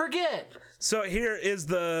Thursdays. I forget. So here is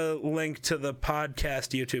the link to the podcast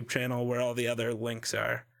YouTube channel where all the other links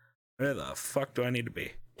are. Where the fuck do I need to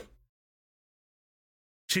be?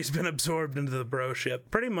 She's been absorbed into the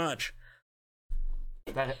broship, pretty much.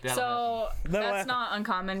 So That'll that's happen. not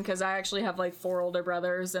uncommon because I actually have like 4 older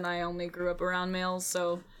brothers and I only grew up around males,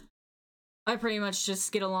 so I pretty much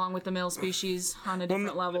just get along with the male species on a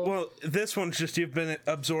different level. Well, this one's just you've been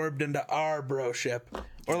absorbed into our broship,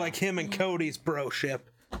 or like him and Cody's broship.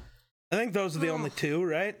 I think those are the only two,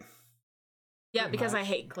 right? Yeah, because I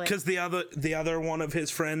hate Clay. Because the other one of his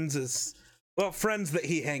friends is, well, friends that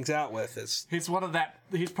he hangs out with is, He's part of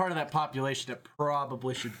that population that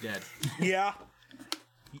probably should be dead. yeah.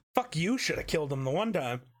 Fuck, you should have killed him the one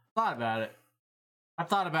time. Thought about it. I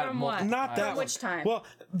thought about From it multiple what? Not times. that From one. which time? Well,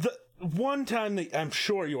 the one time that I'm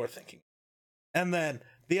sure you're thinking, and then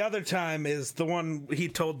the other time is the one he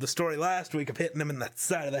told the story last week of hitting him in the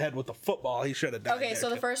side of the head with a football. He should have died. Okay, there, so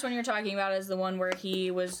the too. first one you're talking about is the one where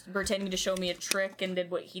he was pretending to show me a trick and did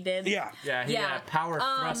what he did. Yeah. Yeah, he Yeah, power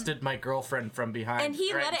thrusted my girlfriend from behind. And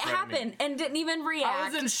he right let in it front of me. happen and didn't even react. I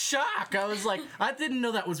was in shock. I was like, I didn't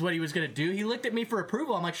know that was what he was gonna do. He looked at me for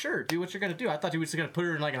approval. I'm like, sure, do what you're gonna do. I thought he was gonna put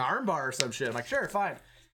her in like an armbar or some shit. I'm like, sure, fine.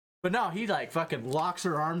 But no, he like fucking locks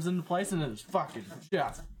her arms into place and then just fucking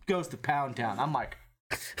goes to Pound Town. I'm like,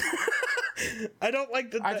 I don't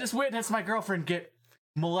like that. I just witnessed my girlfriend get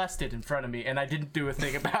molested in front of me and I didn't do a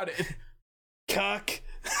thing about it. Cuck.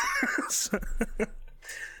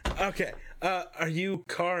 Okay. Are you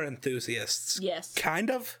car enthusiasts? Yes. Kind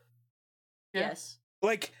of? Yes.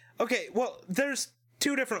 Like, okay, well, there's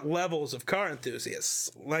 2 different levels of car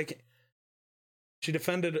enthusiasts. Like, she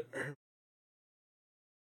defended her.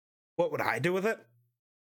 What would I do with it?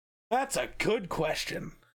 That's a good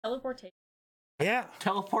question. Teleportation. Yeah,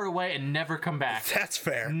 Teleport away and never come back. that's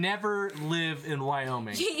fair. Never live in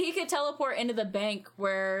Wyoming. He could teleport into the bank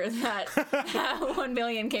where that 1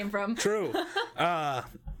 million came from. True.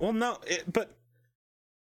 Well, no, but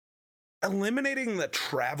eliminating the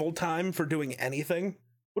travel time for doing anything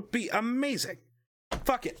would be amazing.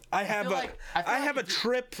 Fuck it. I have feel like a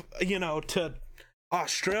trip, to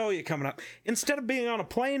Australia coming up. Instead of being on a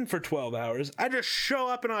plane for 12 hours, I just show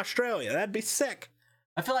up in Australia. That'd be sick.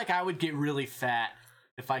 I feel like I would get really fat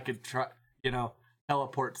if I could try,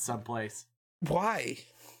 teleport to someplace. Why?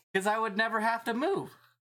 Because I would never have to move.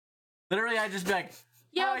 Literally, I'd just be like,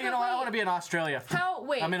 Yeah, I but want wait. to be in Australia.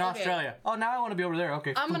 Wait, I'm in okay. Australia. Oh, now I want to be over there.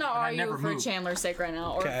 Okay. I'm gonna And I argue never for move. Chandler's sake right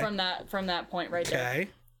now, or Okay. from that point right there. Okay.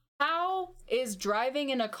 How is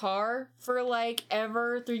driving in a car for like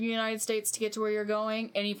ever through the United States to get to where you're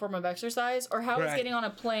going any form of exercise, or how is Right. getting on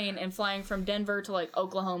a plane and flying from Denver to like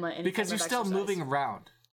Oklahoma any Because form you're of still exercise? moving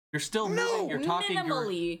around. You're still moving. You're talking.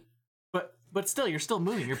 minimally. But still, you're still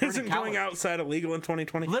moving. You're burning Isn't going calories. outside illegal in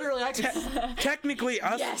 2020? Literally, I could. Technically,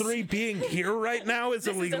 us Yes. 3 being here right now is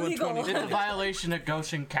This is illegal in illegal. 2020. It's a violation of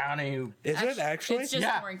Goshen County. Is it actually? It's just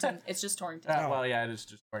Yeah. Torrington. It's just Torrington. Well, yeah, it is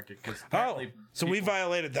just working because Oh, so we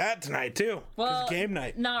violated that tonight too. 'Cause well, it's game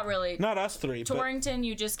night. Not really. Not us 3, but Torrington,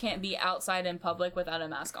 you just can't be outside in public without a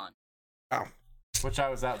mask on. oh, which I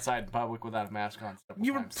was outside in public without a mask on. Several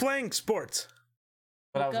you were times. playing sports.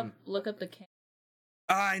 But I was in, Look up the cam.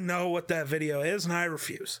 I know what that video is, and I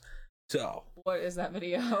refuse. So What is that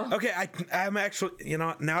video? okay, I'm actually,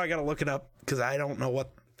 now I gotta look it up because I don't know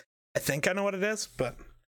what. I think I know what it is, but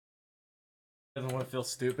doesn't want to feel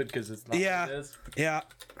stupid because it's not Yeah. what it is. yeah.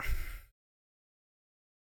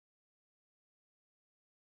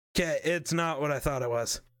 Okay, it's not what I thought it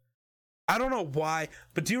was. I don't know why,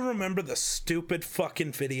 but do you remember the stupid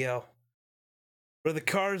fucking video where the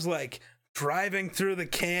car's like driving through the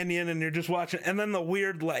canyon and you're just watching, and then the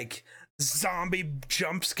weird like zombie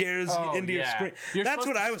jump scares into your screen? You're That's supposed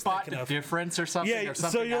what to I was spot thinking the of. difference or something. Yeah, or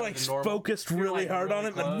something so you're out like of the normal. focused You're, really like, hard on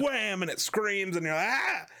really it, and close. wham, and it screams, and you're like,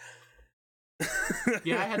 ah.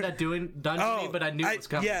 Yeah, I had that done to me, but I knew it was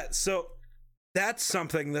coming. Yeah, so that's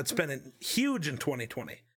something that's been huge in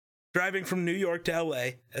 2020. Driving from New York to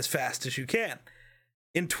LA as fast as you can.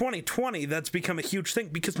 in 2020, that's become a huge thing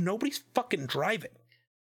because nobody's fucking driving.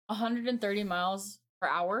 130 miles per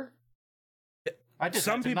hour? I did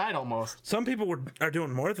that tonight almost. Some people are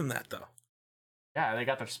doing more than that, though. Yeah, they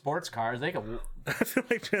got their sports cars. They can. I feel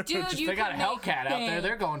like They got a Hellcat out there.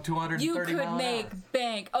 They're going 230 You miles could an hour. make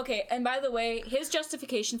bank. Okay, and by the way, his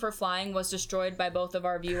justification for flying was destroyed by both of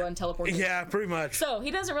our view on teleportation. Yeah, pretty much. So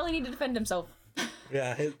he doesn't really need to defend himself.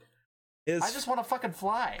 Yeah, his I just want to fucking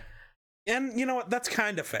fly. and you know what? That's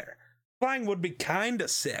kind of fair. Flying would be kind of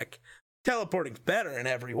sick. Teleporting's better in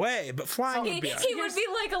every way, but flying would be. He would be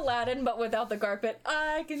like Aladdin, but without the carpet.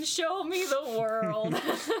 I can show me the world.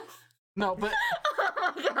 No, but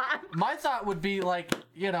my thought would be like,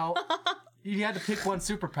 you know, you had to pick one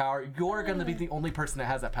superpower. You're going to be the only person that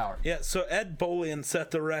has that power. Yeah, so Ed Bolian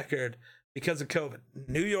set the record because of COVID.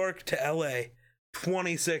 New York to LA,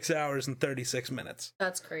 26 hours and 36 minutes.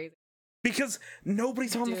 That's crazy. Because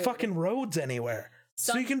nobody's on the fucking roads anywhere.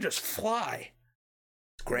 So you can just fly.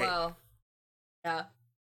 It's great. Well, yeah.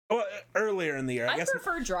 Well, earlier in the year, I guess.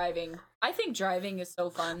 prefer driving. I think driving is so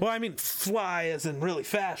fun. Well, I mean, fly as in really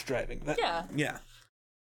fast driving. Yeah. Yeah.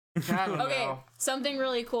 I don't Okay, know. something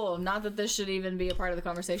really cool. Not that this should even be a part of the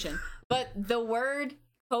conversation, but the word,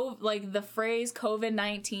 like the phrase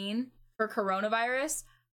COVID-19 for coronavirus,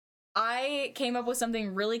 I came up with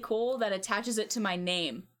something really cool that attaches it to my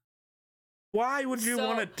name. Why would you So,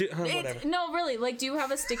 want to do... whatever. No, really. Like, do you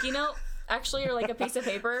have a sticky note, actually, or like a piece of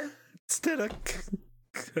paper? Instead of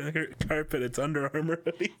carpet, it's Under Armour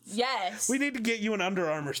hoodies. Yes. We need to get you an Under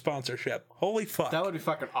Armour sponsorship. Holy fuck. That would be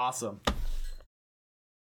fucking awesome.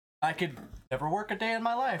 I could never work a day in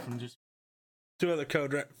my life and just... Two other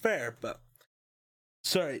code fair, but...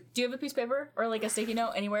 Sorry. Do you have a piece of paper or like a sticky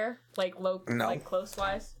note anywhere? Like No. like close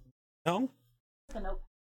wise? No? A note.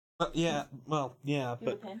 Yeah, well, yeah, Do you have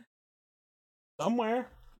but a pen? somewhere.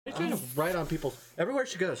 She's trying to write on people's... Everywhere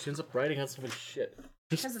she goes, she ends up writing on somebody's shit.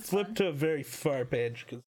 Just 'Cause it's flip fun. to a very far page,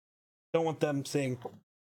 because don't want them seeing...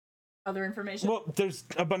 Other information? Well, there's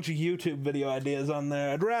a bunch of YouTube video ideas on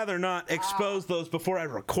there. I'd rather not expose those before I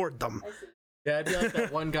record them. I see. Yeah, I'd be like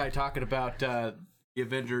that one guy talking about the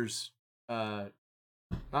Avengers, not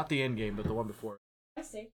the Endgame, but the one before. I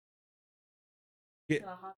see. Yeah.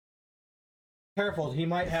 Careful, he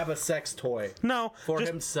might have a sex toy No, for just,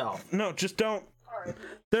 himself. no, just don't. Alright.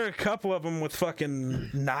 There are a couple of them with fucking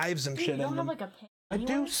knives and Dude, shit you don't in have them. like a pen? I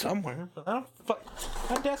do somewhere, but I don't.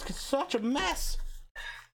 My desk is such a mess.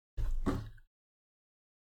 I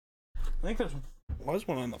think there was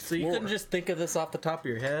one on the So floor. you couldn't just think of this off the top of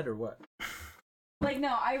your head, or what? Like, no,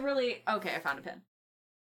 I really... Okay, I found a pen.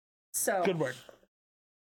 So, Good work.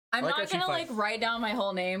 I'm Like not that you gonna, find- like, write down my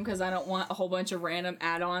whole name because I don't want a whole bunch of random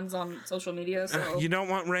add-ons on social media, so... You don't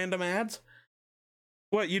want random ads?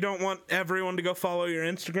 What, you don't want everyone to go follow your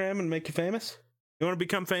Instagram and make you famous? You want to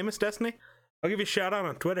become famous, Destiny? I'll give you a shout out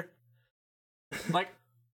on Twitter. Like,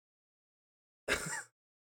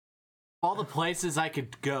 all the places I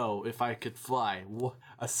could go if I could fly.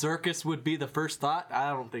 A circus would be the first thought?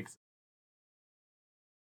 I don't think so.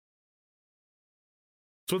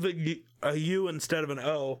 So a U instead of an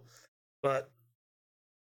O, but...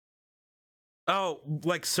 Oh,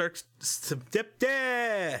 like Cirque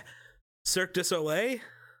du Soleil?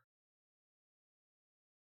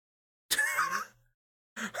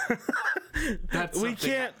 That's we something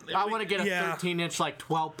can't. I want to get a yeah. 13-inch, like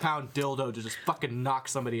 12-pound dildo to just fucking knock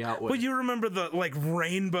somebody out with. Well, you remember the like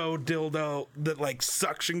rainbow dildo that like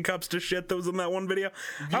suction cups to shit that was in that one video?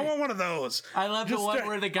 I want one of those. I love the Just one start-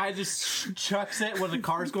 where the guy just chucks it when the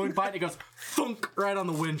car's going by and it goes thunk right on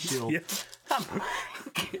the windshield. Yeah. It's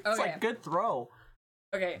Okay. like good throw.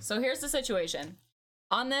 Okay, so here's the situation.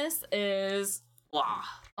 On this is... Blah.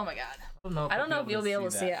 Oh my god. I don't know if you'll be able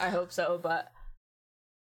to see it. I hope so, but...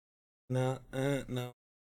 No, no.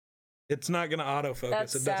 It's not gonna autofocus.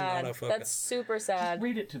 That's It sad. doesn't autofocus. That's super sad.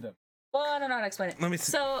 Read it to them. Well, I don't know how to explain it. Let me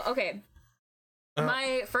see. So, okay. Uh,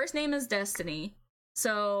 My first name is Destiny.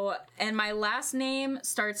 So, and my last name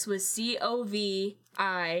starts with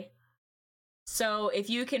C-O-V-I. So, if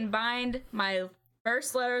you combined my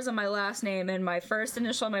first letters of my last name and my first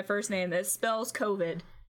initial of my first name, it spells COVID.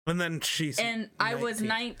 And then she's. And I was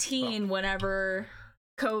 19 whenever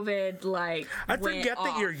COVID, like, I went forget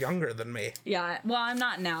that off. you're younger than me. Yeah, well, I'm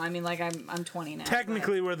not now. I mean, like, I'm 20 now.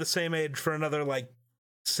 Technically, we're the same age for another like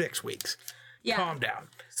 6 weeks. but- yeah. Calm down.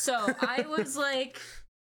 So I was like,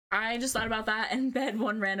 I just thought about that in bed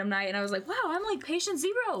one random night, and I was like, wow, I'm like patient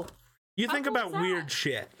zero. You How think cool is about that? weird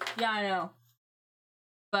shit. Yeah, I know.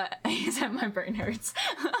 But except my brain hurts.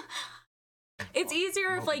 It's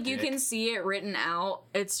easier if like you can see it written out.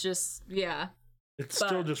 It's just, yeah. It's But-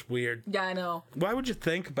 still just weird. Yeah, I know. Why would you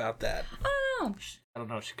think about that? I don't know. I don't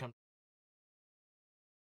know. She comes.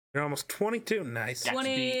 You're almost 22. Nice. Yeah.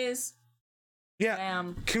 20s. Yeah.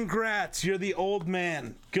 Damn. Congrats. You're the old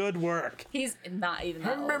man. Good work. He's not even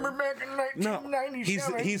that old. back in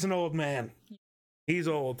No, he's an old man. He's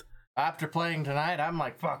old. After playing tonight, I'm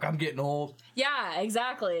like, fuck, I'm getting old. Yeah,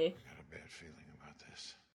 exactly. I got a bad feeling about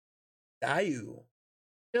this. Ayu.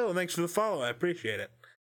 Yo, thanks for the follow. I appreciate it.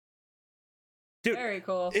 Dude, Very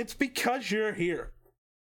cool. it's because you're here.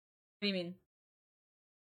 What do you mean?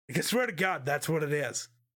 I swear to God, that's what it is.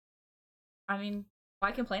 I mean,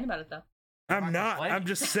 why complain about it though? I'm not not. complaining. I'm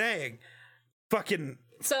just saying. Fucking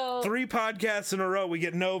So 3 podcasts in a row, we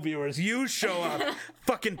get no viewers. You show up.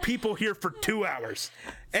 Fucking people here for 2 hours.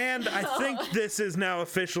 And I think this is now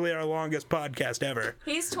officially our longest podcast ever.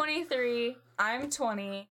 he's 23, I'm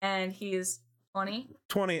 20, and he's 20.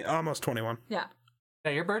 20, almost 21. Yeah.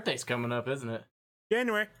 Yeah, your birthday's coming up, isn't it?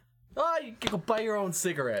 January. Oh, you can go buy your own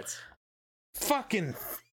cigarettes. Fucking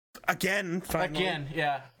again. Finally. Again,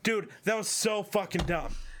 yeah. Dude, that was so fucking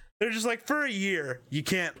dumb. They're just like, for a year, you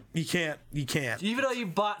can't. Even though you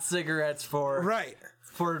bought cigarettes for Right.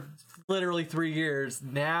 literally 3 years,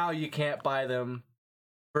 now you can't buy them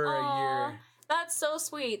for a Aw, year. that's so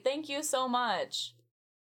sweet. Thank you so much.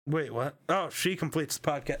 Wait, what? Oh, she completes the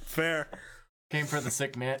podcast. Fair. Came for the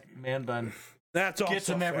sick man bun. That's also Gets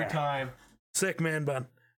them every fair. time. Sick man bun.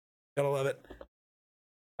 Gotta love it.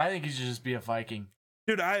 I think you should just be a Viking.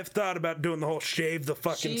 Dude, I have thought about doing the whole shave the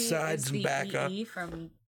fucking She sides is and the back up. EE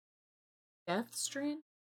from Death Strand.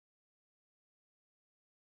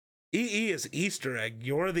 EE is Easter egg.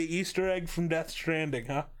 You're the Easter egg from Death Stranding,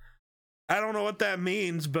 huh? I don't know what that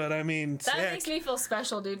means, but I mean, That sick. makes me feel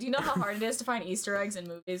special, dude. Do you know how hard it is to find Easter eggs in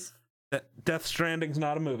movies? Death Stranding's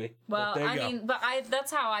not a movie. Well, But there you I go. mean, but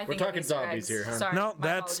that's how I think. of talking Easter zombies eggs. here, huh? Sorry, No, my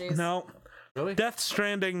that's apologies. no. Really? Death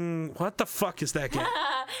Stranding. What the fuck is that game?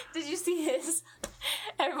 Did you see his?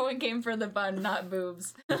 Everyone came for the bun, not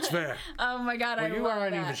boobs. That's fair. Oh my god, I Well, you love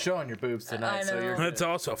aren't that. even showing your boobs tonight, I so you're know. That's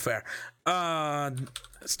also fair.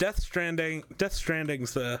 It's Death Stranding. Death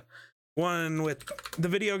Stranding's the one with the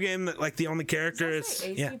video game that like the only character Does that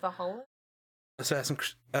is say AC Valhalla?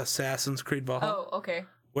 Assassin's Creed Valhalla. Oh, okay.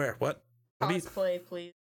 Where? What? What do you- Cosplay,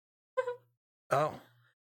 please. Oh,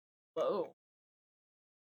 Whoa.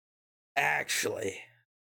 actually,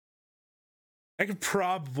 I could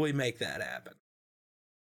probably make that happen.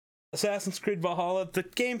 Assassin's Creed Valhalla, the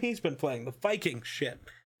game he's been playing, the Viking shit.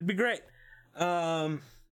 It'd be great. Oh,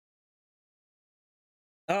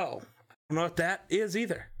 I don't know what that is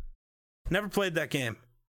either. Never played that game.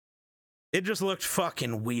 It just looked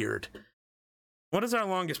fucking weird. What is our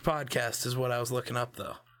longest podcast is what I was looking up,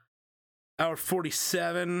 though. Hour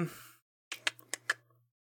 47. Is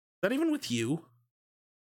that even with you?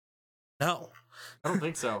 No. I don't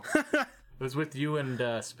think so. It was with you and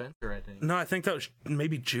Spencer, I think. No, I think that was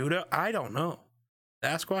maybe Judah. I don't know.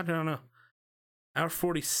 Sasquatch? I don't know. Hour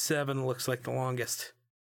 47 looks like the longest.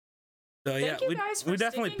 So yeah, Thank you guys for we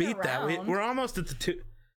definitely sticking beat that. around. We're almost at the 2.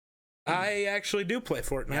 I actually do play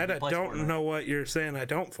Fortnite. Yeah, he I plays don't Fortnite. know what you're saying I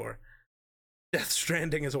don't for. Death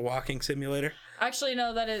Stranding is a walking simulator. Actually,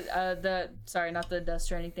 no, that is sorry, not the Death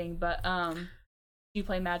Stranding thing, but you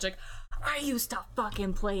play Magic. I used to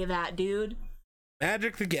fucking play that, dude.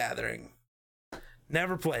 Magic the Gathering.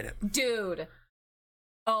 Never played it. Dude.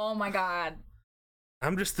 Oh my god.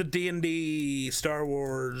 I'm just the D&D Star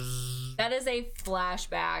Wars. That is a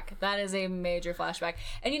flashback. That is a major flashback.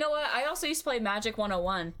 And you know what? I also used to play Magic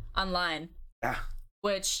 101 online, Yeah.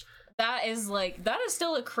 which that is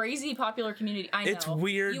still a crazy popular community. I know. It's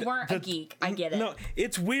weird. You weren't a that- geek. I get it. No,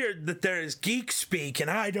 it's weird that there is geek speak and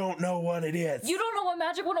I don't know what it is. You don't know what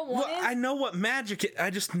Magic 101 Well, is? I know what magic is. I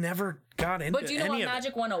just never got into But do you know any what of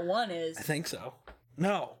Magic 101 is? it. I think so.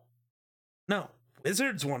 No.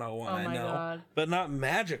 Wizards 101, Oh I my know. God. But not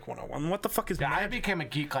Magic 101. What the fuck is Yeah, I magic? became a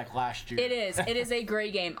geek like last year. It is. It is a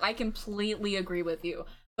great game. I completely agree with you.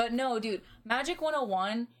 But no, dude, Magic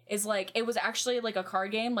 101 is like, it was actually like a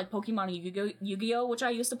card game, like Pokemon Yu-Gi-Oh, which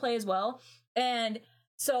I used to play as well. And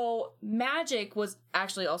so Magic was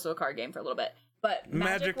actually also a card game for a little bit. But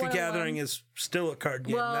Magic the 101 Gathering is still a card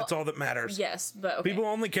game. Well, That's all that matters. Yes, but okay. People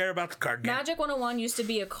only care about the card game. Magic 101 used to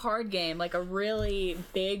be a card game, like a really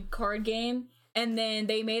big card game. And then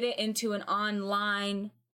they made it into an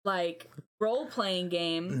online, like, role-playing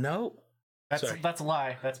game. No. Sorry. That's a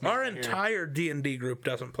lie. That's me Our right here. entire D&D group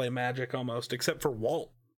doesn't play Magic almost, except for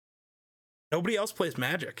Walt. Nobody else plays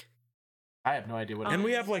Magic. I have no idea what it And is.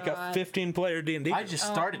 we have like a God. 15-player D&D I group. just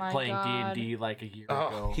Oh started my playing God. D&D like a year Oh,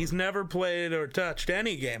 ago. he's never played or touched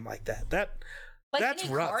any game like that. Like That's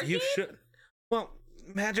any rough. card You game? should. Well,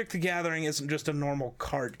 Magic the Gathering isn't just a normal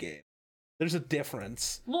card game. There's a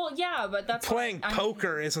difference. Well, yeah, but that's Playing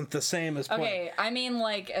poker isn't the same as playing. Okay, I mean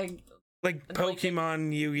like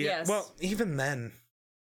Pokemon, Yu-Gi-Oh. Yes. Well, even then,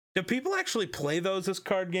 do people actually play those as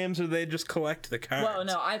card games, or do they just collect the cards? Well,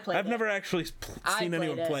 no, I played. I've never actually seen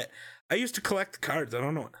anyone play it. I used to collect the cards. I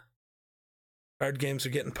don't know. Card games are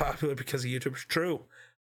getting popular because of YouTube. It's true.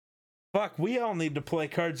 Fuck, we all need to play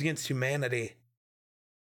Cards Against Humanity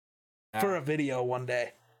for a video one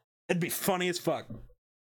day. It'd be funny as fuck.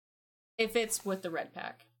 If it's with the red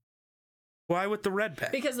pack. Why with the red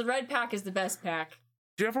pack? Because the red pack is the best pack.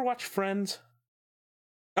 Did you ever watch Friends?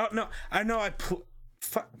 Oh, no. I know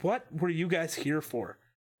what were you guys here for?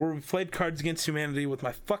 Where we played Cards Against Humanity with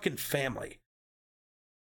my fucking family.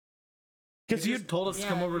 Because you told us to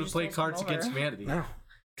come over to play Cards Against Humanity. No.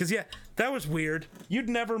 Because, yeah, that was weird. You'd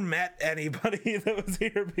never met anybody that was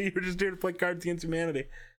here, but you were just here to play Cards Against Humanity.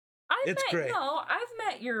 Great. No, I've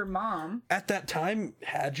met your mom. At that time,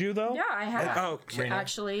 had you, though? Yeah, I have. Oh, okay.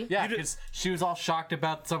 Actually. Yeah, because she was all shocked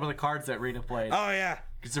about some of the cards that Rita played. Oh, yeah.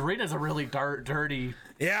 Because Rita's a really dirty,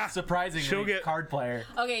 surprisingly card player.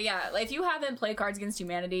 Okay, yeah. If you haven't played Cards Against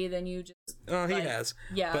Humanity, then you just... Oh, he has.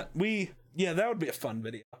 Yeah. But that would be a fun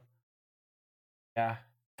video. Yeah,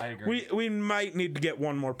 I agree. We might need to get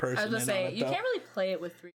one more person. I was gonna say, you can't really play it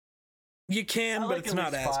with 3. You can, but it's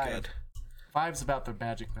not as good. 5's about the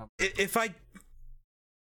magic number. If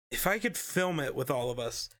I could film it with all of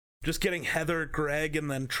us, just getting Heather, Greg,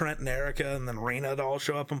 and then Trent and Erica, and then Rena to all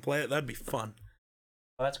show up and play it, that'd be fun.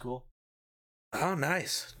 Oh, that's cool. Oh,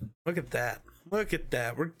 nice. Look at that. Look at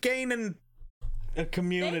that. We're gaining a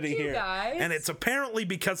community here. Guys. And it's apparently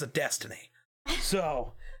because of Destiny.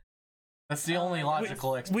 So... That's the only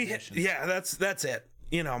logical explanation. That's it.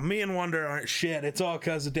 You know, me and Wonder aren't shit. It's all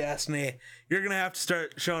because of Destiny. You're going to have to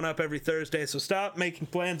start showing up every Thursday, so stop making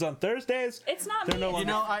plans on Thursdays. It's not me. You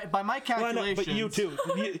know, by my calculations... but you too.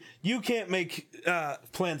 you can't make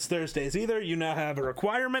plans Thursdays either. You now have a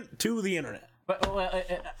requirement to the internet. But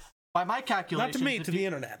by my calculations... Not to me, to the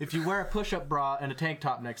internet. If you wear a push-up bra and a tank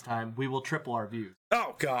top next time, we will triple our views.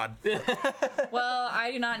 Oh, God. Well,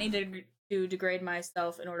 I do not need to degrade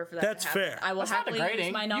myself in order for that That's to happen. fair. I will happily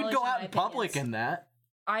use my knowledge. You'd go out in public in that.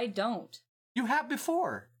 I don't. You have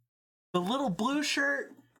before. The little blue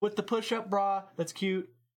shirt with the push-up bra. That's cute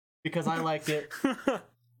because I liked it.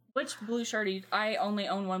 Which blue shirt? I only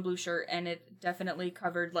own one blue shirt, and it definitely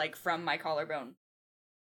covered like from my collarbone.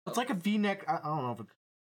 It's like a V-neck. I don't know if it's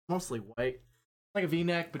mostly white. It's like a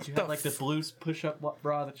V-neck, but you had like the blue push-up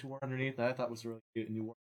bra that you wore underneath that I thought was really cute, and you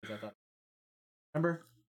wore it because I thought. Remember?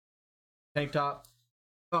 Tank top.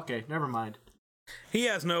 Okay, never mind. He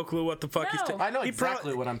has no clue what the fuck he's talking about. I know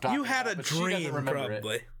exactly what I'm talking about. You had a dream,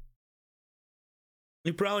 probably.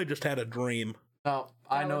 You probably just had a dream. No,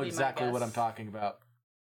 I know exactly what I'm talking about.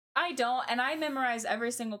 I don't, and I memorize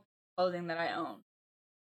every single piece of clothing that I own.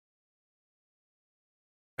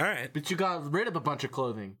 All right. But you got rid of a bunch of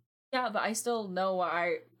clothing. Yeah, but I still know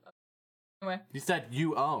why Anyway. You said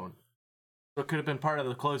you own. So it could have been part of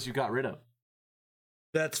the clothes you got rid of.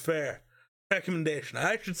 That's fair. Recommendation.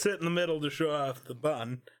 I should sit in the middle to show off the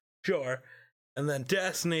bun. Sure. And then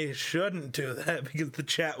Destiny shouldn't do that because the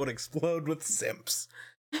chat would explode with simps.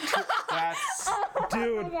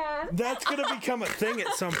 Dude, that's gonna become a thing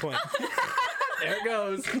at some point. There it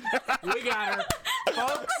goes. We got her.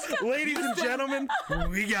 Folks, ladies and gentlemen,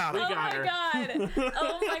 we got her. Oh my god.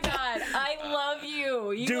 Oh my god. I love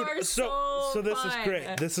you. You Dude, are so this fun. is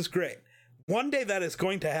great. This is great. One day that is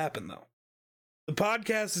going to happen, though. The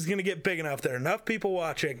podcast is going to get big enough. There are enough people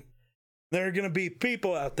watching. There are going to be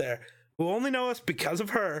people out there who only know us because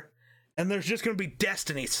of her, and there's just going to be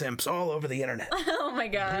Destiny simps all over the internet. Oh my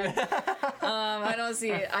god. I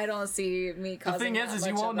don't see me causing the thing is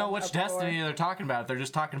you won't know which uproar. Destiny they're talking about. If they're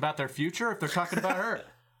just talking about their future, if they're talking about her.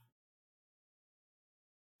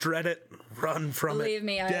 Dread it, run from it. Believe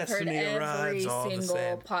me, I've heard Destiny every arrives all the single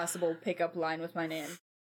same. possible pickup line with my name.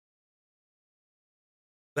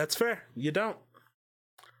 That's fair. You don't.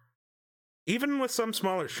 Even with some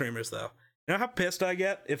smaller streamers, though. You know how pissed I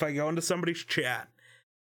get if I go into somebody's chat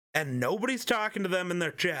and nobody's talking to them in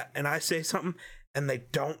their chat and I say something and they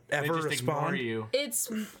don't ever just respond? You. It's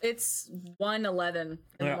 1:11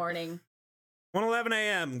 in the morning. 1:11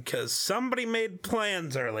 a.m. because somebody made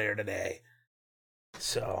plans earlier today.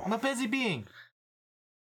 So I'm a busy being.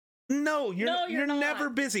 No, you're not. never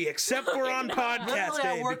busy except we're on podcast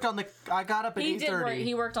day. I got up at 8:30.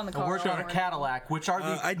 He worked on the car. I worked on a Cadillac, which are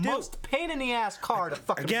the most pain in the ass car to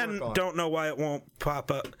fucking work on. Don't know why it won't pop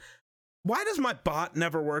up. Why does my bot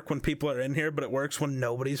never work when people are in here, but it works when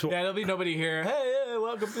nobody's? Yeah, there'll be nobody here. Hey,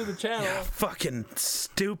 welcome to the channel. Yeah, fucking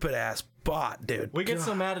stupid ass bot, dude. We get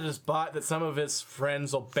so mad at his bot that some of his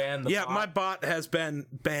friends will ban the bot. My bot has been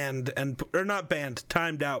banned or not banned,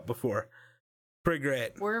 timed out before. Pretty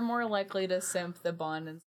great. We're more likely to simp the bond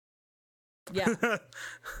and yeah.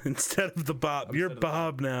 Instead of the Bob, you're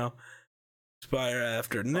Bob now. Aspire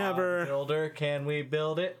after never. Builder, can we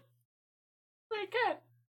build it? We can.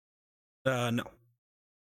 No.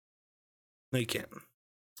 No, you can't.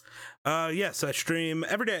 Yes, I stream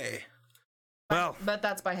every day. Well, but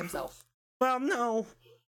that's by himself. well, no.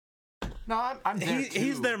 No, I'm there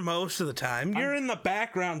He's too. there most of the time. You're in the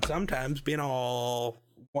background sometimes, being all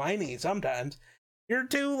whiny sometimes. You're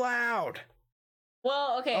too loud.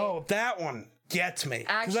 Well, okay. Oh, that one gets me.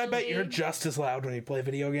 Because I bet you're Actually- just as loud when you play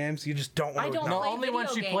video games. You just don't want I to don't acknowledge. No, only when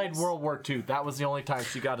video she played games. World War II. That was the only time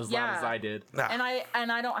she got as loud as Yeah. I did. Nah.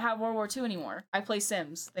 And I don't have World War II anymore. I play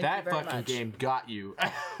Sims. Thank you That very fucking much. game got you.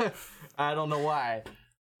 I don't know why,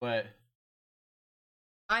 but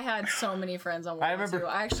I had so many friends on World I War remember-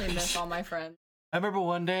 II. I actually miss all my friends. I remember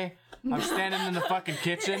one day I'm standing in the fucking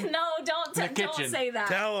kitchen. No, don't In the don't kitchen. say that.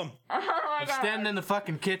 Tell him. Oh my I'm god. standing in the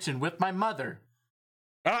fucking kitchen with my mother,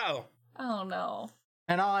 Uh-oh. Oh no.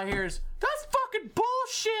 and all I hear is, "That's fucking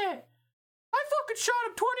bullshit! I fucking shot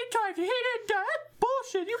him 20 times. He didn't die. That's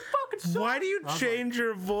bullshit. You fucking suck." Why do you I was change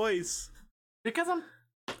your voice? Because I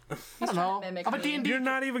don't trying know. to mimic I'm a me. D&D. You're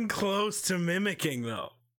not even close to mimicking,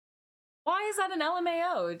 though. Why is that an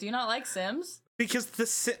LMAO? Do you not like Sims? Because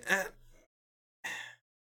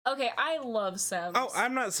Okay, I love Sims. oh,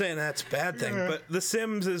 I'm not saying that's a bad thing, but The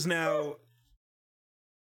Sims is now.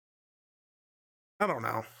 I don't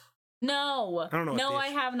know. No. I don't know what No, these- I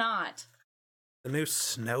have not. The new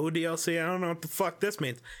Snow DLC? I don't know what the fuck this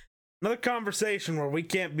means. Another conversation where we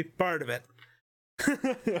can't be part of it.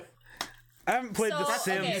 I haven't played The So,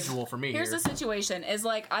 Sims. okay. Unusual for me Here's here. the situation: is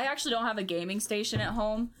like I actually don't have a gaming station at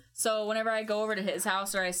home, so whenever I go over to his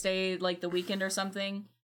house or I stay like the weekend or something,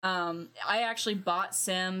 I actually bought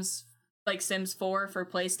Sims, like Sims 4 for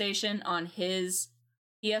PlayStation on his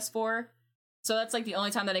PS4, so that's like the only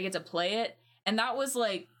time that I get to play it, and that was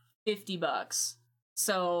like $50.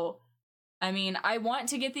 So, I mean, I want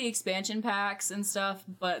to get the expansion packs and stuff,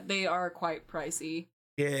 but they are quite pricey.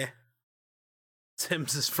 Yeah.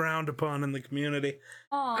 Sims is frowned upon in the community.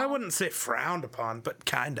 I wouldn't say frowned upon, but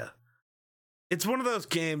kinda. It's one of those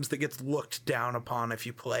games that gets looked down upon if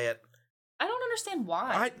you play it. I don't understand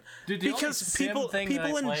why. Dude, the only Because Sim people thing that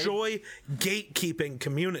I played- enjoy gatekeeping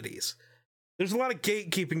communities. There's a lot of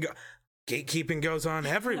gatekeeping. Gatekeeping goes on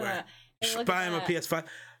everywhere. Hey, Just look buy at him a that. PS5.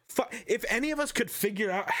 If any of us could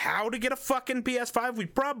figure out how to get a fucking PS5, we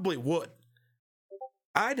probably would.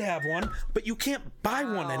 I'd have one, but you can't buy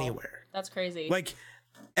one Wow. anywhere. That's crazy. Like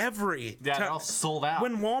every Yeah, they're all sold out.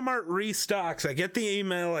 when Walmart restocks, I get the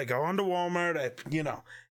email, I go onto Walmart, I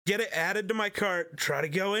get it added to my cart, try to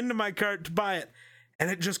go into my cart to buy it,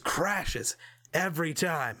 and it just crashes every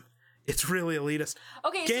time. It's really elitist.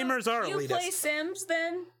 okay, gamers so are you elitist. play Sims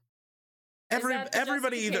then? that the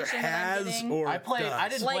Everybody either justification that I'm has getting? or I played- does. I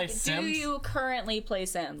didn't- Like, play do Sims? you currently play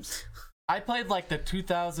Sims? I played like the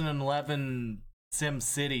 2011 Sim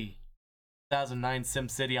City, 2009 Sim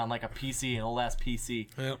City on like a PC, an old ass PC.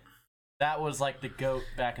 Yep. That was like the GOAT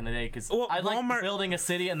back in the day because Well, I liked Walmart- building a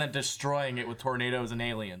city and then destroying it with tornadoes and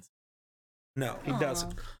aliens. No, he Aw.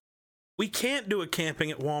 doesn't. We can't do a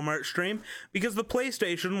camping at Walmart stream because the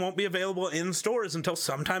PlayStation won't be available in stores until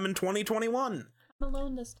sometime in 2021. I'm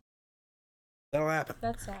alone this time. That'll happen.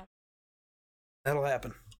 That's sad. That'll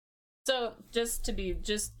happen. So, just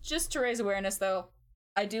to raise awareness though,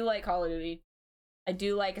 I do like Call of Duty. I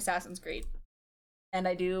do like Assassin's Creed. And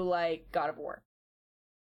I do like God of War.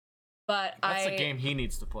 But That's a game he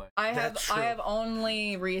needs to play. That's true. I have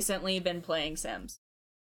only recently been playing Sims.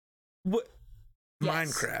 What? Yes.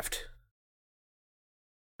 Minecraft.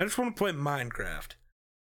 I just want to play Minecraft.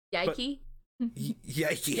 Yikey?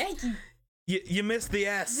 Yikey. Yikey. You missed the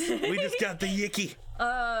S. We just got the yicky.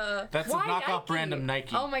 That's a why knockoff Yikey? brand of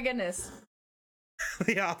Nike. Oh my goodness.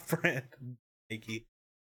 The off-brand. Nike.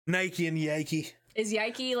 Nike and Yikey. Is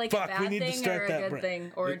Yikey like Fuck, a we bad need to thing start or that a good brand.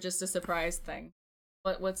 thing or just a surprise thing?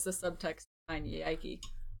 What's the subtext behind Yikey?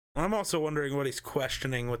 I'm also wondering what he's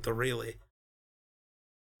questioning with the really.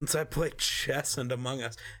 Since I played chess and Among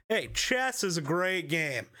Us. Hey, chess is a great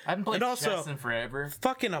game. I haven't played And also, chess in forever.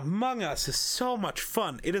 fucking Among Us is so much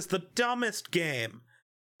fun. It is the dumbest game,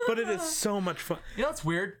 but it is so much fun. You know what's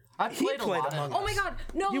weird? I He played a played lot Among of Oh my god,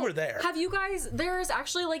 no. You were there. Have you guys, there is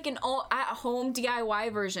actually like an all at home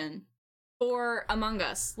DIY version for Among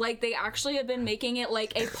Us. Like, they actually have been making it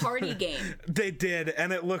like a party game. They did,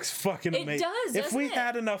 and it looks fucking amazing. It does, if we doesn't it?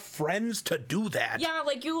 had enough friends to do that. Yeah,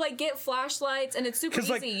 like, you, like, get flashlights, and it's super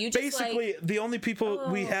easy. Like, You just, basically, like, the only people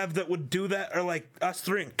we have that would do that are, like, us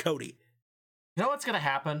three and Cody. You know what's gonna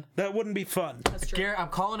happen? That wouldn't be fun. That's true. Garrett, I'm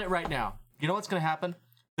calling it right now. You know what's gonna happen?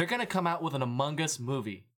 They're gonna come out with an Among Us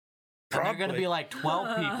movie. And they're gonna be like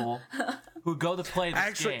 12 people who go to play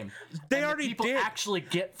this game. They and already the people did. actually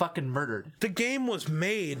get fucking murdered. The game was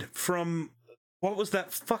made from, what was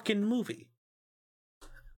that fucking movie?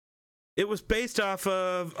 It was based off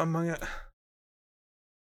of Among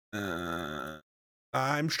Us.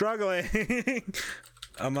 I'm struggling.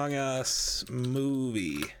 Among Us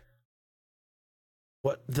movie.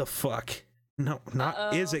 What the fuck? No,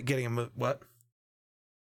 not is it getting a movie? What?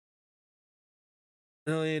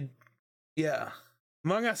 Really? Yeah.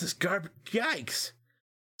 Among Us is garbage. Yikes.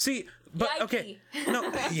 See, but Yikey. okay. No,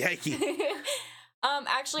 yikey.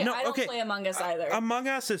 Actually, No, I don't okay. play Among Us either. Among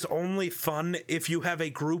Us is only fun if you have a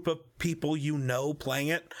group of people you know playing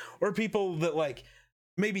it, or people that, like,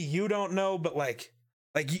 maybe you don't know, but like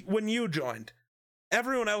when you joined,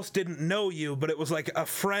 everyone else didn't know you, but it was like a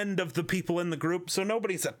friend of the people in the group, so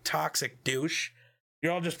nobody's a toxic douche.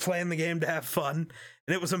 You're all just playing the game to have fun,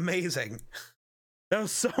 and it was amazing. That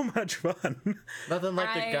was so much fun. Nothing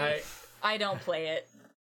like the guy. I don't play it.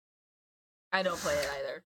 I don't play it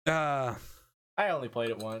either. I only played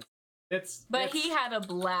it once. But he had a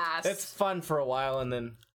blast. It's fun for a while, and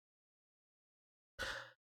then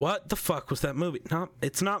What the fuck was that movie? No,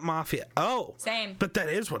 it's not Mafia. Oh, Same. but that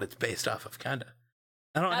is what it's based off of, kinda.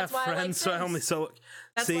 I don't That's have why I like friends, so I Sims. only so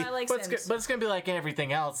That's see. why I like but Sims. it's gonna be like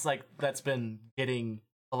everything else, like that's been getting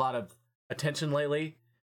a lot of attention lately.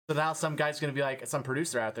 So now some guy's gonna be like, some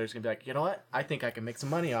producer out there is gonna be like, you know what? I think I can make some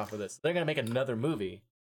money off of this. They're gonna make another movie.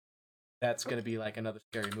 That's gonna be like another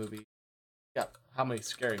scary movie. Yeah, how many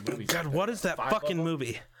scary movies? God, what is that 5 of fucking them?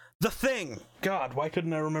 movie? The Thing. God, why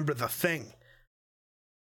couldn't I remember The Thing?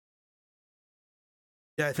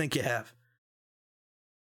 Yeah, I think you have.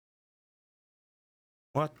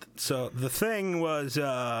 What? So The Thing was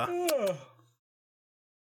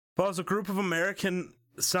follows a group of American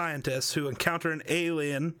scientists who encounter an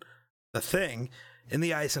alien, the Thing, in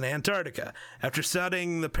the ice in Antarctica. After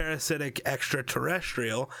studying the parasitic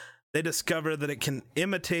extraterrestrial, they discover that it can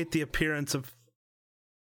imitate the appearance of...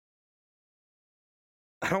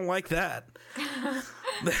 I don't like that.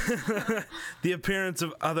 The appearance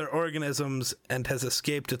of other organisms and has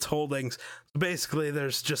escaped its holdings. Basically,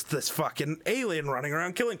 there's just this fucking alien running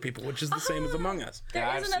around killing people, which is the same as Among Us. There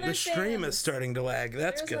Yeah, is I've another The stream Sims. is starting to lag.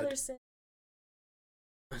 That's There's good. another Sims.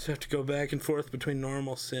 I just have to go back and forth between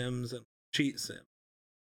normal Sims and cheat Sim.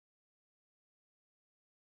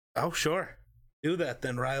 Oh, sure. Do that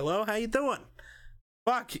then, Rilo. How you doing?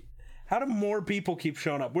 Fuck. How do more people keep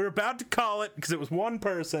showing up? We're about to call it because it was one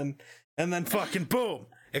person, and then fucking boom.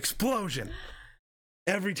 Explosion.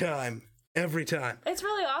 Every time. Every time. It's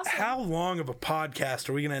really awesome. How long of a podcast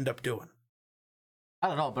are we going to end up doing? I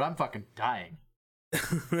don't know, but I'm fucking dying.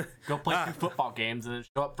 Go play 2 football games and then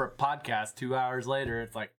show up for a podcast 2 hours later.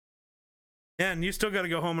 It's like, Yeah, and you still got to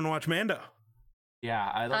go home and watch Mando.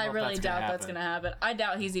 yeah, I don't know. I if really that's doubt gonna that's gonna happen. I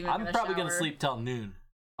doubt he's even I'm gonna probably shower. gonna sleep till noon.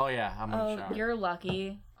 Oh yeah, I'm gonna Oh, shower. you're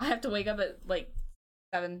lucky. I have to wake up at like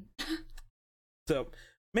 7. So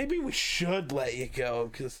maybe we should let you go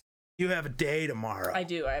because you have a day tomorrow. I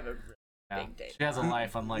do. I have a Yeah. big day. She has a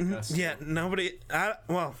life unlike us. Yeah, nobody.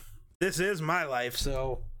 Well, this is my life,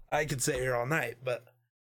 so I could sit here all night, but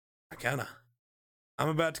I'm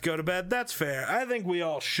about to go to bed. That's fair. I think we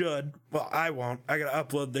all should. Well, I won't. I gotta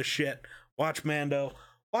upload this shit. Watch Mando.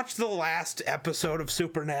 Watch the last episode of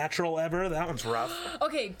Supernatural ever. That one's rough.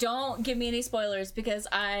 Okay, don't give me any spoilers because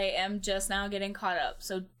I am just now getting caught up.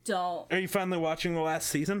 So don't. Are you finally watching the last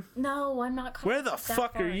season? No, I'm not caught Where up the that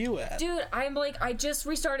fuck far. are you at? Dude, I'm like, I just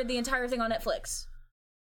restarted the entire thing on Netflix.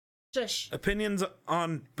 Shush. Opinions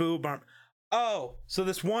on boob arm. Oh, so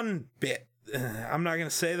this one bit. I'm not gonna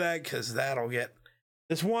say that because that'll get.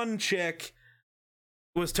 This one chick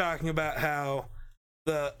was talking about how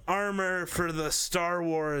the armor for the Star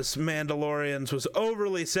Wars Mandalorians was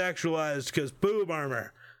overly sexualized because boob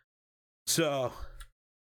armor. So,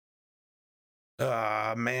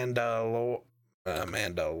 Mandalore.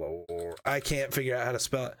 I can't figure out how to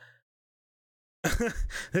spell it.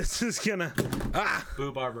 This is gonna.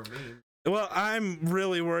 Boob arbor meme. Well, I'm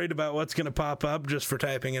really worried about what's gonna pop up just for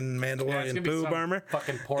typing in Yeah, it's Mandalorian gonna be boob some armor.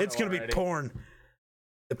 Fucking porno It's gonna be already. porn.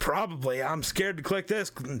 Probably. I'm scared to click this.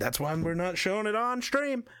 That's why we're not showing it on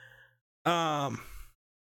stream. Like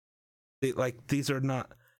these are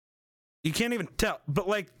not. You can't even tell. But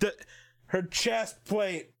like her chest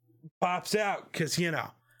plate pops out because,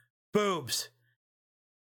 boobs.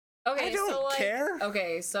 Okay, I don't so like, care.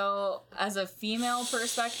 Okay, so as a female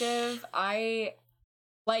perspective,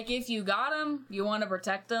 if you got them, you want to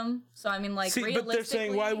protect them. So I mean, like, See, realistically, but they're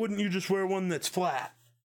saying, why wouldn't you just wear one that's flat?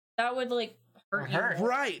 that would like hurt you.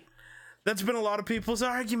 Right. That's been a lot of people's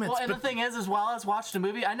arguments. Well, and the thing is while I was watching the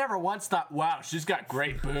movie, I never once thought, wow, she's got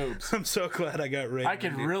great boobs. I'm so glad I got rid of I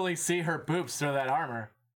can really see her boobs through that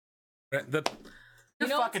armor. You're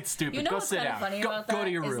fucking stupid. You know Go what's sit kind of down. funny about Go that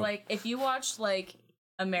to your is room. like if you watch like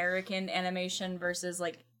American animation versus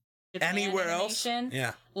like Japan Anywhere animation, else?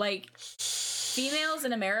 Yeah. like females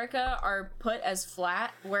in America are put as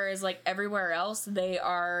flat, whereas like everywhere else they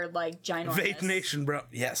are like ginormous. Vape Nation, bro.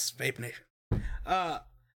 Yes, Vape Nation.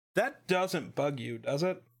 That doesn't bug you, does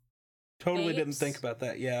it? Totally didn't Vapes? think about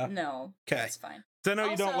that. Yeah. No, Okay. it's fine. I know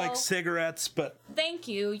you don't like Also- cigarettes, but Thank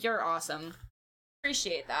you. You're awesome.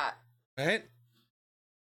 Appreciate that. right?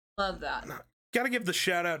 Love that. Gotta give the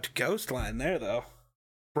shout out to Ghostline there, though.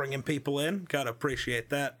 Bringing people in. Gotta appreciate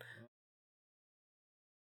that.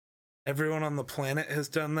 Everyone on the planet has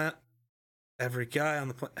done that. Every guy on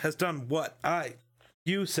the planet has done what?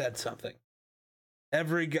 You said something.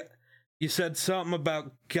 Every guy. You said something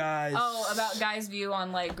about guys. Oh, about guys' view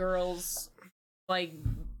on like girls, like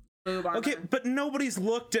boob armor. Okay, but nobody's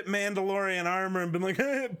looked at Mandalorian armor and been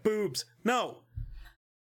like, boobs. No.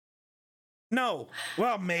 No.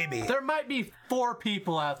 Well, maybe. There might be 4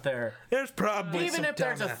 people out there. There's probably Even some if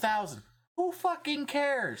there's dumbass. 1,000. Who fucking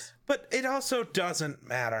cares? But it also doesn't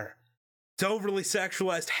matter. It's overly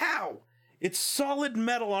sexualized. How? It's solid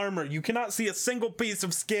metal armor. You cannot see a single piece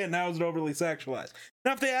of skin. How is it overly sexualized?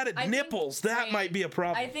 Now, if they added nipples, that might be a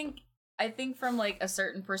problem. I think from like a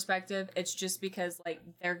certain perspective, it's just because like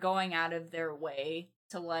they're going out of their way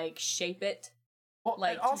to like shape it, Well,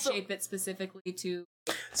 like and also, to shape it specifically to.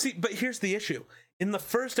 See, but here's the issue. In the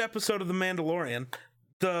first episode of The Mandalorian,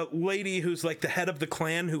 the lady who's like the head of the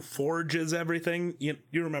clan who forges everything, you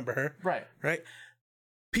remember her? right.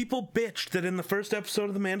 People bitched that in the first episode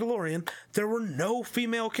of The Mandalorian, there were no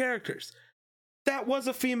female characters. That was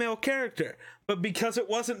a female character, but because it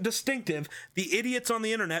wasn't distinctive, the idiots on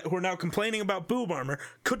the internet who are now complaining about boob armor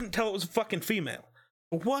couldn't tell it was a fucking female.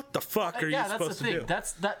 What the fuck are you supposed to do?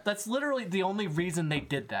 That's literally the only reason they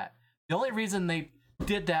did that. The only reason they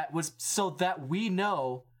did that was so that we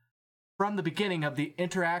know from the beginning of the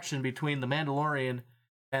interaction between the Mandalorian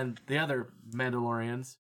and the other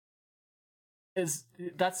Mandalorians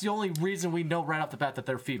that's the only reason we know right off the bat that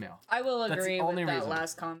they're female. I will That's agree the with only that reason.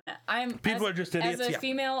 last comment. People are just idiots, as a yeah.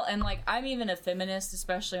 female, and like I'm even a feminist,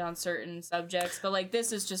 especially on certain subjects. But like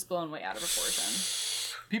this is just blown way out of proportion.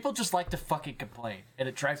 People just like to fucking complain, and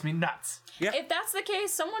it drives me nuts. Yeah. If that's the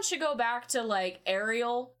case, someone should go back to like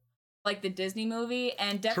Ariel, like the Disney movie,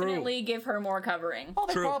 and definitely give her more covering Well,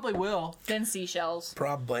 they True. probably will. than seashells.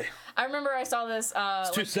 Probably. I remember I saw this.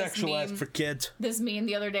 It's too sexualized for kids. This meme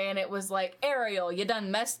the other day, and it was like, Ariel, you done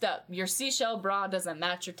messed up. Your seashell bra doesn't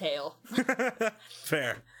match your tail.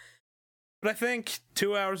 Fair. But I think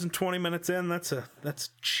 2 hours and 20 minutes in, that's a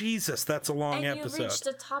long and episode. you reached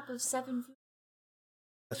the top of 7 views.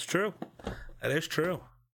 That's true. That is true.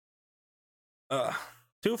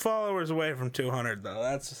 2 followers away from 200 though.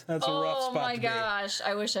 That's a rough spot Oh my to gosh!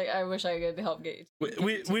 I wish I could help get you.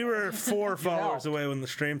 be. We were 4 followers away when the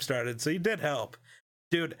stream started, so you did help.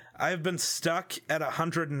 Dude, I've been stuck at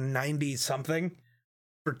 190 something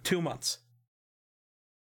for 2 months.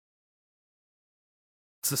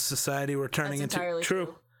 It's the society we're turning That's into. entirely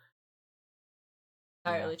True.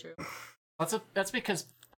 Entirely true. That's because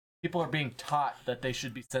people are being taught that they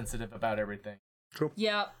should be sensitive about everything. True.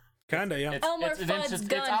 Yeah. Kinda, yeah. Elmer an Fudd's instant-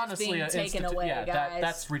 gun is honestly being an taken instant- away, yeah, guys.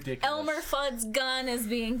 that's ridiculous. Elmer Fudd's gun is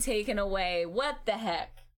being taken away. What the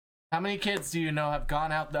heck? How many kids do you know have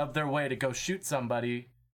gone out of their way to go shoot somebody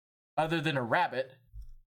other than a rabbit?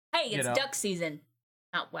 Hey, it's You know. duck season,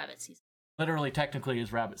 not rabbit season. Literally, technically,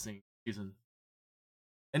 is rabbit season.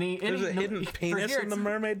 There's a hidden penis in the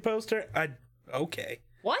mermaid poster? Okay.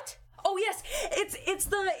 What? Oh yes, it's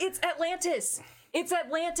Atlantis. It's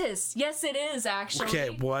Atlantis. Yes, it is actually. Okay,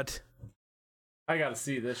 what? I gotta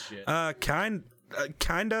see this shit.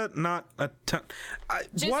 Kinda, not a ton.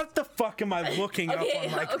 What the fuck am I looking up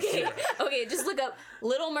on my computer? Okay, just look up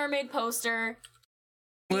Little Mermaid poster.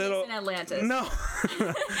 Penis in Atlantis. No.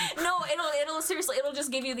 No, it'll seriously, it'll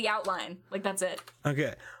just give you the outline. Like that's it.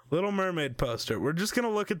 Okay, Little Mermaid poster. We're just gonna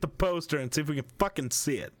look at the poster and see if we can fucking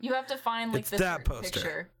see it. You have to find like It's the that certain poster.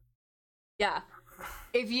 picture. Yeah.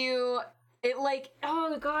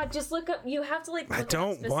 Oh god, just look up. You have to like. Look I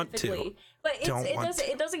don't it up want to. specifically. But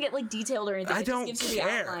it doesn't get like detailed or anything. I It don't just gives you the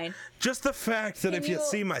care. outline. Just the fact that Can if you you-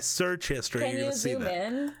 see my search history, Can you're you gonna see zoom that.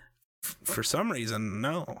 in? For some reason,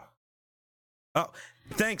 no. Oh,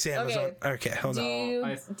 thanks, Amazon. Okay, hold Do on.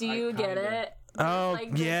 you you get it? Oh,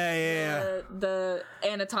 Like yeah. The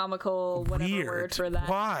anatomical whatever Weird. word for that.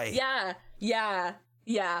 Why? Yeah.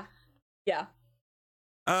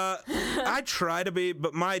 I try to be,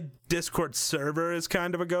 but my Discord server is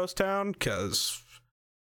kind of a ghost town because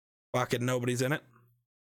fucking nobody's in it.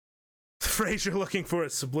 Phrase you're looking for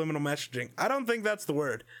is subliminal messaging. I don't think that's the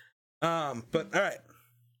word. But all right,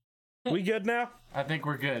 we good now? I think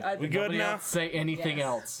we're good. We good Nobody now? else say anything Yes.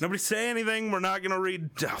 else. Nobody say anything. We're not gonna read.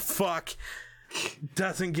 Oh, fuck.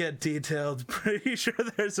 Doesn't get detailed. Pretty sure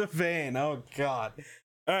there's a vein. Oh god.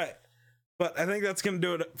 All right. But I think that's gonna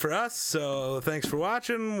do it for us. So thanks for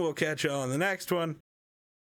watching. We'll catch you on the next one.